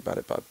publicly about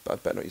it, but I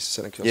better not use his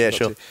surname. Yeah,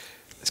 sure.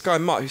 This guy,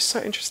 Mark, who's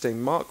so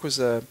interesting. Mark was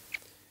a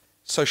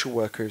social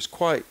worker who's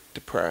quite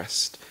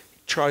depressed.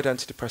 He tried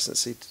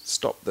antidepressants, he'd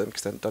stopped them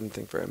because they hadn't done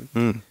anything for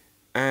him.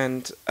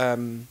 And I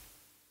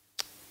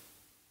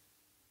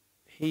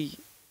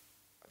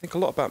think a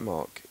lot about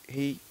Mark.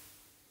 He'd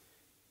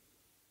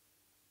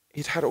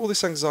had all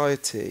this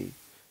anxiety,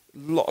 a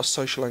lot of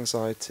social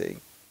anxiety.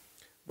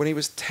 When he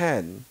was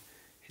 10,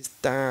 his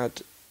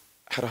dad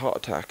had a heart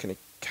attack and he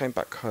came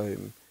back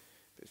home,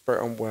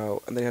 very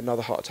unwell, and then he had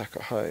another heart attack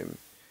at home.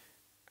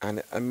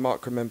 And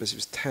Mark remembers he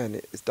was 10,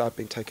 his dad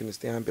being taken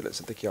into the ambulance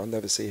and thinking, I'll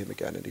never see him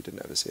again, and he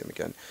didn't ever see him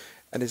again.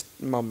 And his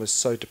mum was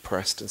so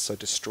depressed and so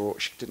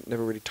distraught, she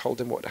never really told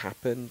him what had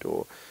happened.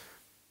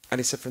 And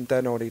he said from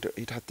then on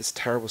he'd had this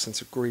terrible sense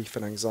of grief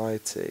and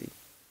anxiety.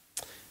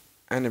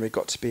 And then he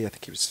got to be, I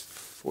think he was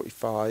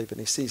 45, and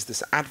he sees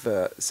this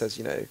advert that says,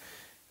 I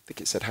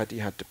think it said, had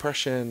you had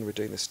depression? We're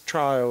doing this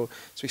trial.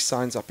 So he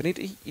signs up, and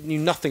he knew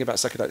nothing about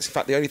psychedelics. In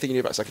fact, the only thing he knew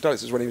about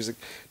psychedelics was when he was a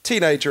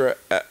teenager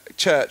at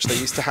church. They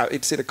used to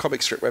he'd seen a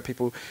comic strip where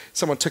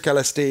someone took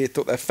LSD,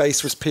 thought their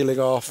face was peeling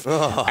off,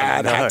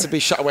 and had to be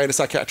shut away in a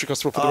psychiatric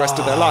hospital for the rest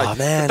of their life.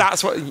 Man. But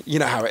that's what, you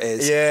know how it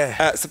is.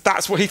 Yeah. So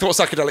that's what he thought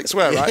psychedelics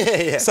were, right?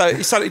 Yeah. So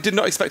he certainly did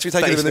not expect to be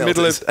taking them in the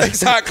middle of...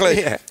 Exactly.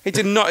 Yeah. He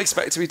did not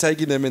expect to be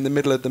taking them in the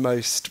middle of the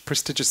most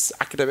prestigious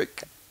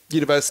academic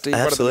university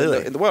one of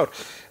them in the world.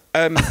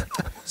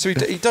 So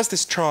he does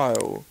this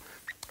trial,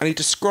 and he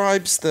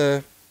describes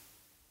the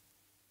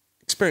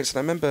experience. And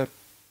I remember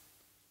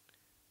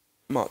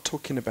Mark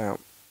talking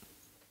about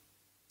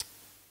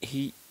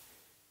the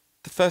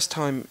first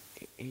time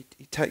he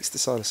takes the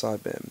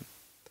psilocybin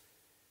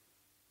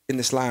in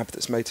this lab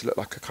that's made to look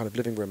like a kind of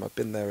living room. I've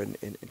been there in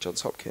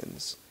Johns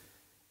Hopkins.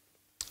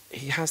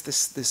 He has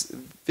this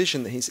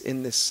vision that he's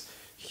in this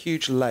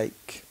huge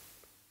lake,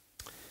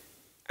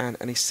 and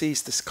he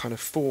sees this kind of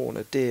fawn,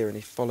 a deer, and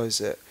he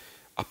follows it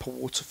up a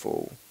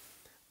waterfall.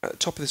 At the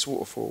top of this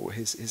waterfall,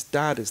 his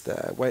dad is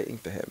there waiting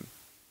for him,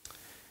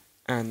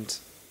 and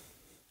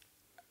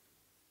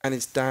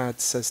his dad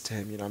says to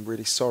him, I'm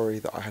really sorry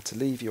that I had to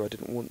leave you. I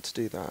didn't want to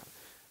do that.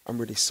 I'm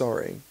really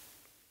sorry.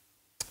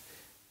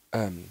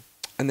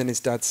 And then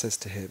his dad says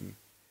to him,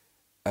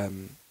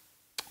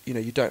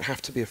 you don't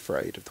have to be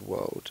afraid of the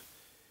world.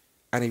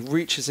 And he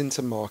reaches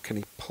into Mark and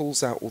he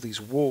pulls out all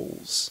these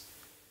walls.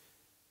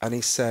 And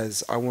he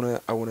says, I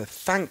want to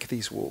thank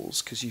these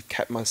walls because you've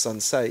kept my son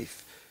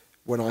safe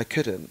when I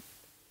couldn't.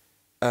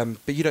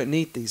 But you don't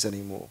need these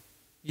anymore.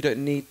 You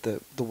don't need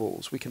the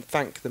walls. We can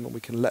thank them and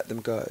we can let them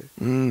go.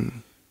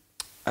 And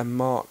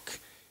Mark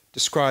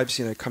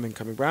describes,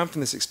 coming round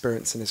from this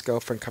experience and his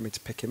girlfriend coming to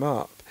pick him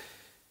up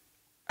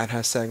and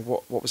her saying,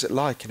 what was it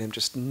like? And him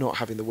just not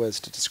having the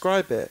words to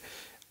describe it.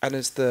 And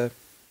as the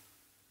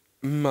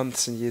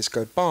months and years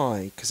go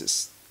by, because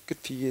it's a good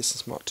few years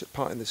since Mark took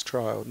part in this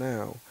trial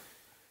now,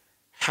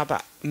 how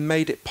that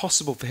made it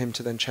possible for him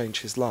to then change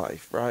his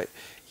life, right?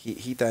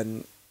 He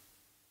then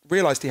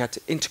realised he had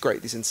to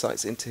integrate these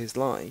insights into his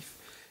life,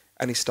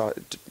 and he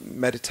started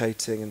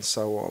meditating and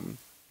so on,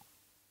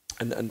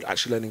 and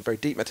actually learning very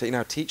deep meditation. He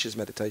now teaches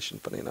meditation,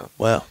 funny enough.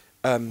 Wow.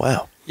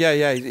 Wow.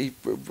 Yeah, he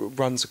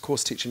runs a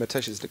course teaching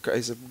meditation.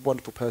 He's a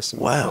wonderful person.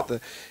 Wow.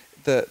 But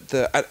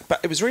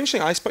it was really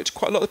interesting. I spoke to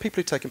quite a lot of people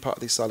who'd taken part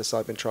of these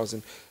psilocybin trials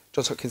in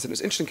Johns Hopkins, and it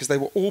was interesting because they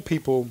were all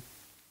people.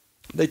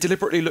 They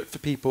deliberately looked for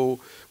people.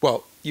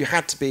 Well, you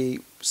had to be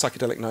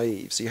psychedelic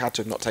naive, so you had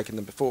to have not taken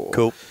them before.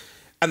 Cool.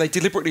 And they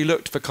deliberately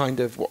looked for kind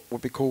of what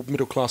would be called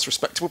middle class,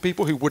 respectable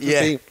people who wouldn't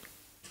be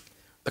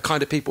the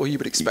kind of people who you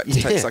would expect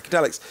to take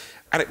psychedelics.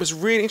 And it was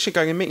really interesting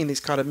going and meeting these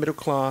kind of middle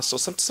class or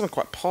some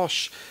quite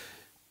posh,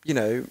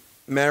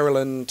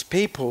 Maryland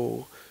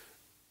people,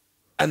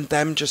 and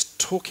them just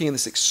talking in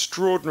this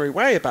extraordinary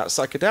way about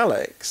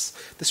psychedelics.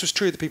 This was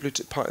true of the people who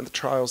took part in the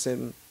trials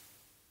in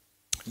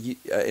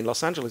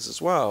Los Angeles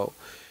as well,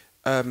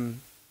 where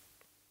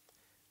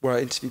I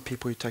interviewed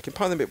people who'd taken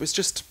part in them. It was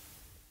just,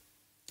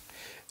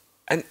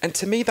 and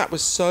to me that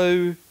was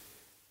so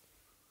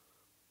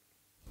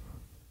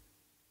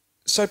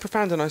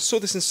profound, and I saw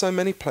this in so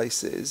many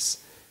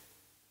places.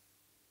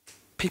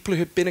 People who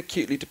had been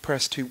acutely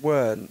depressed who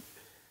weren't,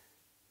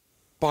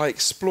 by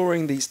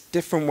exploring these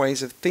different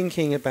ways of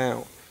thinking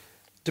about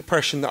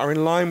depression that are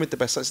in line with the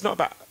best science. It's not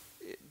about,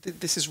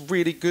 this is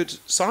really good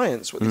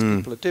science, what these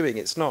people are doing.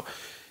 It's not,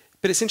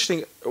 but it's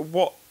interesting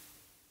what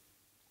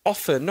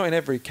often, not in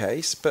every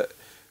case, but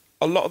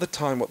a lot of the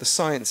time what the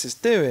science is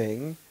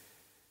doing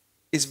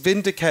is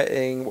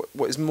vindicating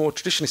what is more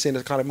traditionally seen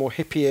as a kind of more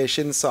hippie-ish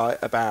insight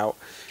about,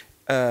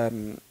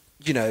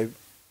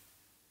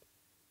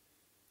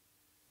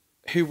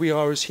 who we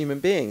are as human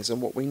beings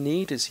and what we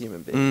need as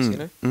human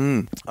beings,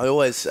 I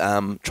always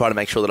try to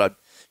make sure that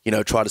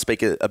I, try to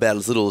speak about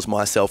as little as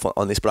myself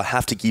on this, but I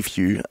have to give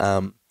you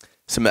I'm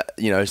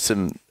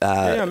interested,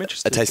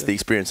 a taste of the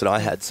experience that I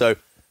had. So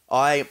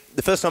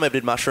the first time I ever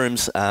did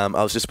mushrooms, I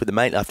was just with a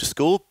mate after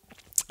school. I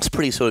was a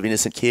pretty sort of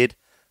innocent kid.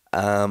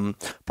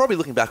 Probably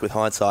looking back with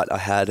hindsight, I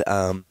had,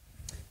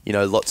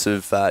 lots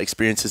of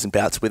experiences and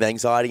bouts with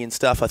anxiety and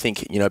stuff. I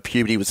think,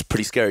 puberty was a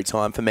pretty scary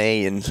time for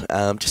me, and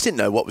just didn't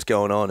know what was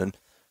going on. And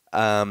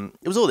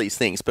it was all these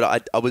things,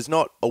 but I was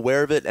not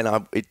aware of it,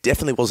 and it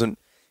definitely wasn't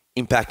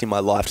impacting my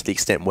life to the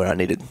extent where I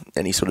needed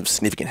any sort of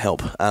significant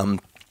help.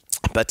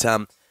 But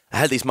I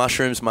had these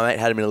mushrooms. My mate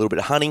had them in a little bit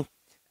of honey,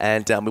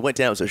 and we went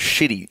down. It was a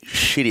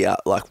shitty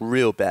out, like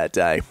real bad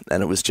day,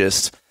 and it was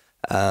just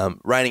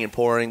raining and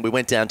pouring. We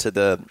went down to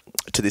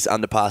this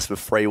underpass of a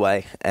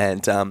freeway,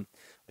 and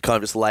kind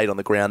of just laid on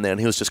the ground there,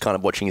 and he was just kind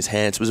of watching his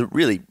hands. It was a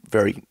really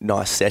very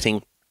nice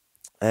setting,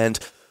 and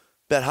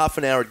about half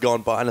an hour had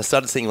gone by, and I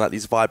started seeing like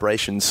these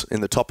vibrations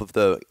in the top of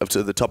the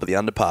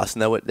underpass,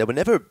 and they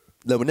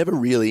were never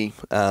really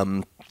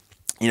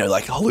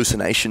like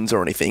hallucinations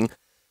or anything.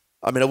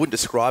 I mean, I wouldn't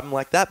describe them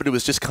like that, but it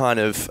was just kind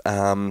of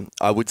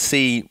I would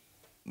see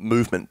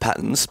movement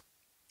patterns,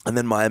 and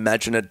then my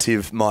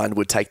imaginative mind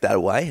would take that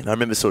away, and I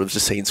remember sort of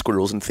just seeing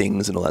squirrels and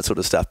things and all that sort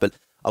of stuff. But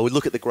I would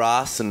look at the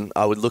grass and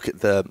I would look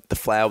at the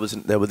flowers,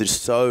 and they were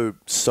just so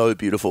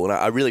beautiful. And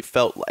I really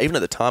felt, even at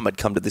the time, I'd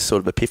come to this sort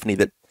of epiphany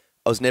that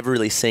I was never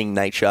really seeing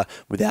nature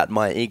without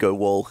my ego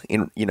wall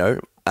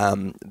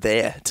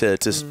there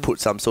to put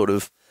some sort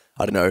of,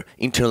 I don't know,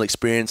 internal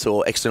experience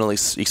or external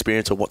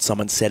experience or what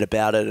someone said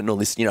about it and all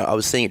this. I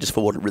was seeing it just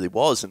for what it really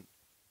was, and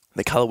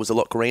the colour was a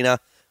lot greener.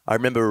 I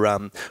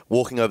remember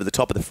walking over the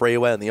top of the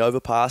freeway on the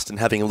overpass and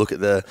having a look at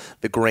the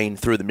green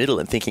through the middle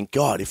and thinking,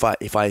 God, if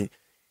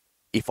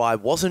I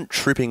wasn't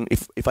tripping,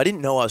 if I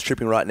didn't know I was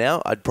tripping right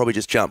now, I'd probably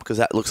just jump, because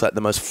that looks like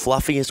the most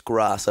fluffiest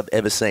grass I've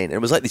ever seen. And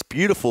it was like this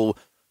beautiful,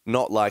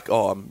 not like,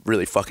 oh, I'm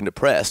really fucking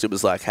depressed. It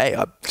was like, hey,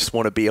 I just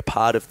want to be a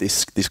part of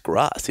this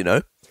grass,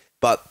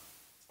 But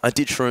I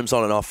did shrooms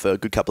on and off for a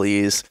good couple of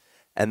years,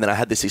 And then I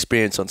had this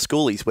experience on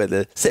schoolies where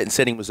the set and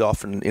setting was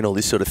off and all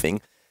this sort of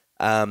thing.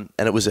 And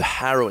it was a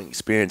harrowing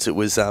experience. It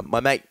was my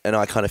mate and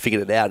I kind of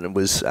figured it out, and it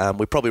was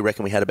we probably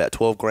reckon we had about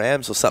 12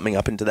 grams or something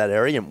up into that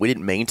area, and we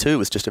didn't mean to. It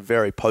was just a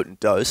very potent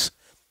dose,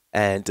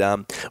 and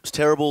it was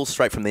terrible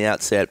straight from the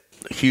outset.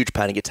 Huge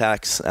panic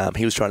attacks.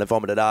 He was trying to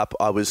vomit it up.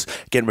 I was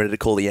getting ready to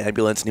call the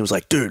ambulance, and he was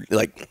like, "Dude,"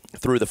 like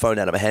threw the phone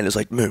out of my hand. It was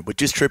like, "Moon, we're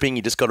just tripping.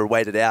 You just got to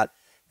wait it out."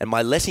 And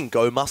my letting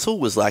go muscle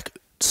was like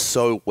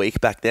so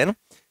weak back then.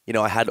 You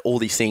know, I had all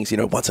these things. You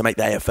know, once I make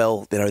the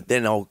AFL,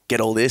 then I'll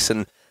get all this,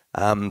 and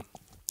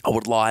I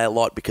would lie a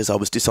lot because I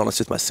was dishonest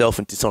with myself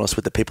and dishonest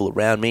with the people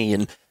around me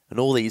and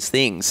all these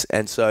things.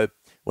 And so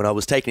when I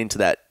was taken into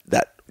that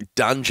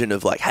dungeon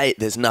of like, hey,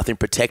 there's nothing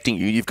protecting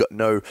you, you've got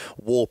no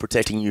wall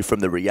protecting you from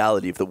the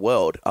reality of the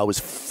world, I was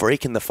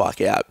freaking the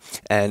fuck out.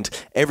 And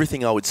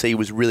everything I would see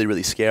was really,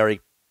 really scary.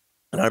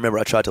 And I remember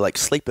I tried to like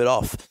sleep it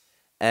off.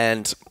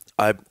 And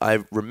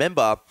I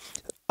remember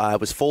I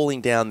was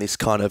falling down this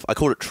kind of, I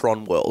called it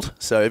Tron World.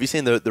 So have you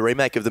seen the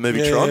remake of the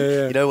movie Tron?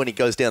 Yeah. You know, when he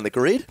goes down the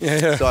grid?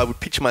 Yeah. So I would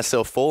picture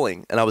myself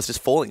falling, and I was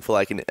just falling for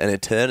like an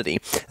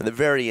eternity. And at the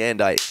very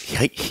end, I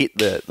hit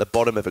the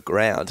bottom of a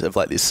ground of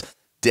like this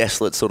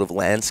desolate sort of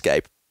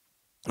landscape.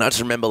 And I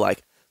just remember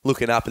like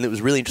looking up, and it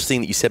was really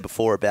interesting that you said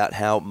before about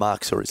how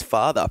Mark saw his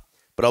father.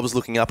 But I was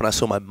looking up and I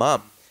saw my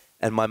mum,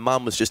 and my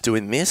mum was just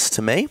doing this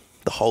to me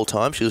the whole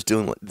time. She was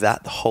doing like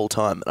that the whole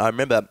time. And I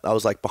remember I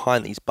was like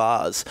behind these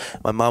bars.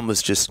 My mum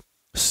was just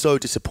so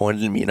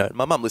disappointed in me. You know,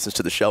 my mum listens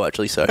to the show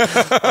actually, so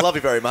I love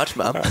you very much,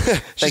 Mum.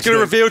 She's going to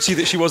reveal to you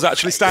that she was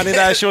actually standing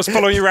there. She was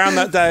following you around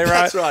that day,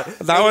 right? That's right.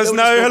 That was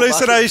no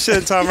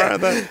hallucination, Tom.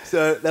 Right there.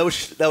 So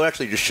they were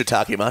actually just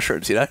shiitake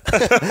mushrooms, you know.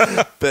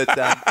 But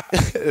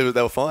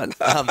they were fine.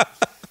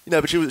 You know,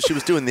 but she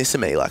was doing this to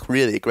me like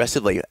really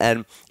aggressively,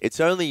 and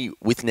it's only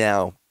with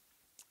now,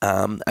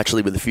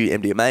 actually with a few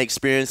MDMA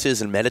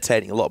experiences and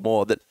meditating a lot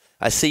more, that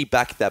I see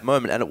back at that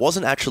moment. And it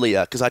wasn't actually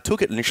because I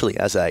took it initially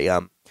as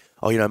a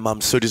oh, you know,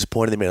 Mum's so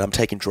disappointed in me and I'm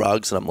taking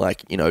drugs and I'm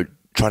like, you know,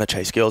 trying to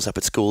chase girls up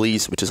at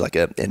schoolies, which is like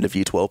an end of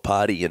year 12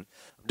 party, and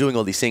I'm doing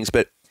all these things.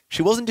 But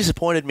she wasn't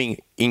disappointed me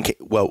in,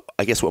 well,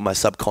 I guess what my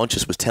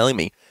subconscious was telling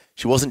me.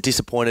 She wasn't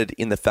disappointed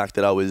in the fact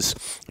that I was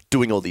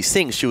doing all these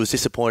things. She was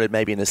disappointed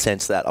maybe in a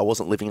sense that I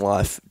wasn't living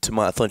life to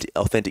my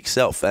authentic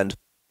self. And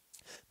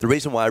the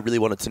reason why I really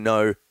wanted to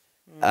know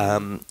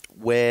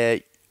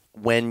when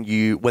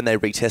they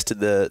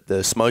retested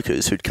the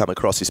smokers who'd come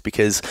across is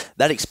because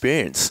that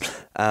experience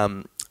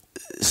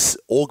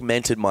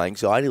augmented my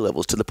anxiety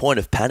levels to the point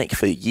of panic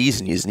for years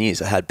and years and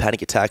years. I had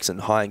panic attacks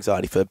and high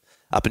anxiety for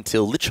up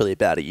until literally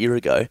about a year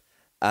ago.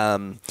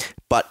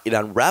 But it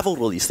unraveled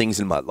all these things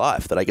in my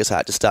life that I guess I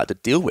had to start to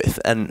deal with.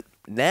 And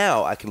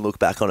now I can look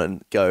back on it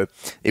and go,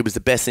 it was the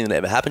best thing that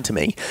ever happened to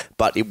me.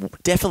 But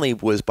it definitely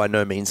was by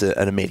no means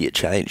an immediate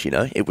change, you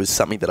know. It was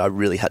something that I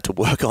really had to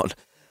work on.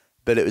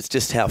 But it was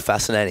just how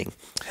fascinating.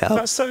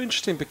 That's so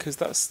interesting, because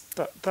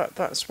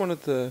that's one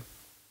of the...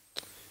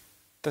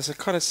 There's a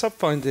kind of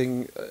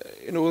sub-finding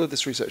in all of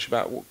this research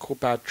about what called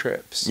bad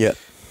trips. Yeah.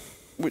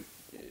 Which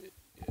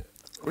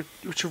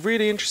are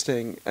really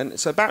interesting. And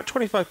so about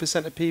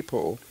 25% of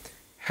people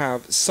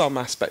have some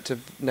aspect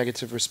of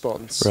negative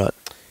response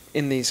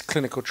in these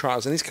clinical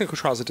trials. And these clinical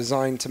trials are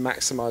designed to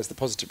maximise the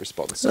positive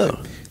response. So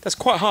that's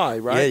quite high,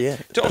 right? Yeah.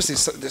 Obviously,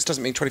 this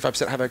doesn't mean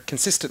 25% have a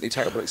consistently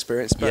terrible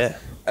experience, but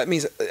it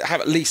means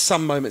have at least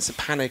some moments of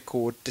panic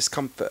or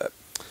discomfort.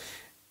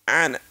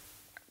 And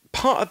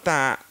part of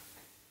that...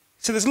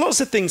 So there's lots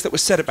of things that were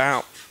said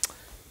about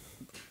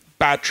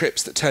bad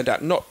trips that turned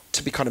out not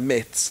to be kind of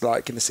myths.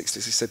 Like in the 60s,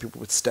 they said people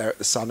would stare at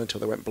the sun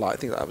until they went blind. I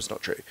think that was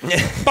not true.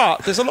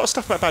 But there's a lot of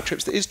stuff about bad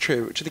trips that is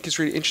true, which I think is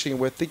really interesting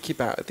and worth thinking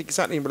about. I think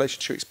exactly in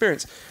relation to your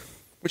experience,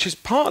 which is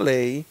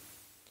partly...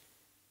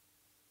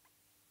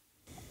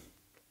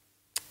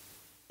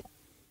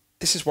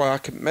 This is why I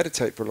couldn't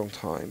meditate for a long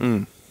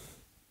time.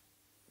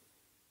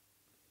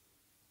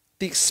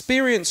 The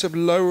experience of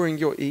lowering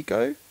your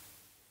ego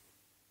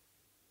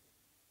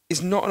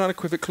is not an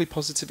unequivocally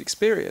positive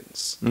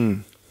experience,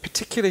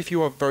 particularly if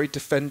you are very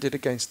defended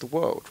against the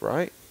world,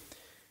 right?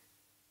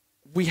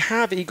 We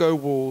have ego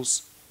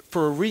walls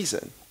for a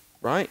reason,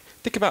 right?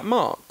 Think about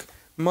Mark.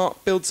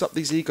 Mark builds up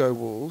these ego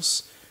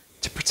walls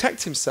to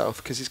protect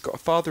himself because he's got a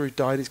father who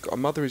died, he's got a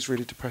mother who's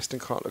really depressed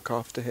and can't look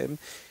after him,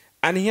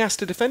 and he has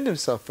to defend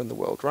himself from the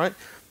world, right?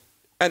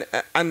 And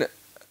one of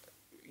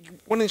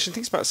the interesting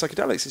things about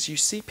psychedelics is you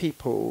see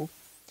people...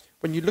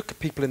 When you look at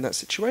people in that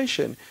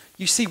situation,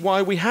 you see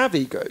why we have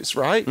egos,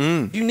 right?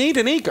 You need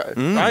an ego,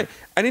 right?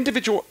 An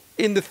individual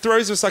in the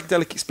throes of a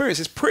psychedelic experience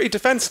is pretty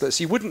defenseless.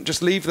 You wouldn't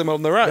just leave them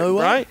on their own,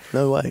 right?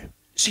 No way.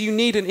 So you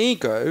need an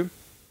ego.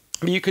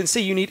 I mean, you can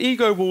see you need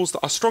ego walls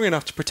that are strong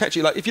enough to protect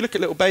you. Like if you look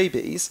at little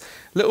babies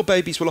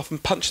will often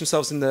punch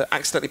themselves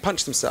accidentally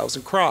punch themselves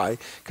and cry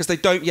because they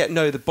don't yet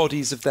know the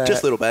bodies of their...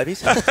 Just little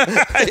babies.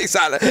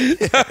 Exactly.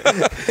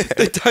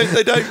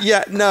 They don't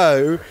yet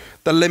know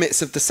the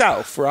limits of the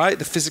self, right?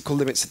 The physical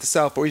limits of the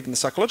self, or even the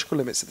psychological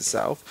limits of the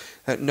self.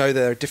 They don't know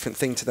they're a different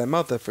thing to their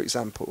mother, for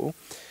example.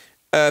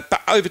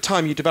 but over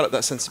time, you develop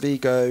that sense of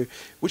ego,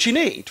 which you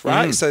need,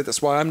 right? So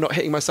that's why I'm not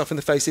hitting myself in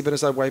the face, even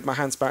as I wave my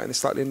hands back in this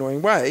slightly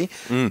annoying way.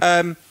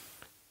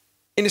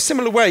 In a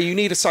similar way, you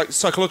need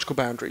psychological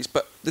boundaries,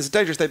 but there's a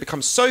danger if they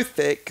become so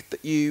thick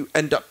that you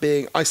end up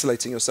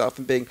isolating yourself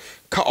and being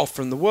cut off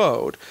from the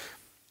world.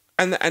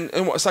 And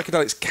what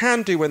psychedelics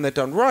can do when they're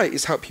done right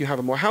is help you have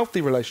a more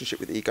healthy relationship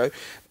with ego.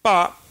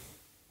 But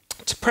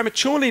to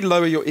prematurely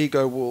lower your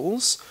ego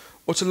walls,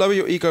 or to lower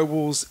your ego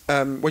walls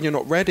when you're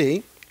not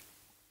ready,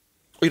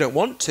 or you don't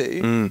want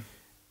to,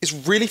 is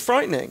really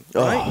frightening,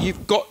 right?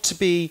 You've got to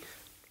be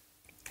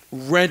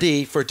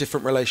ready for a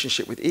different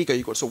relationship with ego.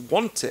 You've got to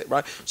want it,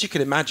 right? So you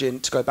can imagine,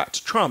 to go back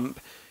to Trump,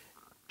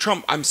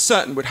 I'm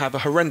certain, would have a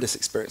horrendous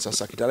experience on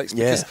psychedelics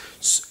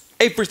because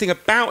everything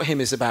about him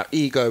is about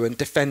ego and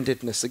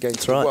defendedness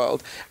against the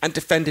world and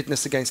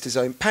defendedness against his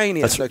own pain.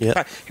 He has no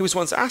compassion. He was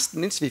once asked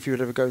in an interview if he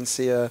would ever go and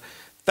see a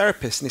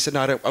therapist, and he said,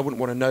 no, I wouldn't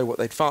want to know what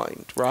they'd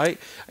find, right?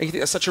 And you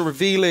think that's such a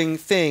revealing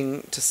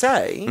thing to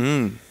say,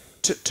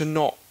 to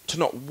not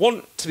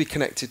want to be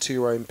connected to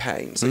your own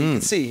pain. So you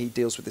can see he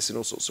deals with this in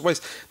all sorts of ways.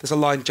 There's a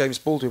line James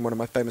Baldwin, one of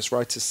my famous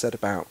writers, said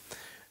about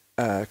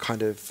I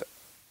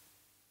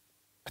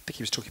think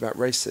he was talking about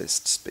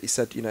racists, but he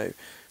said,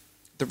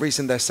 the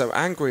reason they're so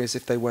angry is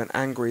if they weren't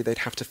angry, they'd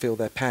have to feel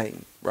their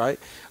pain, right?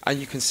 And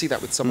you can see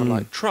that with someone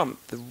like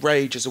Trump. The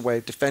rage is a way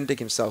of defending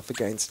himself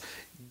against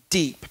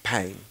deep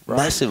pain, right?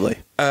 Massively.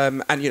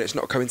 And, it's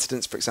not a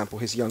coincidence, for example,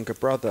 his younger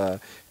brother,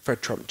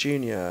 Fred Trump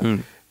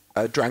Jr.,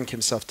 drank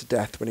himself to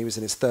death when he was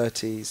in his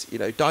 30s,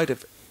 died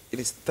in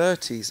his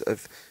 30s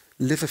of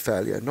liver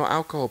failure, not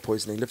alcohol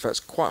poisoning. Liver failure is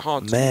quite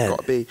hard to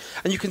be.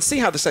 And you can see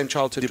how the same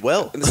childhood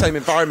in the same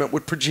environment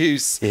would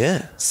produce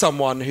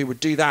someone who would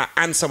do that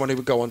and someone who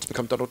would go on to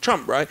become Donald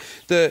Trump, right?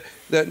 Not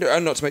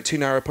to make too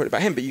narrow a point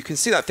about him, but you can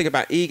see that thing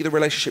about ego, the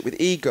relationship with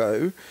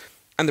ego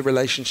and the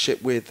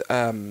relationship with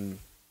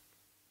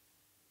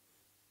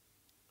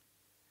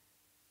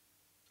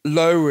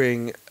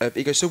lowering of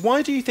ego. So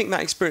why do you think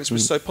that experience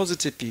was so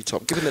positive for you,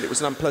 Tom, given that it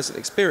was an unpleasant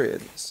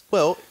experience?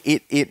 Well,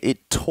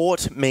 it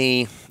taught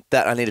me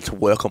that I needed to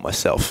work on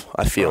myself,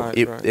 I feel.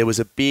 It was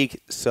a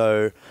big...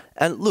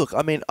 And look,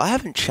 I mean, I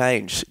haven't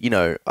changed,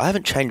 I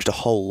haven't changed a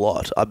whole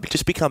lot. I've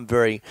just become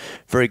very,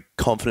 very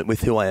confident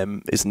with who I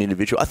am as an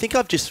individual. I think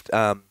I've just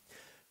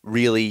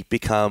really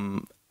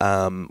become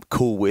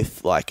cool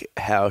with,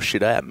 how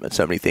shit I am at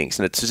so many things.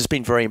 And it's just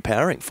been very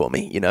empowering for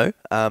me,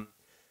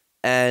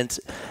 And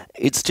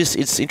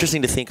it's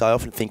interesting to think. I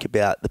often think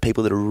about the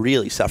people that are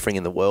really suffering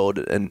in the world,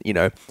 and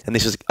and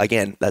this is,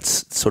 again,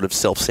 that's sort of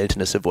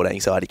self-centeredness of what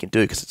anxiety can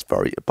do, because it's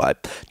very, by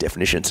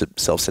definition, it's a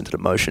self-centered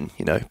emotion,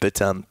 But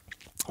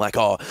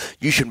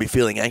you shouldn't be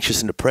feeling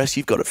anxious and depressed.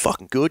 You've got it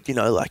fucking good,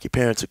 your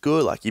parents are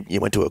good, you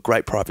went to a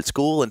great private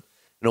school and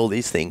all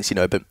these things,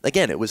 But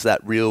again, it was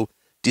that real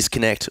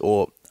disconnect,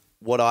 or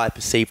what I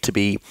perceived to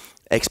be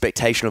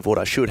expectation of what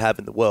I should have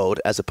in the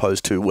world as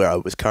opposed to where I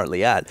was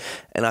currently at.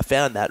 And I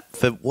found that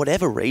for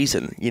whatever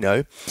reason,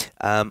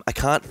 I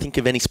can't think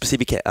of any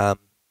specific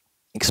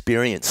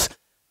experience.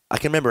 I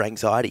can remember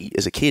anxiety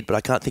as a kid, but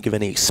I can't think of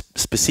any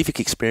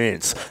specific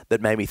experience that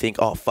made me think,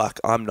 oh,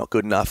 fuck, I'm not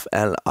good enough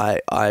and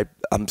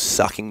I'm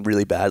sucking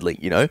really badly,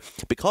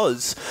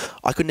 because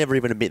I could never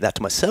even admit that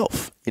to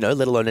myself,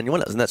 let alone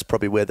anyone else. And that's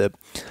probably where the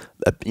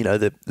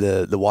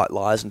white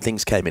lies and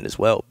things came in as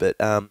well. But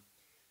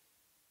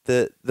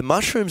the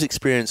mushrooms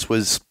experience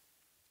was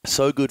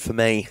so good for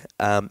me,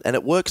 and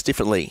it works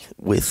differently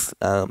with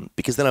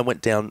because then I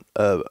went down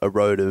a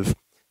road of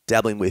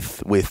dabbling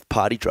with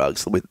party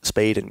drugs, with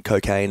speed and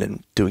cocaine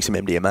and doing some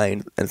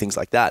MDMA and things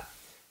like that.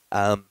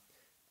 And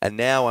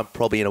now I'm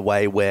probably in a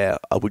way where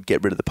I would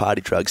get rid of the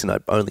party drugs and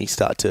I'd only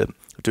start to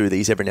do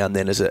these every now and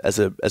then as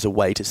a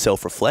way to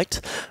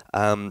self-reflect.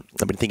 I've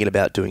been thinking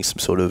about doing some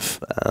sort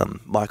of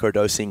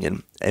microdosing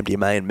and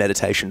MDMA and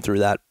meditation through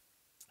that,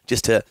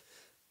 just to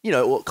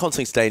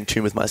constantly stay in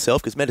tune with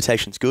myself, because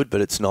meditation's good,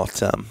 but it's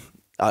not.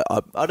 I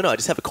don't know. I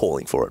just have a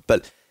calling for it.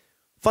 But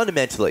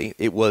fundamentally,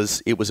 it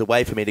was a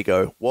way for me to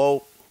go,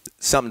 whoa,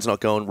 something's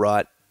not going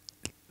right.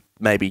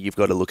 Maybe you've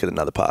got to look at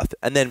another path.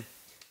 And then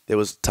there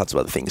was tons of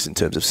other things in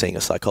terms of seeing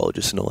a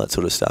psychologist and all that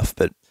sort of stuff.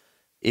 But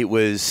it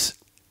was,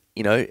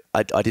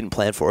 I didn't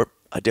plan for it.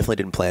 I definitely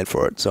didn't plan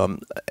for it. So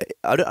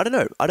I don't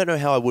know. I don't know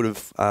how I would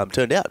have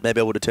turned out.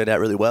 Maybe I would have turned out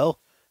really well.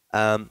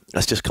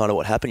 That's just kind of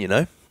what happened,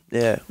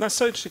 Yeah. That's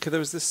so interesting, because there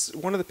was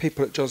one of the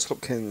people at Johns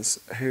Hopkins,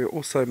 who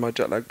also my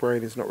jet lag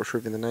brain is not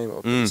retrieving the name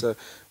of, but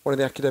one of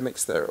the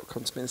academics there, it'll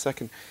come to me in a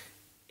second.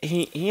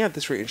 He had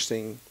this really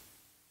interesting,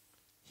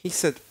 he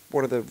said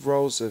one of the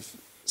roles of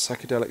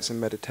psychedelics and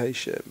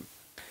meditation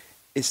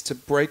is to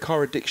break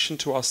our addiction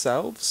to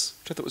ourselves,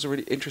 which I thought was a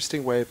really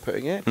interesting way of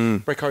putting it.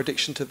 Break our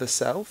addiction to the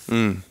self.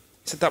 He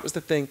said that was the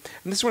thing.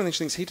 And this is one of the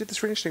interesting things. He did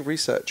this really interesting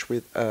research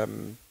with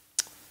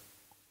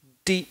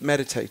deep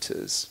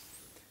meditators.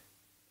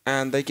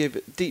 And they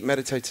give deep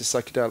meditators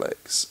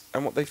psychedelics.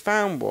 And what they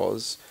found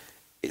was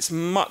it's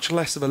much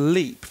less of a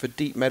leap for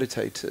deep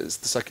meditators,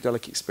 the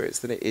psychedelic experience,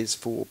 than it is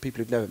for people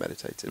who've never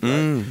meditated.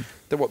 Right?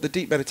 That what the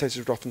deep meditators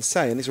would often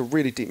say, and these are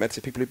really deep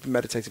meditators, people who've been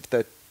meditating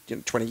for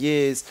 20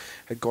 years,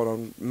 had gone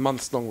on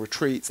months-long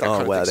retreats, that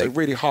kind of thing. So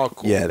really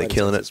hardcore. Yeah, they're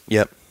killing it.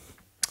 Yep.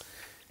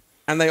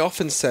 And they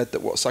often said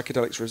that what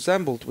psychedelics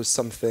resembled was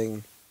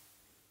something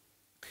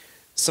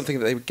that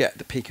they would get at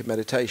the peak of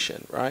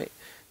meditation, right?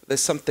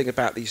 There's something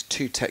about these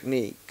two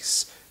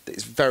techniques that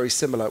is very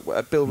similar.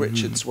 Bill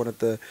Richards, one of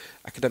the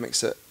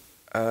academics at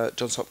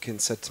Johns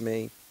Hopkins, said to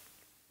me,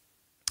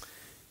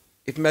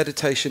 if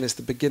meditation is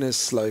the beginner's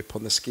slope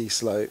on the ski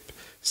slope,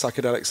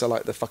 psychedelics are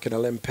like the fucking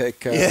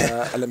Olympic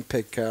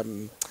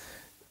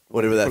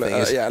whatever that thing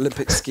is. Yeah,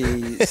 Olympic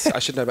skis. I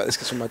should know about this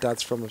because my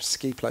dad's from a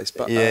ski place,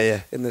 but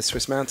in the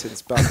Swiss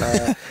mountains.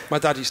 But my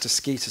dad used to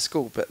ski to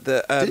school. But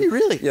did he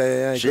really?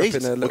 Yeah. He grew up in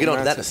a little we'll get on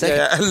to that in a second.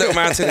 Yeah, a little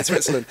mountain in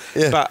Switzerland.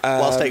 But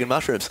whilst taking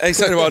mushrooms.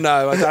 Exactly. Well,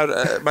 no,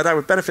 my dad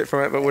would benefit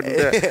from it, but wouldn't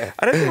do it.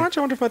 I don't know. I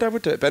wonder if my dad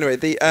would do it. But anyway,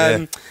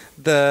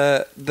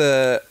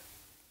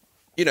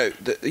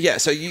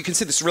 so you can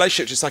see this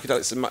relationship to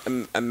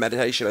psychedelics and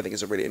meditation, I think,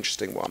 is a really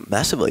interesting one.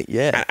 Massively,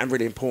 yeah. And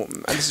really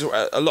important. And this is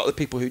a lot of the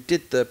people who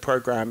did the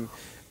program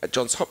at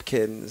Johns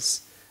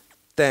Hopkins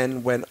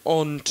then went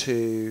on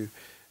to,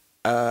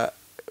 I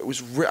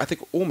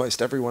think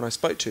almost everyone I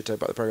spoke to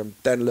about the program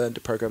then learned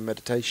a program of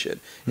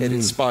meditation. It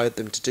inspired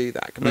them to do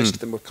that. Most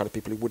of them were kind of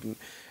people who wouldn't,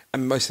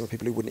 and most of them were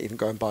people who wouldn't even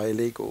go and buy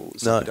illegal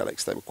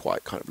psychedelics. No. They were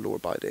quite kind of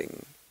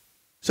law-abiding.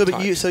 So,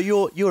 but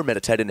you're a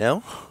meditator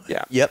now.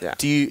 Yeah. Yep. Yeah.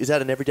 Is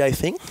that an everyday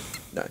thing?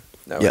 No.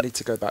 Yep. I need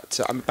to go back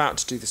to. I'm about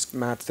to do this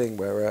mad thing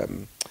where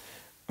I'm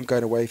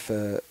going away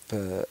for.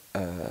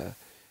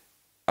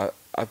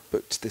 I've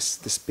booked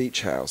this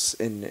beach house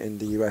in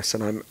the US,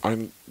 and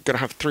I'm going to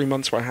have 3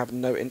 months where I have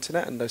no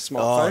internet and no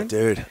smartphone. Oh,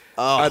 dude.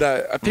 I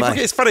know.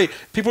 It's funny.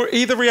 People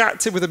either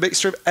reacted with a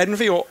mixture of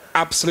envy or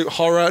absolute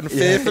horror and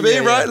fear for me,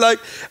 right? Yeah. Like,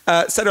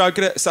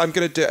 I'm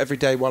gonna do it every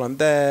day while I'm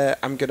there.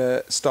 I'm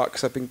gonna start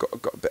because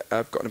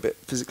I've gotten a bit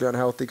physically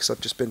unhealthy because I've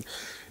just been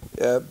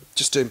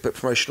just doing a bit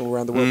promotional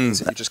around the world.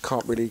 So you just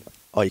can't really.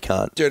 Oh, you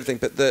can't do anything.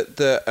 But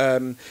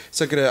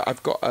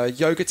I've got a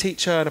yoga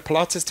teacher and a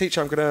Pilates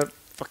teacher. I'm gonna.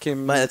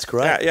 Fucking mate, that's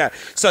great. Yeah.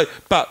 So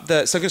I'm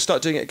going to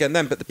start doing it again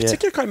then. But the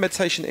particular kind of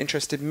meditation that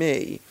interested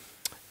me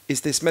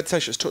is this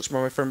meditation that's taught to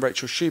my friend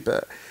Rachel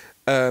Schubert,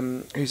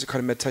 who's a kind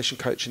of meditation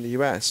coach in the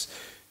US.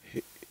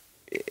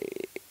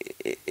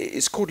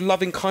 It's called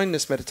loving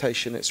kindness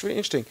meditation. It's really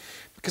interesting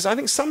because I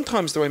think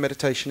sometimes the way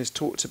meditation is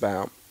talked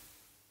about,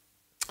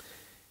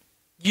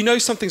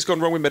 something's gone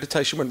wrong with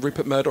meditation when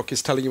Rupert Murdoch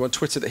is telling you on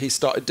Twitter that he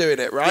started doing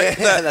it, right?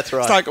 Yeah, that's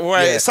right. It's like,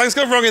 wait, something's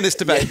gone wrong in this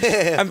debate.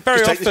 Yeah. And very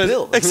just often,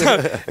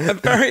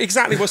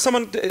 exactly. Well,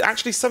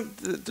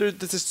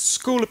 there's a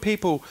school of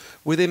people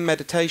within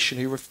meditation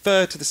who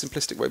refer to the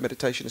simplistic way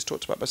meditation is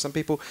talked about by some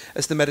people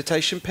as the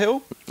meditation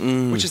pill,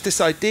 which is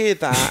this idea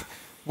that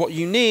what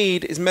you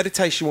need is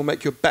meditation will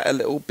make you a better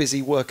little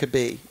busy worker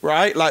bee,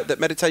 right? Like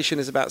that meditation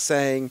is about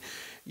saying,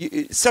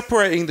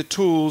 separating the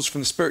tools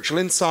from the spiritual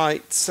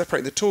insights,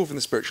 separating the tool from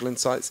the spiritual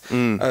insights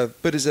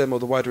of Buddhism or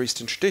the wider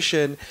Eastern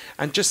tradition,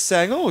 and just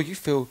saying, oh, you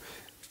feel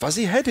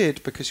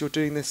fuzzy-headed because you're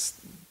doing this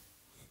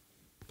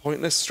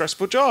pointless,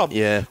 stressful job.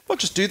 Yeah. Well,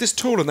 just do this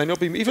tool and then you'll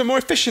be even more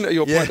efficient at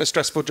your pointless,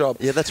 stressful job.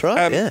 Yeah, that's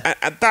right.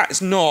 And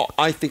that's not,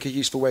 I think, a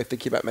useful way of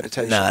thinking about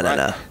meditation.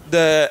 No.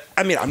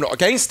 I'm not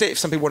against it. If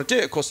some people want to do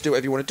it, of course, do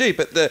whatever you want to do.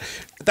 But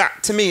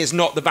that, to me, is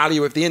not the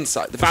value of the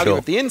insight. The value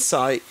of the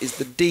insight is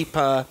the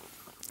deeper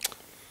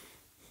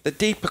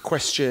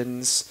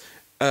questions.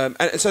 And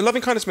so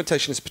loving kindness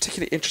meditation is a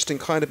particularly interesting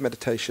kind of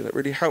meditation that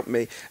really helped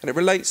me. And it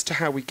relates to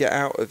how we get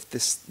out of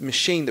this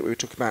machine that we were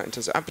talking about in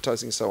terms of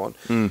advertising and so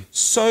on.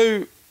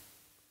 So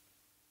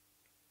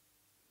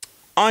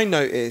I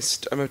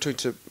noticed, I remember talking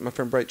to my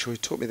friend Rachel who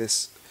taught me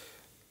this,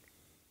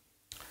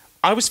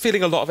 I was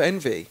feeling a lot of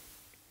envy.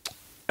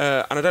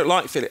 And I don't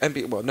like feeling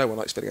envy. Well, no one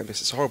likes feeling envy.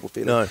 It's a horrible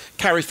feeling. No.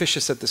 Carrie Fisher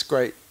said this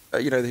great,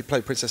 who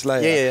played Princess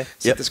Leia.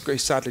 Said this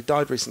great, sadly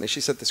died recently. She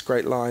said this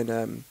great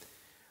line,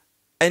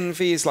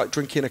 envy is like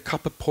drinking a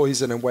cup of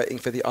poison and waiting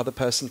for the other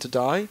person to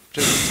die.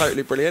 Just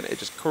totally brilliant. It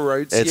just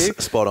corrodes you.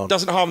 It's spot on.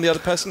 Doesn't harm the other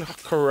person,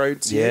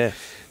 corrodes you.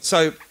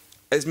 So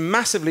it's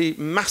massively,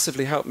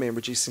 massively helped me in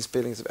reducing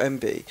feelings of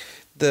envy.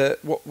 The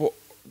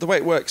way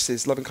it works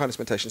is loving kindness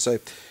meditation. So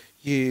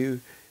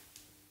you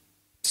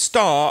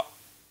start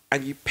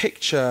and you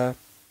picture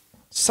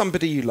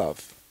somebody you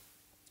love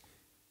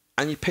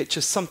and you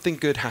picture something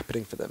good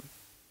happening for them.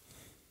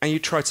 And you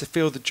try to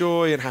feel the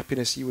joy and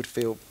happiness you would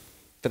feel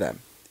for them.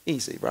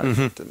 Easy, right?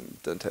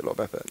 Doesn't take a lot of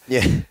effort.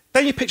 Yeah.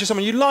 Then you picture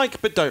someone you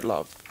like but don't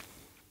love.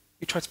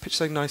 You try to picture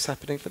something nice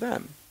happening for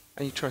them.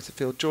 And you try to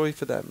feel joy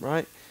for them,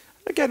 right?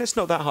 Again, it's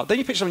not that hard. Then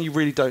you picture someone you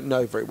really don't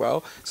know very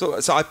well. So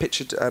I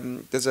pictured,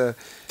 there's a...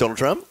 Donald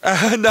Trump?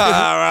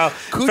 No.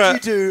 Could you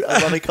do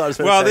a loving kindness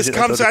meditation? Well, we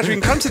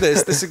can come to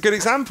this. This is a good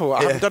example.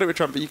 I haven't done it with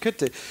Trump, but you could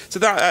do. So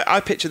I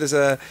picture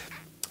there's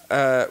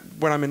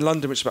when I'm in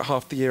London, which is about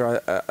half the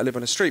year, I live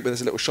on a street where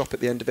there's a little shop at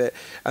the end of it,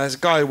 and there's a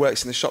guy who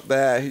works in the shop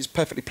there who's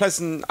perfectly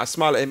pleasant. I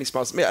smile at him, he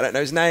smiles at me. I don't know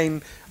his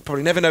name. I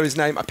probably never know his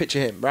name. I picture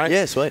him, right?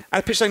 Yeah, sweet. And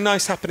I picture something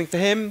nice happening for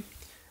him.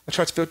 I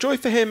try to feel joy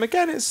for him.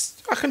 Again,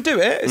 I can do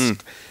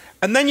it.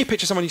 And then you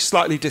picture someone you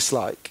slightly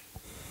dislike.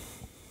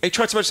 You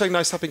try to imagine something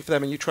nice happening for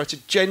them, and you try to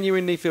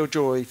genuinely feel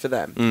joy for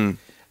them.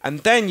 And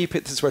then you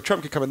pick, this is where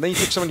Trump could come in, then you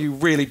pick someone you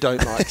really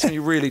don't like, someone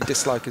you really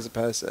dislike as a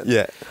person.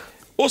 Yeah.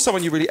 Or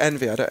someone you really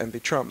envy. I don't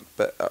envy Trump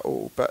at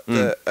all. But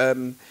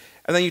and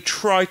then you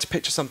try to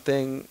picture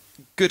something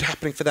good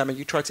happening for them, and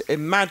you try to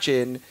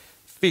imagine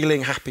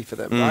feeling happy for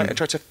them, right? And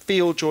try to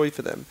feel joy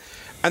for them.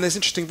 And there's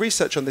interesting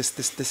research on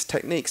this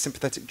technique,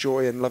 sympathetic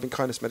joy and loving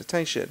kindness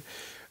meditation,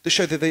 that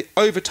show that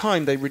over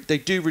time they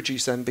do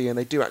reduce envy, and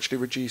they do actually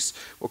reduce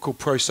what are called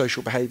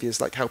pro-social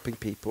behaviours like helping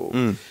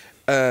people.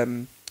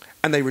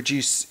 And they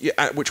reduce,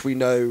 which we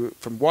know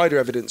from wider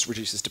evidence,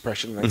 reduces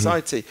depression and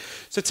anxiety.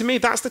 So to me,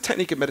 that's the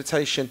technique of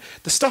meditation.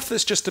 The stuff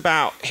that's just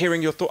about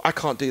hearing your thought, I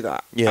can't do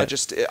that. Yeah.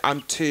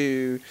 I'm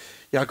too,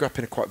 I grew up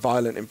in a quite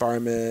violent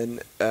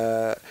environment.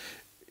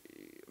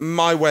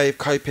 My way of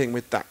coping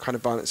with that kind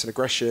of violence and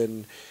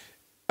aggression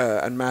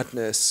and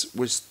madness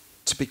was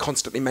to be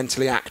constantly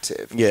mentally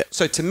active. Yeah.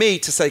 So to me,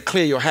 to say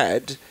clear your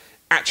head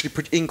actually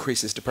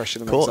increases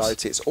depression and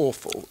anxiety. It's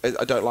awful.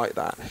 I don't like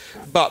that.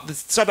 But the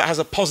stuff that has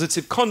a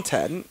positive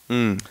content,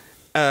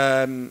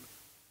 that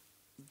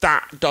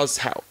does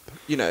help,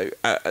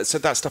 so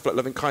that's stuff like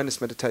loving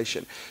kindness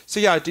meditation. So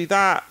yeah, I do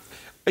that.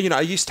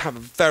 I used to have a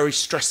very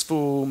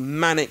stressful,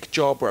 manic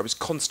job where I was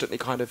constantly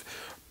kind of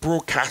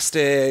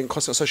broadcasting,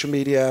 constant social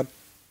media.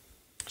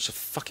 It's a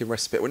fucking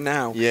recipe. Well,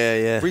 now,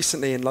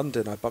 recently in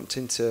London, I bumped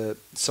into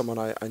someone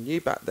I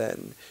knew back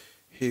then,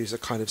 who's a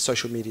kind of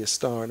social media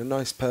star and a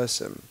nice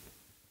person.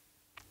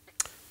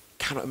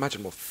 Cannot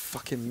imagine more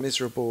fucking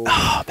miserable,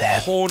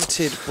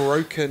 haunted,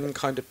 broken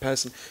kind of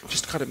person.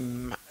 Just kind of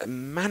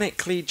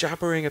manically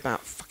jabbering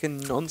about fucking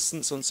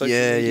nonsense on social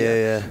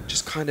media. Yeah.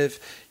 Just kind of,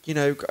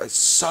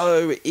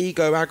 so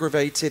ego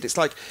aggravated. It's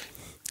like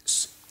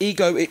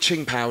ego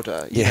itching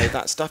powder. You know,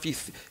 that stuff.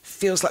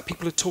 Feels like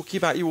people are talking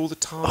about you all the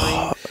time.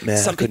 Oh, man,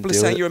 some people are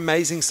saying you're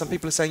amazing. Some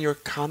people are saying you're a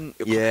cunt.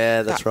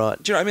 Yeah, that's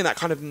right. Do you know what I mean? That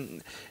kind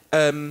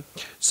of...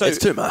 so it's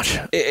too much.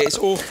 It's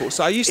awful.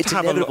 So I used to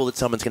have inevitable that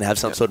someone's going to have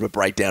some sort of a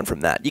breakdown from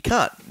that. You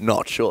can't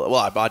not, sure.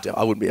 Well,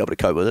 I wouldn't be able to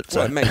cope with it.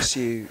 So. Well, it makes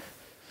you...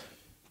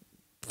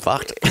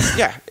 fucked.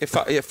 Yeah, it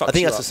fucks I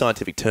think that's up. a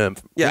scientific term.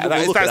 Yeah,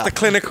 that's the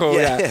clinical.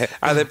 And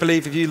I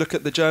believe if you look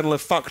at the Journal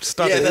of Fucked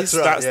Studies, that's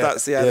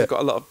right, they've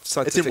got a lot of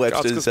scientific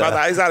articles about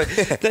that.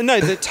 Exactly. No,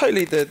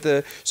 totally.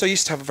 So I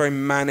used to have a very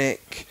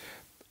manic,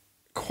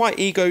 quite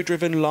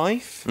ego-driven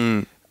life,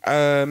 and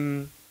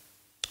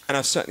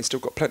I've certainly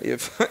still got plenty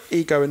of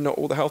ego and not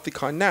all the healthy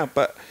kind now.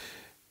 But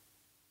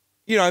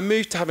I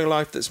moved to having a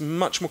life that's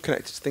much more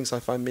connected to things I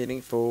find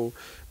meaningful,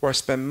 where I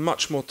spend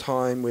much more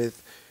time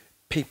with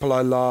people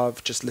I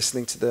love, just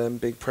listening to them,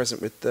 being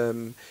present with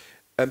them.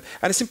 And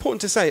it's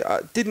important to say, I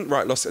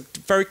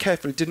very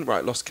carefully didn't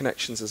write Lost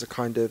Connections as a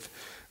kind of,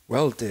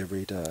 well, dear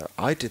reader,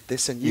 I did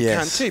this and you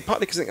can too.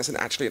 Partly because I think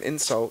that's actually an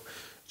insult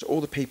to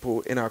all the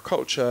people in our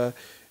culture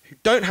who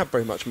don't have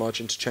very much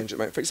margin to change at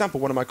the moment. For example,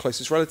 one of my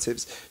closest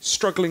relatives,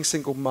 struggling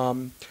single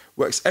mum,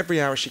 works every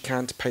hour she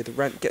can to pay the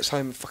rent, gets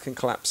home and fucking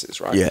collapses,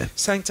 right? Yeah.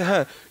 Saying to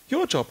her,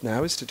 your job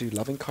now is to do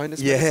loving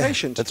kindness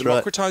meditation, to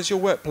democratise your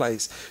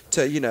workplace,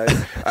 to,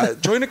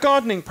 join a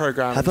gardening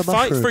programme,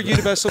 fight for a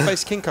universal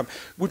basic income,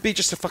 would be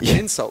just a fucking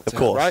insult to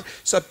her, right?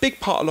 So a big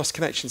part of Lost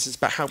Connections is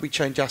about how we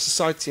change our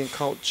society and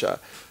culture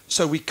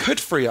so we could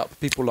free up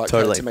people like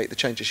her to make the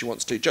changes she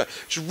wants to do.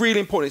 It's really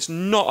important. It's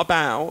not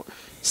about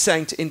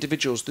saying to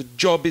individuals, the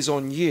job is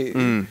on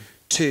you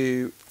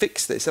to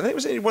fix this. And I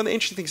think it was one of the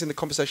interesting things in the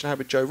conversation I had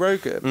with Joe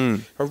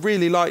Rogan, I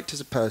really liked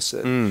as a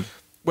person,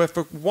 where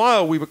for a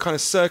while we were kind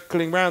of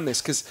circling around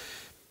this,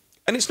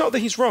 and it's not that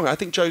he's wrong, I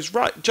think Joe's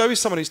right. Joe is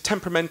someone who's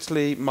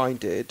temperamentally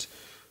minded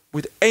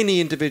with any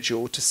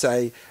individual to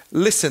say,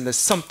 listen, there's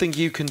something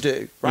you can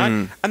do,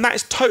 right? And that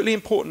is totally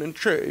important and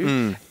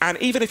true. And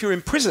even if you're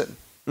in prison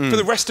for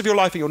the rest of your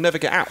life and you'll never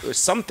get out, there's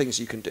some things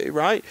you can do,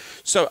 right?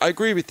 So I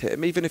agree with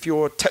him, even if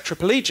you're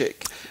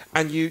tetraplegic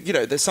and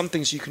there's some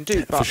things you can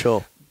do. But, for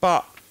sure.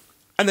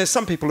 And there's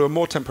some people who are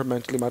more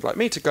temperamentally mad like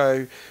me to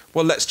go,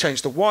 well, let's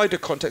change the wider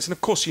context. And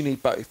of course you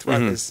need both, right?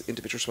 There's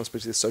individual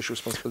responsibility, there's social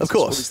responsibility, of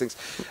course. All these things.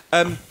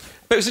 But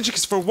it was interesting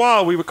because for a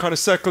while we were kind of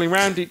circling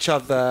around each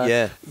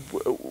other,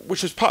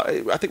 which was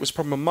I think was a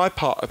problem on my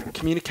part of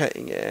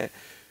communicating it,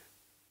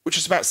 which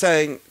is about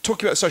saying,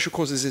 talking about social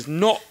causes is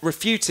not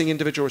refuting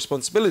individual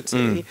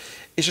responsibility.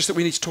 It's just that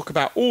we need to talk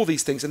about all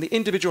these things, and the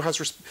individual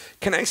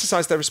can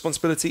exercise their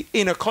responsibility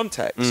in a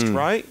context,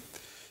 right?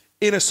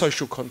 In a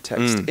social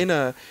context, in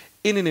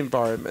an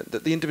environment,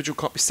 that the individual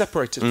can't be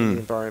separated from the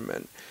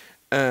environment.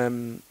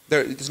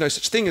 There's no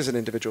such thing as an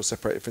individual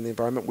separated from the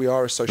environment. We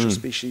are a social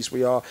species.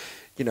 We are,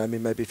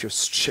 maybe if you're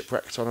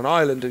shipwrecked on an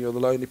island and you're the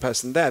lonely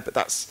person there, but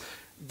that's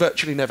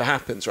virtually never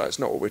happens, right? It's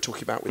not what we're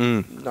talking about with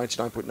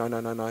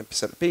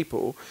 99.9999% of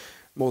people,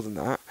 more than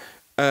that.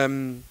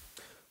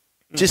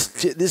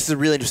 This is a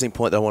really interesting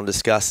point that I want to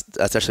discuss.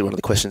 That's actually one of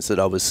the questions that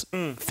I was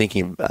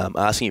thinking,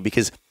 asking you,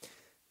 because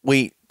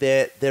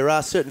there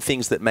are certain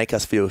things that make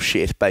us feel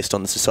shit based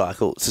on the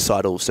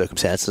societal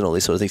circumstances and all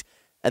these sort of things.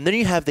 And then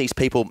you have these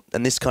people,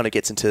 and this kind of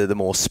gets into the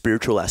more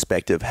spiritual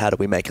aspect of how do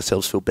we make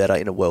ourselves feel better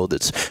in a world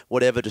that's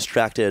whatever,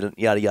 distracted, and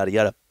yada, yada,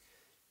 yada.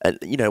 And,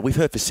 we've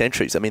heard for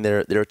centuries. I mean,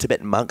 there are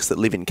Tibetan monks that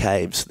live in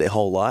caves their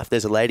whole life.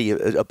 There's a lady,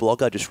 a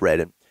blog I just read,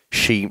 and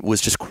she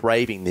was just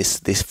craving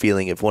this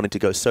feeling of wanting to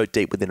go so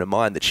deep within her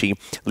mind that she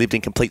lived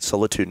in complete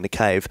solitude in a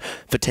cave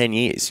for 10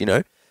 years,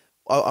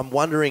 I'm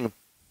wondering,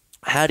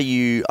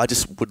 I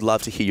just would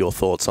love to hear your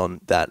thoughts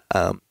on that,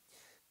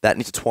 that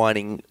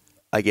intertwining,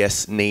 I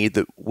guess, need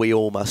that we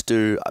all must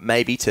do,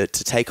 maybe to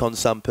take on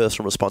some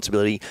personal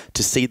responsibility,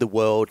 to see the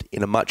world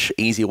in a much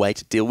easier way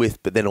to deal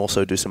with, but then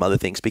also do some other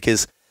things,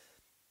 because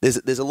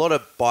there's a lot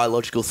of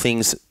biological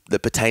things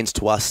that pertains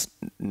to us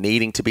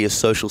needing to be a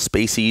social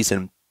species.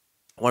 And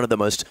one of the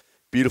most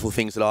beautiful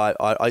things that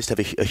I used to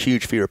have a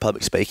huge fear of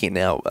public speaking.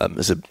 Now,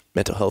 as a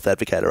mental health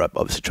advocate, I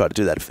obviously try to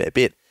do that a fair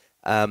bit.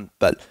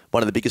 But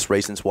one of the biggest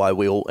reasons why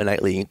we all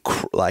innately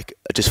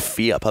just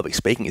fear public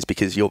speaking is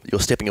because you're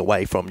stepping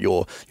away from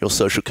your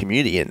social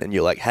community, and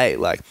you're like, hey,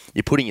 like,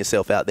 you're putting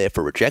yourself out there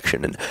for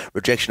rejection, and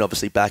rejection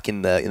obviously back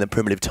in the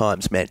primitive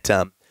times meant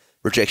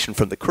rejection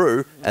from the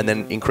crew, and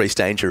then increased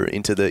danger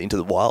into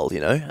the wild,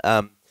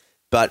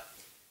 But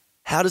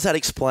how does that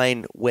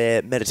explain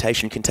where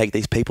meditation can take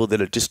these people that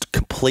are just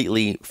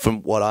completely,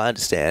 from what I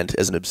understand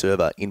as an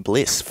observer, in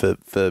bliss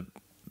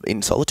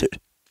in solitude?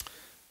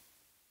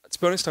 To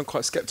be honest, I'm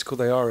quite sceptical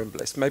they are in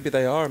bliss. Maybe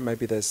they are, and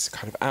maybe there's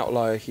kind of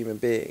outlier human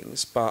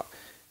beings, but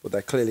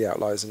they're clearly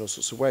outliers in all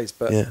sorts of ways.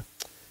 But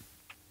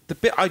the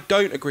bit I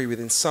don't agree with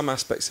in some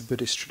aspects of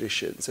Buddhist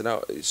traditions, and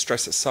I'll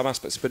stress that some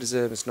aspects of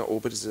Buddhism, it's not all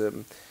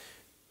Buddhism,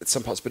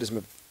 some parts of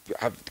Buddhism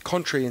have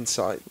contrary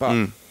insight,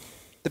 but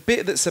the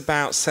bit that's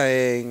about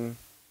saying,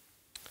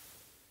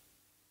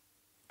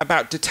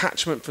 about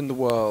detachment from the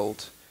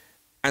world,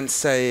 and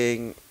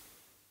saying,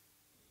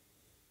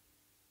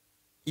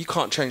 you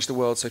can't change the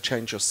world, so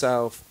change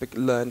yourself.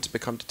 Learn to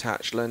become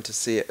detached. Learn to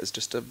see it as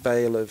just a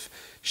veil of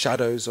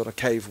shadows on a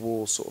cave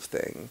wall, sort of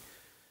thing.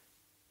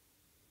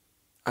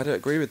 I don't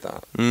agree with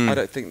that. I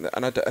don't think that,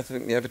 and I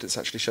think the evidence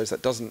actually shows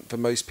that for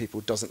most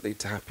people, doesn't lead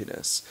to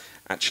happiness.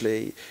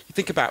 Actually, you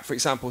think about, for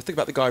example,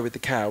 the guy with the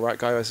cow, right?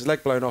 Guy who has his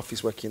leg blown off.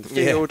 He's working in the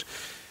field.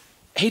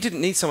 He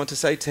didn't need someone to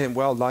say to him,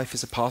 well, life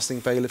is a passing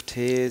veil of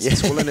tears.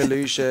 It's all an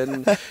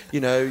illusion.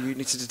 You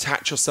need to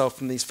detach yourself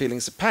from these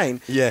feelings of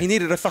pain. Yeah. He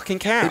needed a fucking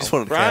cow. He just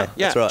wanted a right? cow.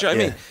 Yeah. That's right. Do you know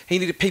what I mean? He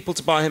needed people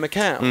to buy him a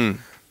cow. And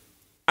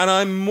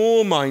I'm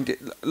more minded.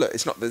 Look,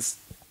 it's not this.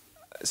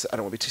 I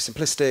don't want to be too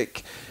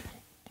simplistic.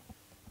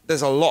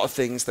 There's a lot of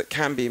things that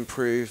can be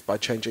improved by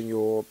changing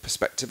your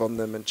perspective on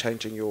them and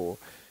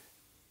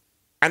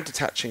and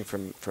detaching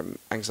from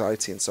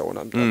anxiety and so on.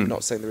 I'm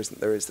not saying there isn't.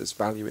 There's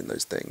value in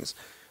those things.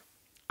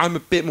 I'm a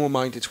bit more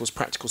minded towards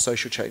practical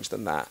social change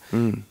than that.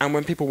 And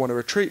when people want to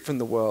retreat from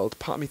the world,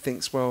 part of me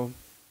thinks, well,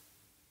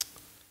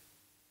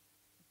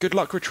 good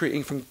luck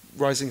retreating from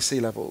rising sea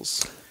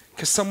levels,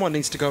 because someone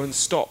needs to go and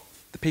stop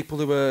the people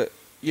who are,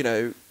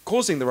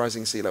 causing the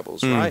rising sea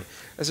levels, right?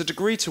 There's a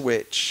degree to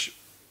which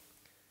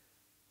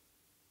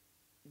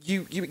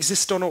you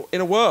exist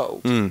in a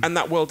world, and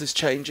that world is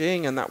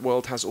changing, and that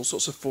world has all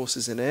sorts of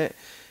forces in it.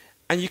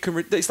 And you can.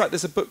 It's like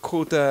there's a book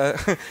called. I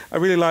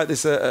really like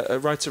this. A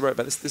writer wrote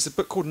about this. There's a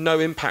book called No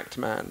Impact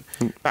Man,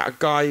 about a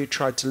guy who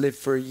tried to live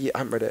for a year. I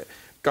haven't read it.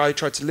 Guy who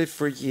tried to live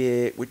for a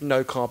year with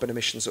no carbon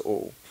emissions at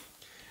all.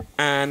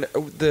 And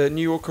the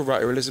New Yorker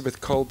writer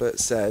Elizabeth Colbert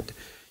said,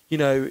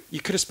 you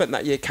could have spent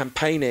that year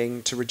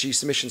campaigning to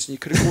reduce emissions, and you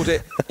could have called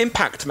it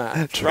Impact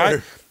Man,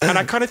 right? And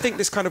I kind of think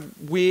this kind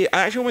of weird.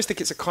 I actually almost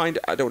think it's a kind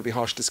of. I don't want to be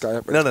harsh to this guy.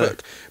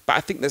 Book, but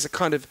I think there's a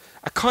kind of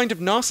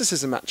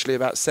narcissism actually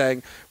about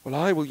saying, well,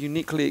 I will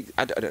uniquely.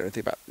 I don't know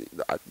anything about.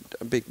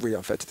 I'm being really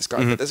unfair to this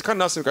guy, but there's a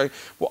kind of narcissism going,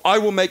 well, I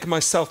will make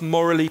myself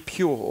morally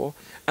pure,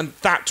 and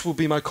that will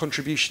be my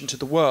contribution to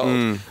the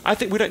world. I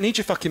think we don't need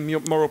your fucking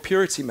moral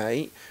purity,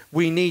 mate.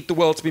 We need the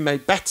world to be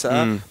made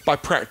better by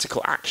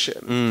practical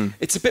action.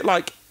 It's a bit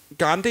like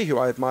Gandhi, who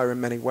I admire in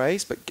many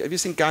ways, but have you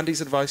seen Gandhi's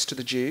advice to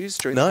the Jews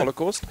during the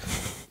Holocaust?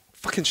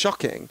 Fucking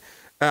shocking.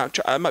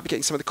 I might be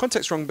getting some of the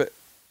context wrong, but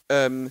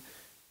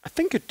I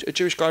think a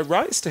Jewish guy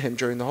writes to him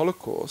during the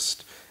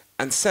Holocaust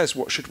and says,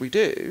 what should we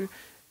do?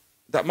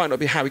 That might not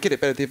be how we get it,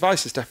 but the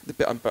advice is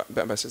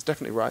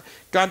definitely right.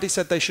 Gandhi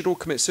said they should all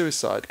commit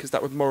suicide because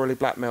that would morally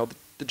blackmail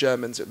the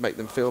Germans. It would make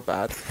them feel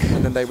bad,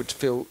 and then they would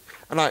feel.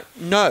 And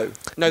no,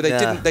 they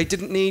didn't. They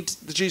didn't need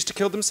the Jews to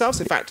kill themselves.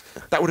 In fact,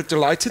 that would have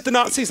delighted the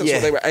Nazis. That's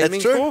what they were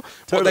aiming for. Totally.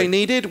 What they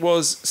needed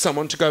was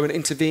someone to go and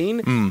intervene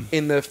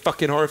in the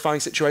fucking horrifying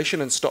situation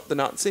and stop the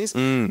Nazis.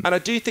 And I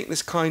do think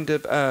this kind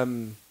of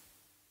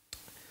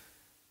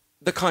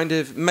the kind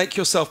of make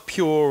yourself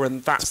pure,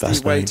 and that's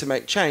the way to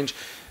make change.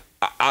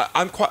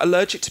 I'm quite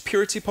allergic to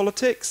purity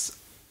politics.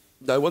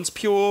 No one's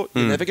pure.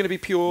 You're never going to be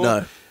pure.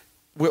 No.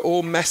 We're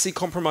all messy,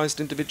 compromised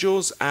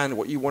individuals, and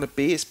what you want to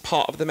be is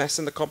part of the mess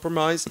and the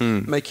compromise,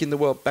 making the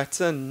world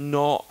better,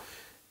 not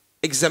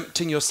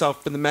exempting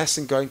yourself from the mess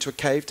and going to a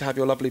cave to have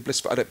your lovely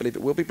blissful. I don't believe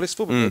it will be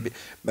blissful, but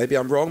maybe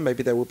I'm wrong.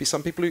 Maybe there will be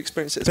some people who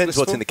experience it as Depends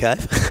blissful. what's in the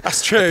cave.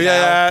 That's true.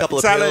 Yeah, a couple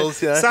of Sally,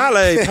 pills. Yeah.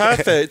 Sally,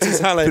 perfect.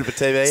 Sally, bit of a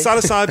TV.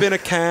 psilocybin, a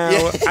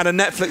cow, and a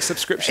Netflix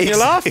subscription. You're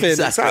laughing.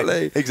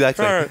 Exactly.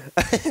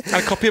 Right. And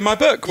a copy of my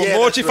book. What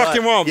more do you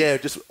fucking want? Yeah,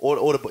 just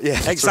Audible.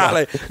 Yeah,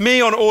 exactly. Right.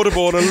 Me on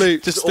Audible on a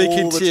loop, just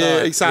speaking to you.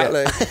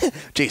 Exactly. Yeah.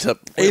 Jeez,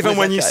 even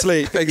when you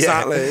sleep.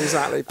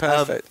 Exactly.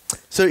 Perfect.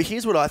 So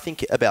here's what I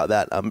think about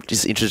that. I'm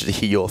just interested to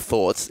hear your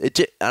thoughts.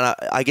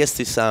 I guess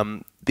this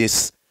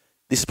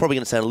is probably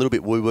going to sound a little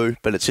bit woo-woo,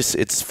 but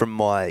it's from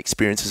my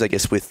experiences, I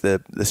guess, with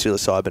the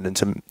psilocybin and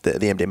some the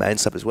MDMA and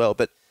stuff as well.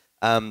 But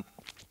I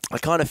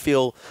kind of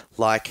feel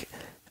like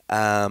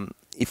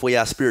if we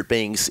are spirit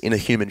beings in a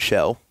human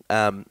shell,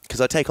 because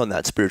I take on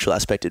that spiritual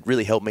aspect, it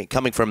really helped me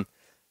coming from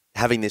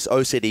having this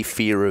OCD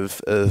fear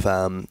of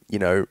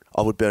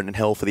I would burn in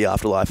hell for the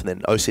afterlife, and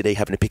then OCD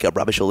having to pick up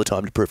rubbish all the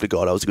time to prove to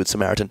God I was a good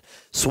Samaritan.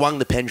 Swung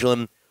the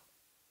pendulum.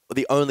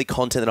 The only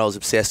content that I was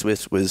obsessed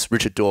with was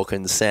Richard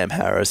Dawkins, Sam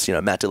Harris,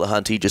 Matt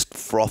Dillahunty, just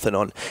frothing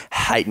on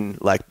hating,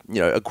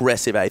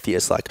 aggressive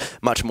atheists,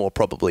 much more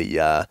probably,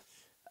 what's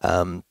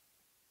the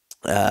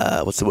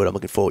word I'm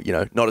looking for?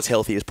 Not as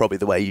healthy as probably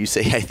the way you see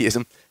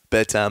atheism,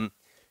 but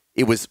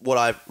it was what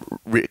I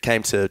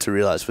came to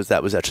realize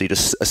that was actually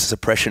just a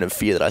suppression of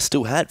fear that I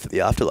still had for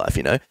the afterlife,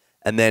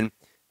 and then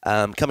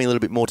coming a little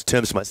bit more to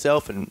terms with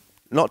myself and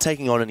not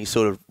taking on any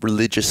sort of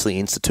religiously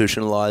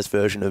institutionalized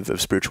version of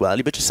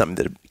spirituality, but just something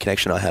that a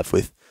connection I have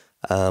with,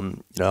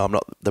 I'm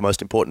not the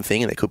most important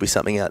thing and there could be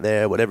something out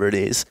there, whatever it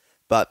is.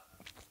 But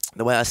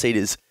the way I see it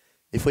is,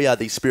 if we are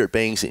these spirit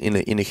beings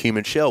in a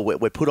human shell,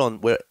 we're put on,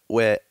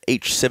 we're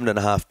each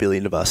 7.5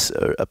 billion of us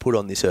are put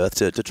on this earth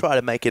to try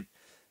to make it,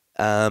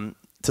 to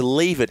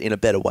leave it in a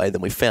better way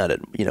than we found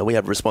it. We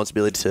have a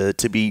responsibility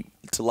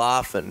to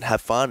laugh and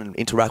have fun and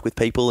interact with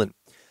people. And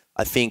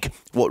I think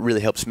what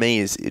really helps me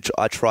is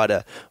I try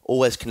to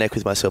always connect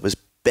with myself as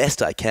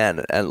best I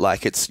can. And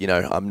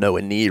I'm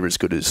nowhere near as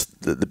good as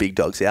the big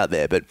dogs out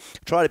there, but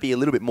try to be a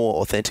little bit more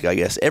authentic, I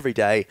guess, every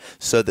day,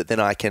 so that then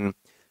I can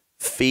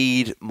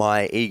feed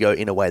my ego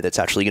in a way that's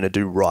actually going to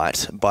do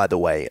right by the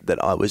way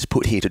that I was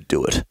put here to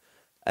do it.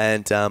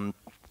 And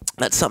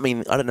that's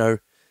something, I don't know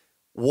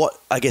what,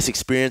 I guess,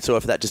 experience or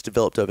if that just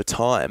developed over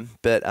time,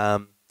 but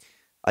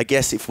I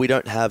guess if we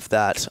don't have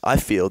that, I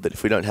feel that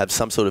if we don't have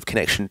some sort of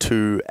connection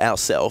to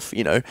ourself,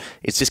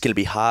 it's just going to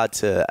be hard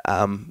to,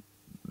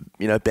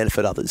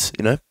 benefit others,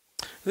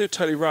 You're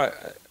totally right.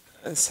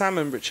 And Sam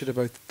and Richard are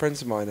both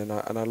friends of mine, and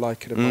I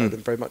like and admire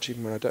them very much,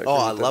 even when I don't agree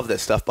with them. I love their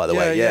stuff, by the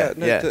way.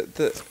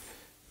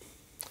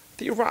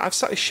 You're right. I've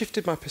slightly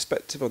shifted my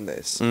perspective on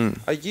this.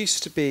 I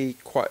used to be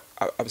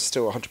I'm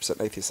still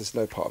 100% atheist. There's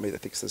no part of me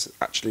that thinks there's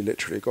actually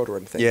literally a God or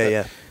anything.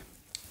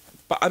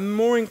 But I'm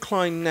more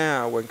inclined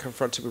now, when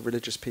confronted with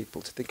religious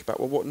people, to think about,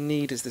 well, what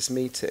need is this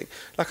meeting?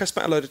 Like, I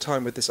spent a load of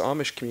time with this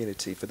Amish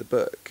community for the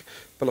book,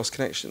 for Lost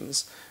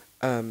Connections.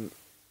 And,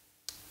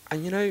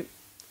 Amish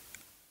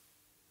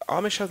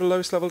have the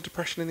lowest level of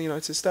depression in the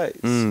United States.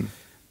 And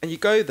you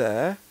go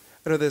there,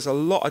 I know there's a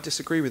lot I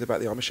disagree with about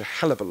the Amish, a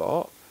hell of a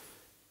lot.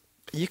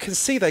 You can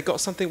see they got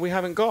something we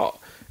haven't got.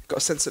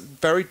 Got a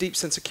very deep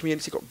sense of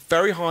community, got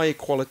very high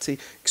equality,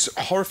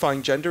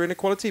 horrifying gender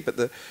inequality,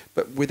 but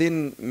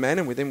within men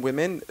and within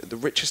women, the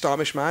richest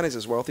Amish man is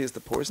as wealthy as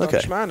the poorest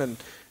Amish man, and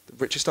the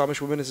richest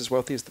Amish woman is as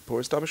wealthy as the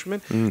poorest Amish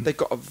woman. They've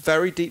got a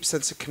very deep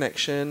sense of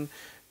connection.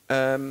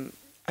 I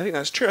think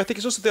that's true. I think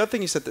it's also the other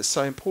thing you said that's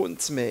so important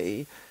to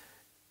me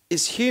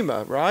is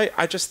humour, right?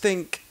 I just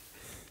think,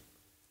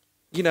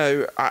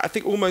 I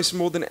think almost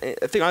more than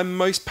I think I'm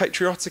most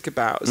patriotic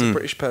about as a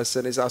British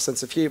person is our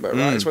sense of humour,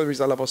 right? It's one of the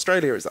reasons I love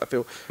Australia, is that I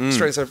feel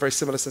Australians have a very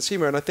similar sense of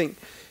humour, and I think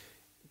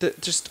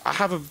that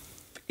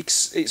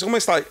it's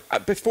almost like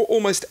before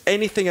almost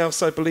anything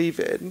else I believe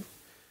in,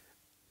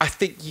 I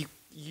think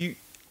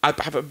I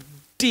have a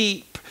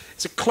deep,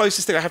 it's the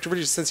closest thing I have to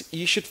religious sense.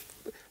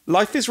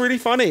 Life is really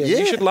funny, and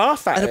you should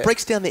laugh at it. And it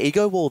breaks down the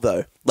ego wall,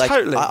 though.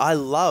 Totally. I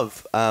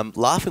love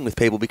laughing with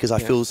people because I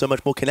feel so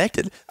much more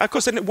connected. Of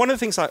course, and one of the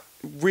things I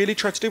really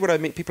try to do when I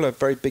meet people who have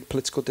very big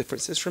political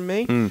differences from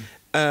me,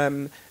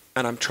 and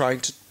I'm trying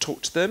to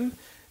talk to them,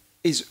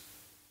 is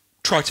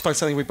try to find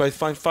something we both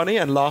find funny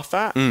and laugh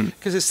at.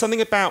 Because there's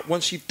something about,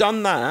 once you've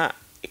done that,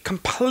 it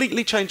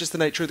completely changes the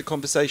nature of the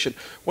conversation.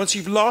 Once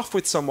you've laughed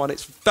with someone,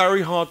 it's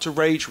very hard to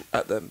rage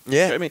at them. Yeah. You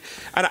know what I mean?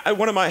 And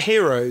one of my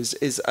heroes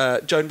is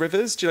Joan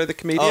Rivers. Do you know the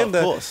comedian? Oh,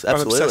 of course.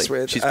 Absolutely. I'm obsessed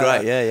with. She's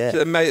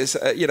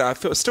great. I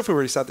still feel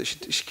really sad that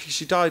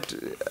she died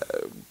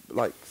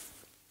 3-4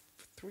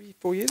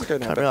 years ago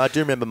now. I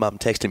do remember Mum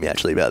texting me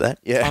actually about that.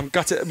 Yeah. I'm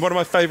gutted. One of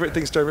my favourite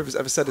things Joan Rivers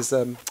ever said is,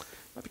 I might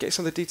be getting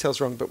some of the details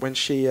wrong, but when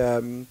she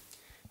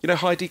You know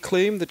Heidi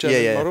Klum, the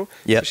German model?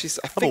 Yeah. So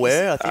I'm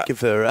aware, I think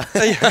of her.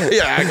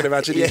 yeah, I can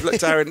imagine you've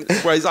looked at her in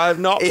ways I have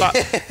not. But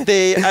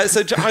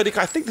so Heidi,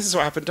 I think this is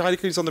what happened. Heidi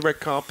Klum's on the red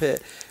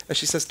carpet, and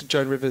she says to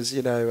Joan Rivers,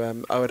 you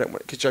know, oh, I don't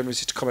want, because Joan Rivers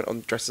used to comment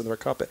on dresses on the red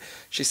carpet.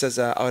 She says,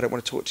 oh, I don't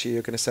want to talk to you.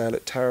 You're going to say I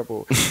look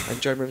terrible.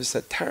 And Joan Rivers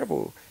said,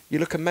 terrible? You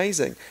look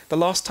amazing. The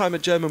last time a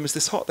German was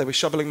this hot, they were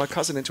shoveling my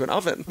cousin into an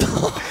oven.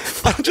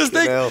 I just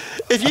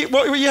think,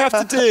 what you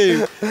have to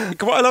do,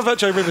 what I love about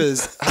Joan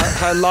Rivers,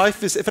 her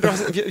life is,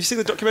 have you seen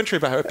the documentary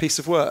about her, A Piece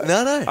of Work?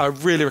 No. I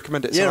really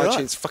recommend it. It's on iTunes.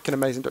 It's a fucking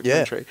amazing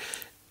documentary.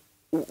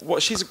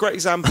 What she's a great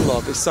example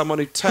of is someone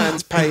who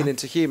turns pain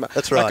into humour.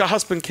 That's right. Like her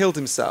husband killed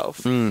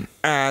himself and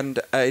in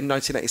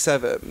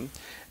 1987,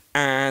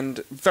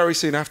 and very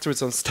soon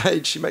afterwards on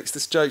stage, she makes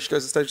this joke. She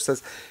goes on stage and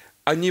says,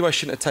 I knew I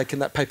shouldn't have taken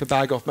that paper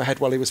bag off my head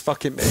while he was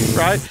fucking me,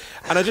 right?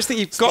 And I just think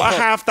you've got to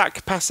have that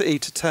capacity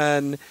to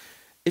turn...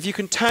 If you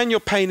can turn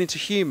your pain into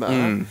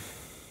humour...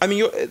 I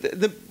mean,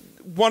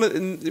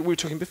 we were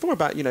talking before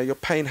about, you know, your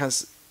pain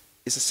is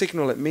a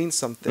signal, it means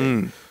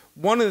something.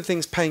 One of the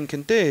things pain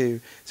can do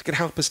is it can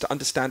help us to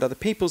understand other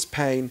people's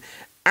pain,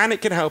 and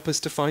it can help us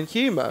to find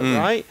humour,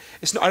 right?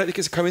 I don't think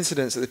it's a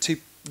coincidence that the two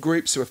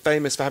groups who are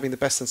famous for having the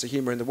best sense of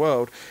humour in the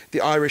world, the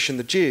Irish and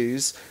the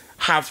Jews,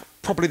 have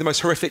probably the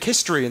most horrific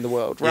history in the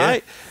world,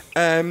 right?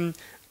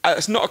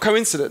 It's not a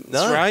coincidence,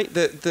 right?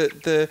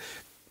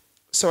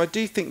 So I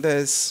do think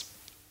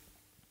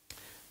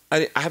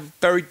I have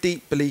very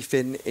deep belief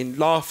in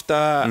laughter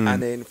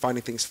and in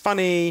finding things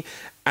funny,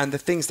 and the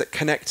things that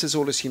connect us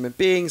all as human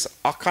beings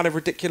are kind of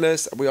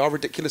ridiculous. We are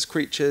ridiculous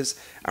creatures,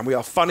 and we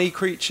are funny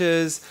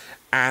creatures,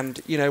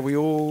 and, you know, we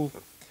all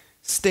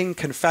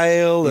stink and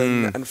fail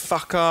and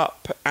fuck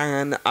up,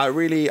 and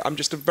I'm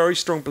just a very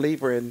strong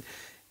believer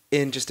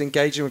in just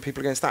engaging with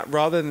people against that,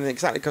 rather than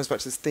exactly comes back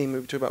to this theme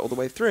we talk about all the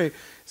way through.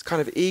 It's kind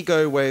of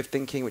ego way of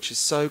thinking, which is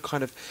so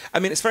kind of... I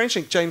mean, it's very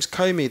interesting. James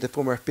Comey, the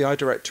former FBI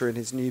director, in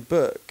his new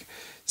book,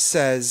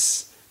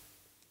 says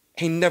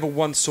he never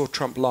once saw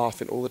Trump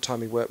laugh in all the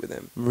time he worked with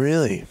him.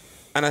 Really?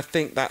 And I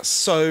think that's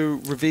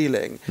so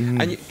revealing.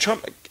 And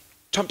Trump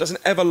doesn't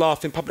ever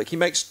laugh in public. He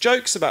makes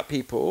jokes about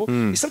people.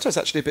 He's sometimes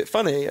actually a bit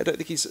funny. I don't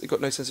think he's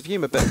got no sense of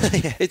humour, but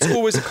it's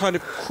always a kind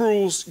of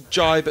cruel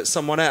jibe at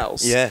someone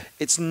else. Yeah.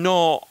 It's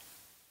not...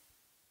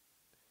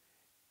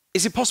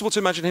 Is it possible to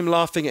imagine him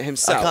laughing at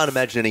himself? I can't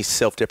imagine any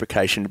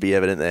self-deprecation to be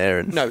evident there.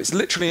 And no, it's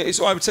literally...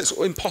 I would say it's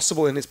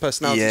impossible in his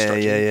personality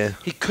structure. Yeah.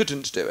 He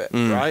couldn't do it,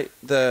 right?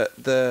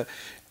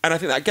 And I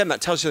think that, again,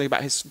 that tells you something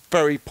about his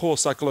very poor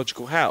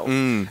psychological health.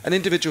 An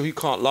individual who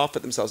can't laugh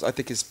at themselves, I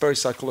think, is very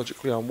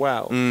psychologically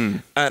unwell.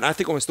 And I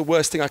think almost the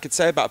worst thing I could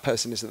say about a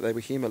person is that they were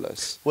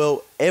humourless.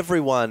 Well,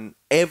 everyone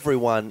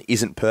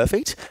isn't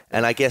perfect,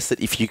 and I guess that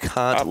if you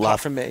can't Apart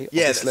laugh from me,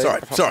 yeah, obviously.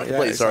 sorry,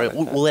 Exactly. sorry,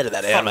 we'll edit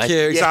that out, Fuck mate.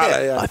 you,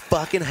 exactly. Yeah. I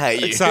fucking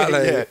hate you.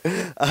 Exactly.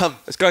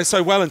 It's going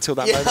so well until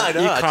that moment. I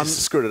know. I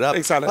just screwed it up.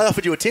 Exactly. I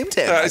offered you a Tim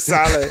Tam.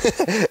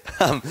 Exactly.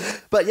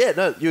 But yeah,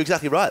 no, you're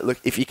exactly right. Look,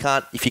 if you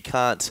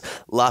can't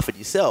laugh at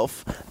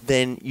yourself,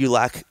 then you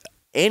lack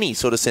any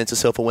sort of sense of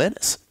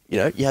self-awareness. You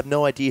know, you have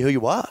no idea who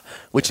you are,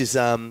 which is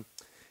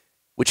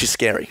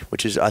scary.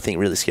 Which is, I think,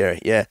 really scary.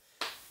 Yeah.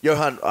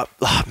 Johann,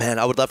 man,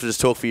 I would love to just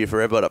talk for you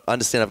forever, but I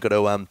understand I've got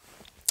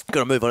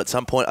to move on at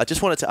some point. I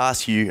just wanted to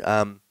ask you,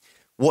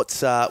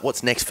 what's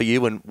next for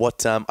you, and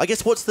what's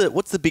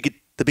the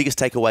biggest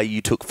takeaway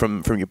you took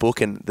from your book,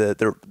 and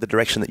the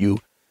direction that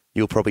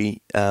you'll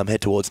probably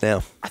head towards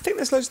now? I think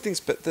there's loads of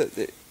things, but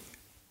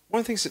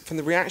one of the things from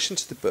the reaction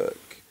to the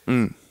book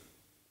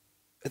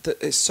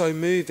that is so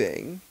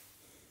moving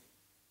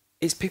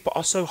is people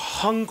are so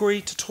hungry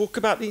to talk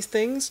about these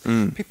things.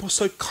 People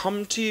so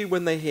come to you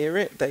when they hear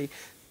it. They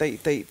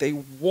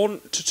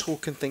want to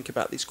talk and think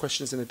about these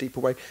questions in a deeper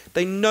way.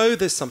 They know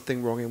there's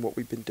something wrong in what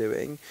we've been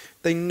doing.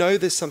 They know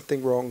there's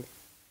something wrong,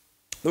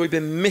 that we've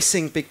been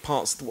missing big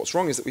parts. What's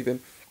wrong is that we've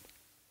been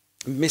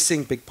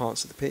missing big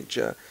parts of the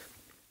picture.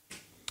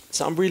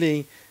 So I'm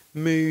really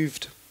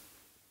moved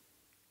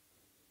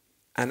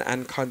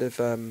and kind of...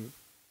 I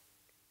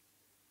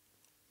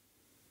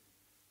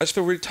just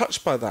feel really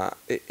touched by that.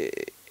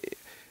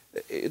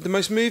 The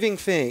most moving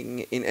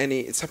thing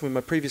it's happened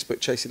with my previous book,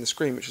 Chasing the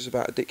Scream, which was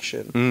about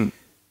addiction.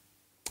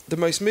 The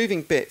most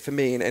moving bit for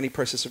me in any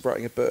process of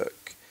writing a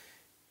book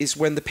is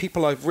when the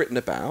people I've written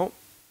about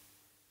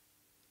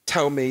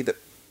tell me that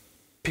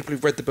people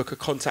who've read the book are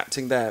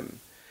contacting them.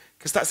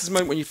 Because that's this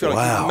moment when you feel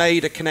like you've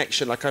made a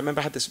connection. Like I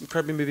remember I had this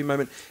incredibly moving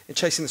moment in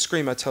Chasing the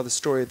Scream. I tell the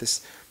story of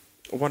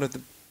one of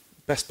the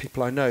best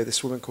people I know,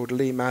 this woman called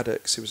Lee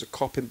Maddox, who was a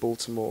cop in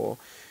Baltimore.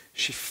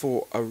 She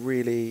was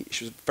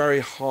a very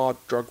hard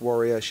drug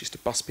warrior. She used to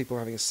bust people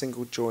having a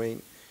single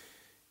joint.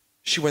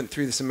 She went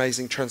through this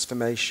amazing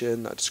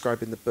transformation that I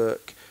describe in the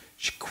book.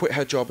 She quit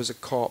her job as a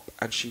cop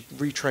and she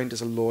retrained as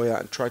a lawyer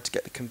and tried to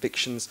get the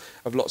convictions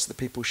of lots of the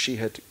people she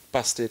had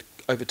busted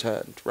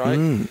overturned,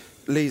 right?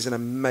 Lee's an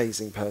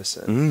amazing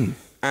person.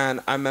 And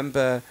I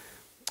remember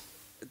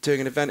doing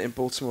an event in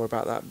Baltimore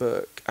about that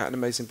book at an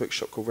amazing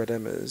bookshop called Red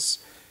Emma's,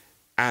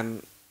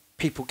 and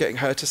people getting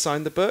her to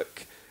sign the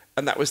book.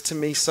 And that was, to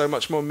me, so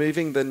much more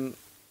moving than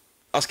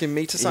asking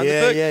me to sign the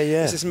book. Yeah.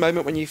 There's this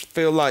moment when you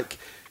feel like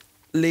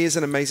Lee is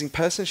an amazing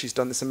person. She's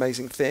done this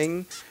amazing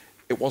thing.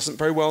 It wasn't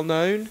very well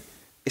known.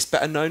 It's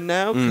better known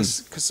now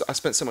because I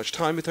spent so much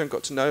time with her and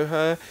got to know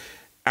her.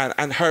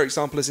 And her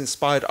example has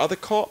inspired other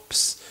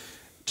cops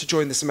to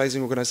join this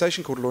amazing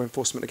organisation called Law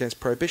Enforcement Against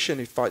Prohibition,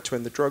 who fight to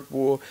end the drug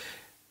war.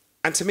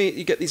 And to me,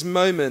 you get these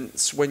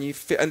moments when you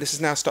feel, and this has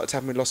now started to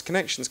happen with Lost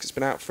Connections because it's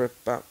been out for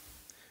about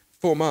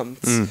 4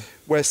 months,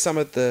 where some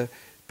of the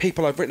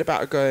people I've written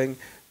about are going,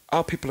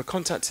 people are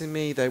contacting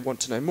me, they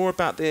want to know more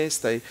about this,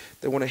 they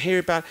want to hear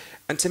about it.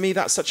 And to me,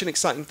 that's such an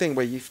exciting thing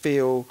where you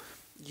feel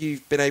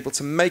you've been able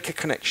to make a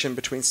connection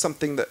between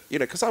something that,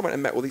 because I went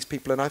and met all these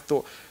people and I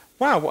thought,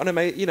 wow, what an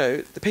amazing,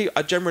 the people,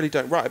 I generally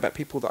don't write about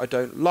people that I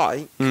don't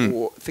like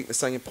or think there's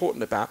something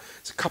important about.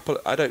 It's a couple,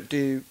 I don't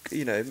do,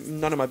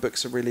 none of my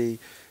books are really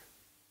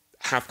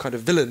have kind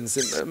of villains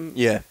in them.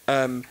 Yeah.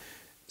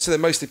 So they're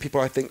mostly people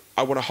I think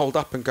I want to hold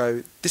up and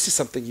go, this is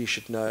something you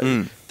should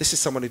know. This is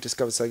someone who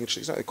discovered something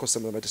interesting. Of course,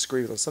 some of them I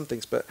disagree with on some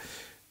things, but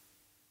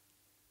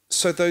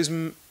so those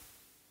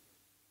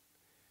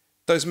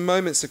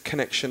moments of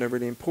connection are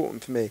really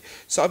important for me.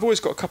 So I've always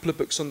got a couple of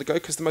books on the go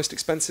because the most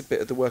expensive bit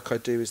of the work I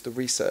do is the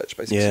research,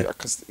 basically,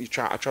 because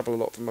I travel a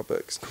lot for my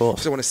books. Of course.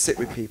 Because I want to sit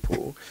with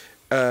people.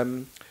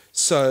 I'm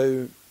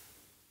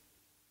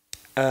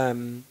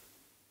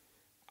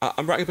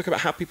writing a book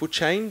about how people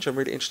change. I'm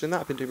really interested in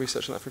that. I've been doing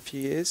research on that for a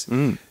few years.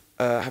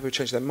 How people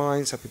change their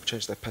minds, how people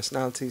change their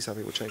personalities, how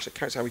people change their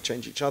characters, how we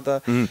change each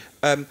other.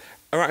 I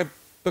write a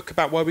book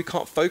about why we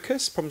can't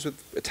focus, problems with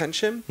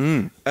attention.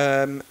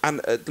 And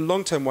the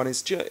long-term one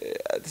is,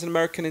 there's an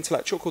American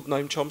intellectual called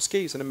Noam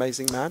Chomsky. He's an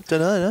amazing man.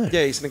 Don't know, no.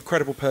 Yeah, he's an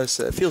incredible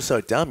person. I feel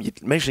so dumb. You're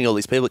mentioning all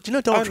these people. Do you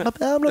know Donald Trump?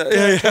 I'm not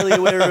totally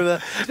aware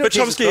of but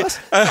Chomsky,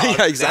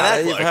 yeah,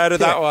 exactly. You've heard of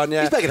that one,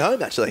 yeah. He's back at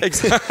home, actually.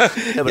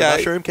 Exactly. Have a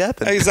mushroom cap.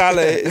 And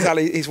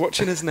Exactly. He's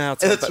watching us now.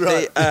 That's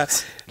right.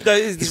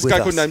 There's this guy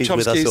called Noam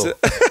Chomsky.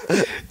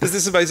 There's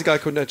this amazing guy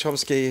called Noam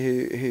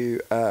Chomsky who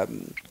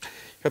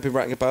I've been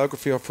writing a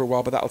biography of for a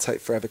while, but that'll take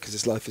forever because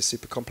his life is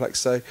super complex.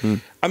 So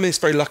I'm in this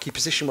very lucky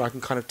position where I can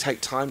kind of take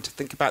time to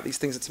think about these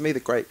things. And to me, the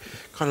great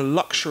kind of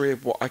luxury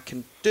of what I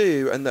can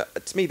do, and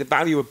to me, the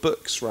value of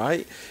books,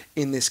 right,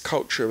 in this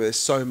culture where there's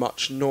so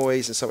much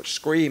noise and so much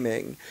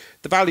screaming,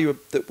 the value of,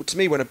 to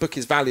me, when a book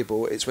is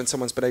valuable, it's when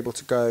someone's been able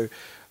to go,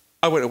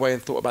 I went away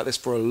and thought about this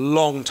for a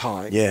long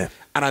time. Yeah.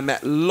 And I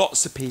met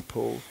lots of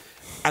people,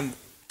 and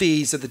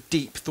these are the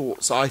deep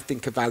thoughts I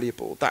think are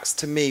valuable. That's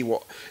to me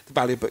what the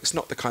value of books,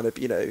 not the kind of,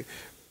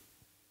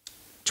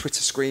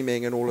 Twitter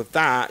screaming and all of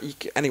that.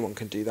 Anyone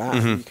can do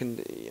that. You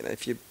can,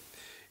 if your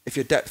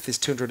depth is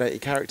 280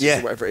 characters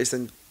or whatever it is,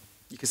 then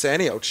you can say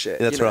any old shit.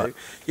 That's right.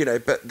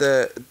 But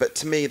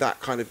to me, that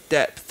kind of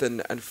depth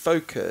and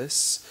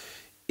focus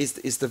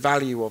is the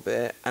value of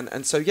it.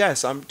 And so,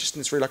 yes, I'm just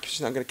in this really lucky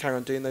position. I'm going to carry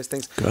on doing those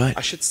things. Great.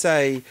 I should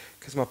say,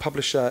 because my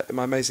publisher,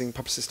 my amazing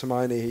publicist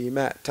Hermione, who you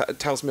met,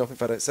 tells me off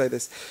if I don't say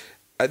this.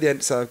 At the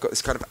end, so I've got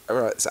this kind of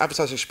this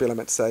advertising spiel I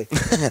meant to say.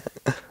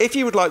 If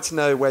you would like to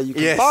know where you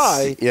can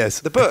buy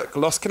the book,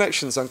 Lost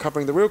Connections,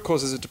 Uncovering the Real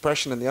Causes of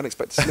Depression and the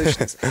Unexpected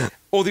Solutions,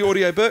 or the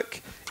audio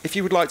book, if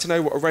you would like to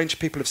know what a range of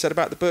people have said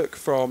about the book,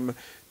 from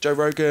Joe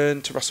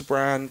Rogan to Russell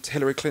Brand to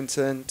Hillary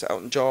Clinton to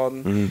Elton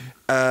John,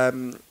 or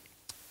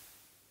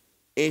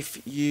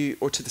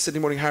to the Sydney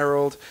Morning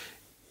Herald,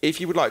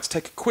 if you would like to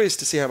take a quiz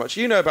to see how much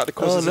you know about the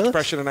causes of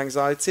depression and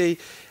anxiety,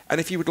 and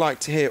if you would like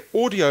to hear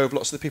audio of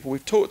lots of the people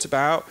we've talked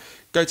about,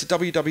 go to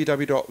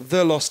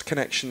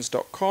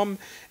www.thelostconnections.com.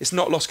 It's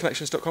not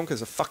lostconnections.com because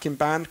there's a fucking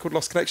band called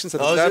Lost Connections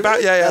that I don't know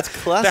about. Yeah. That's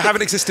classic. They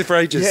haven't existed for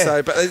ages,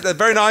 but they're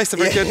very nice,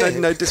 they're very good,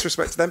 no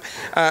disrespect to them,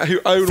 who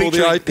own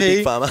Featuring all the IP. The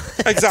Big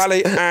Pharma.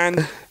 Exactly,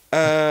 and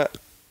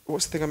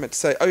what's the thing I meant to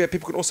say? Oh yeah,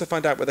 people can also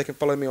find out where they can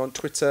follow me on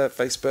Twitter,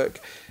 Facebook,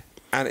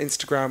 and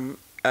Instagram.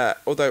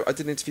 Although I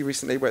did an interview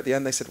recently where at the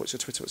end they said, what's your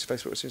Twitter, what's your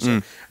Facebook, what's your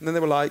Instagram? And then they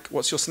were like,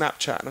 what's your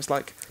Snapchat? And I was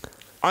like,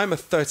 I'm a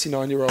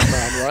 39-year-old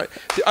man, right?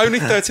 The only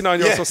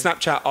 39-year-olds on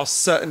Snapchat are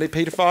certainly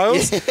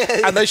paedophiles,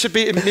 and they should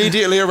be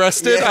immediately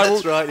arrested. I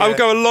will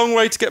go a long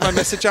way to get my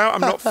message out. I'm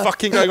not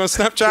fucking going on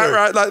Snapchat,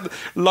 right? Like,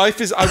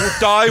 life is, I will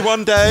die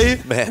one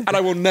day, and I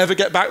will never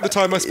get back the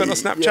time I spent on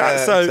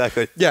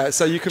Snapchat.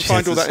 So you can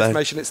find all that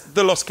information. It's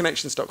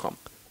thelostconnections.com.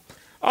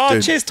 Oh,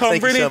 dude, cheers, Tom.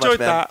 Really enjoyed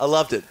that. I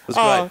loved it. It was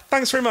great.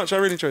 Thanks very much. I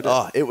really enjoyed it.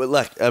 Oh, it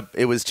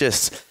was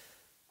just,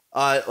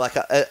 like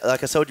I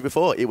told you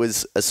before, it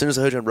was, as soon as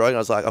I heard you on Rogan, I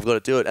was like, I've got to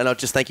do it. And I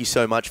just thank you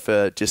so much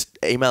for just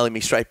emailing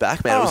me straight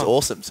back, man. It was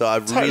awesome. So I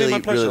really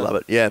love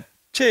it. Yeah.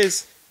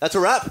 Cheers. That's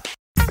a wrap.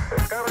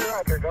 Discovery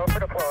Roger, go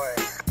for deploy.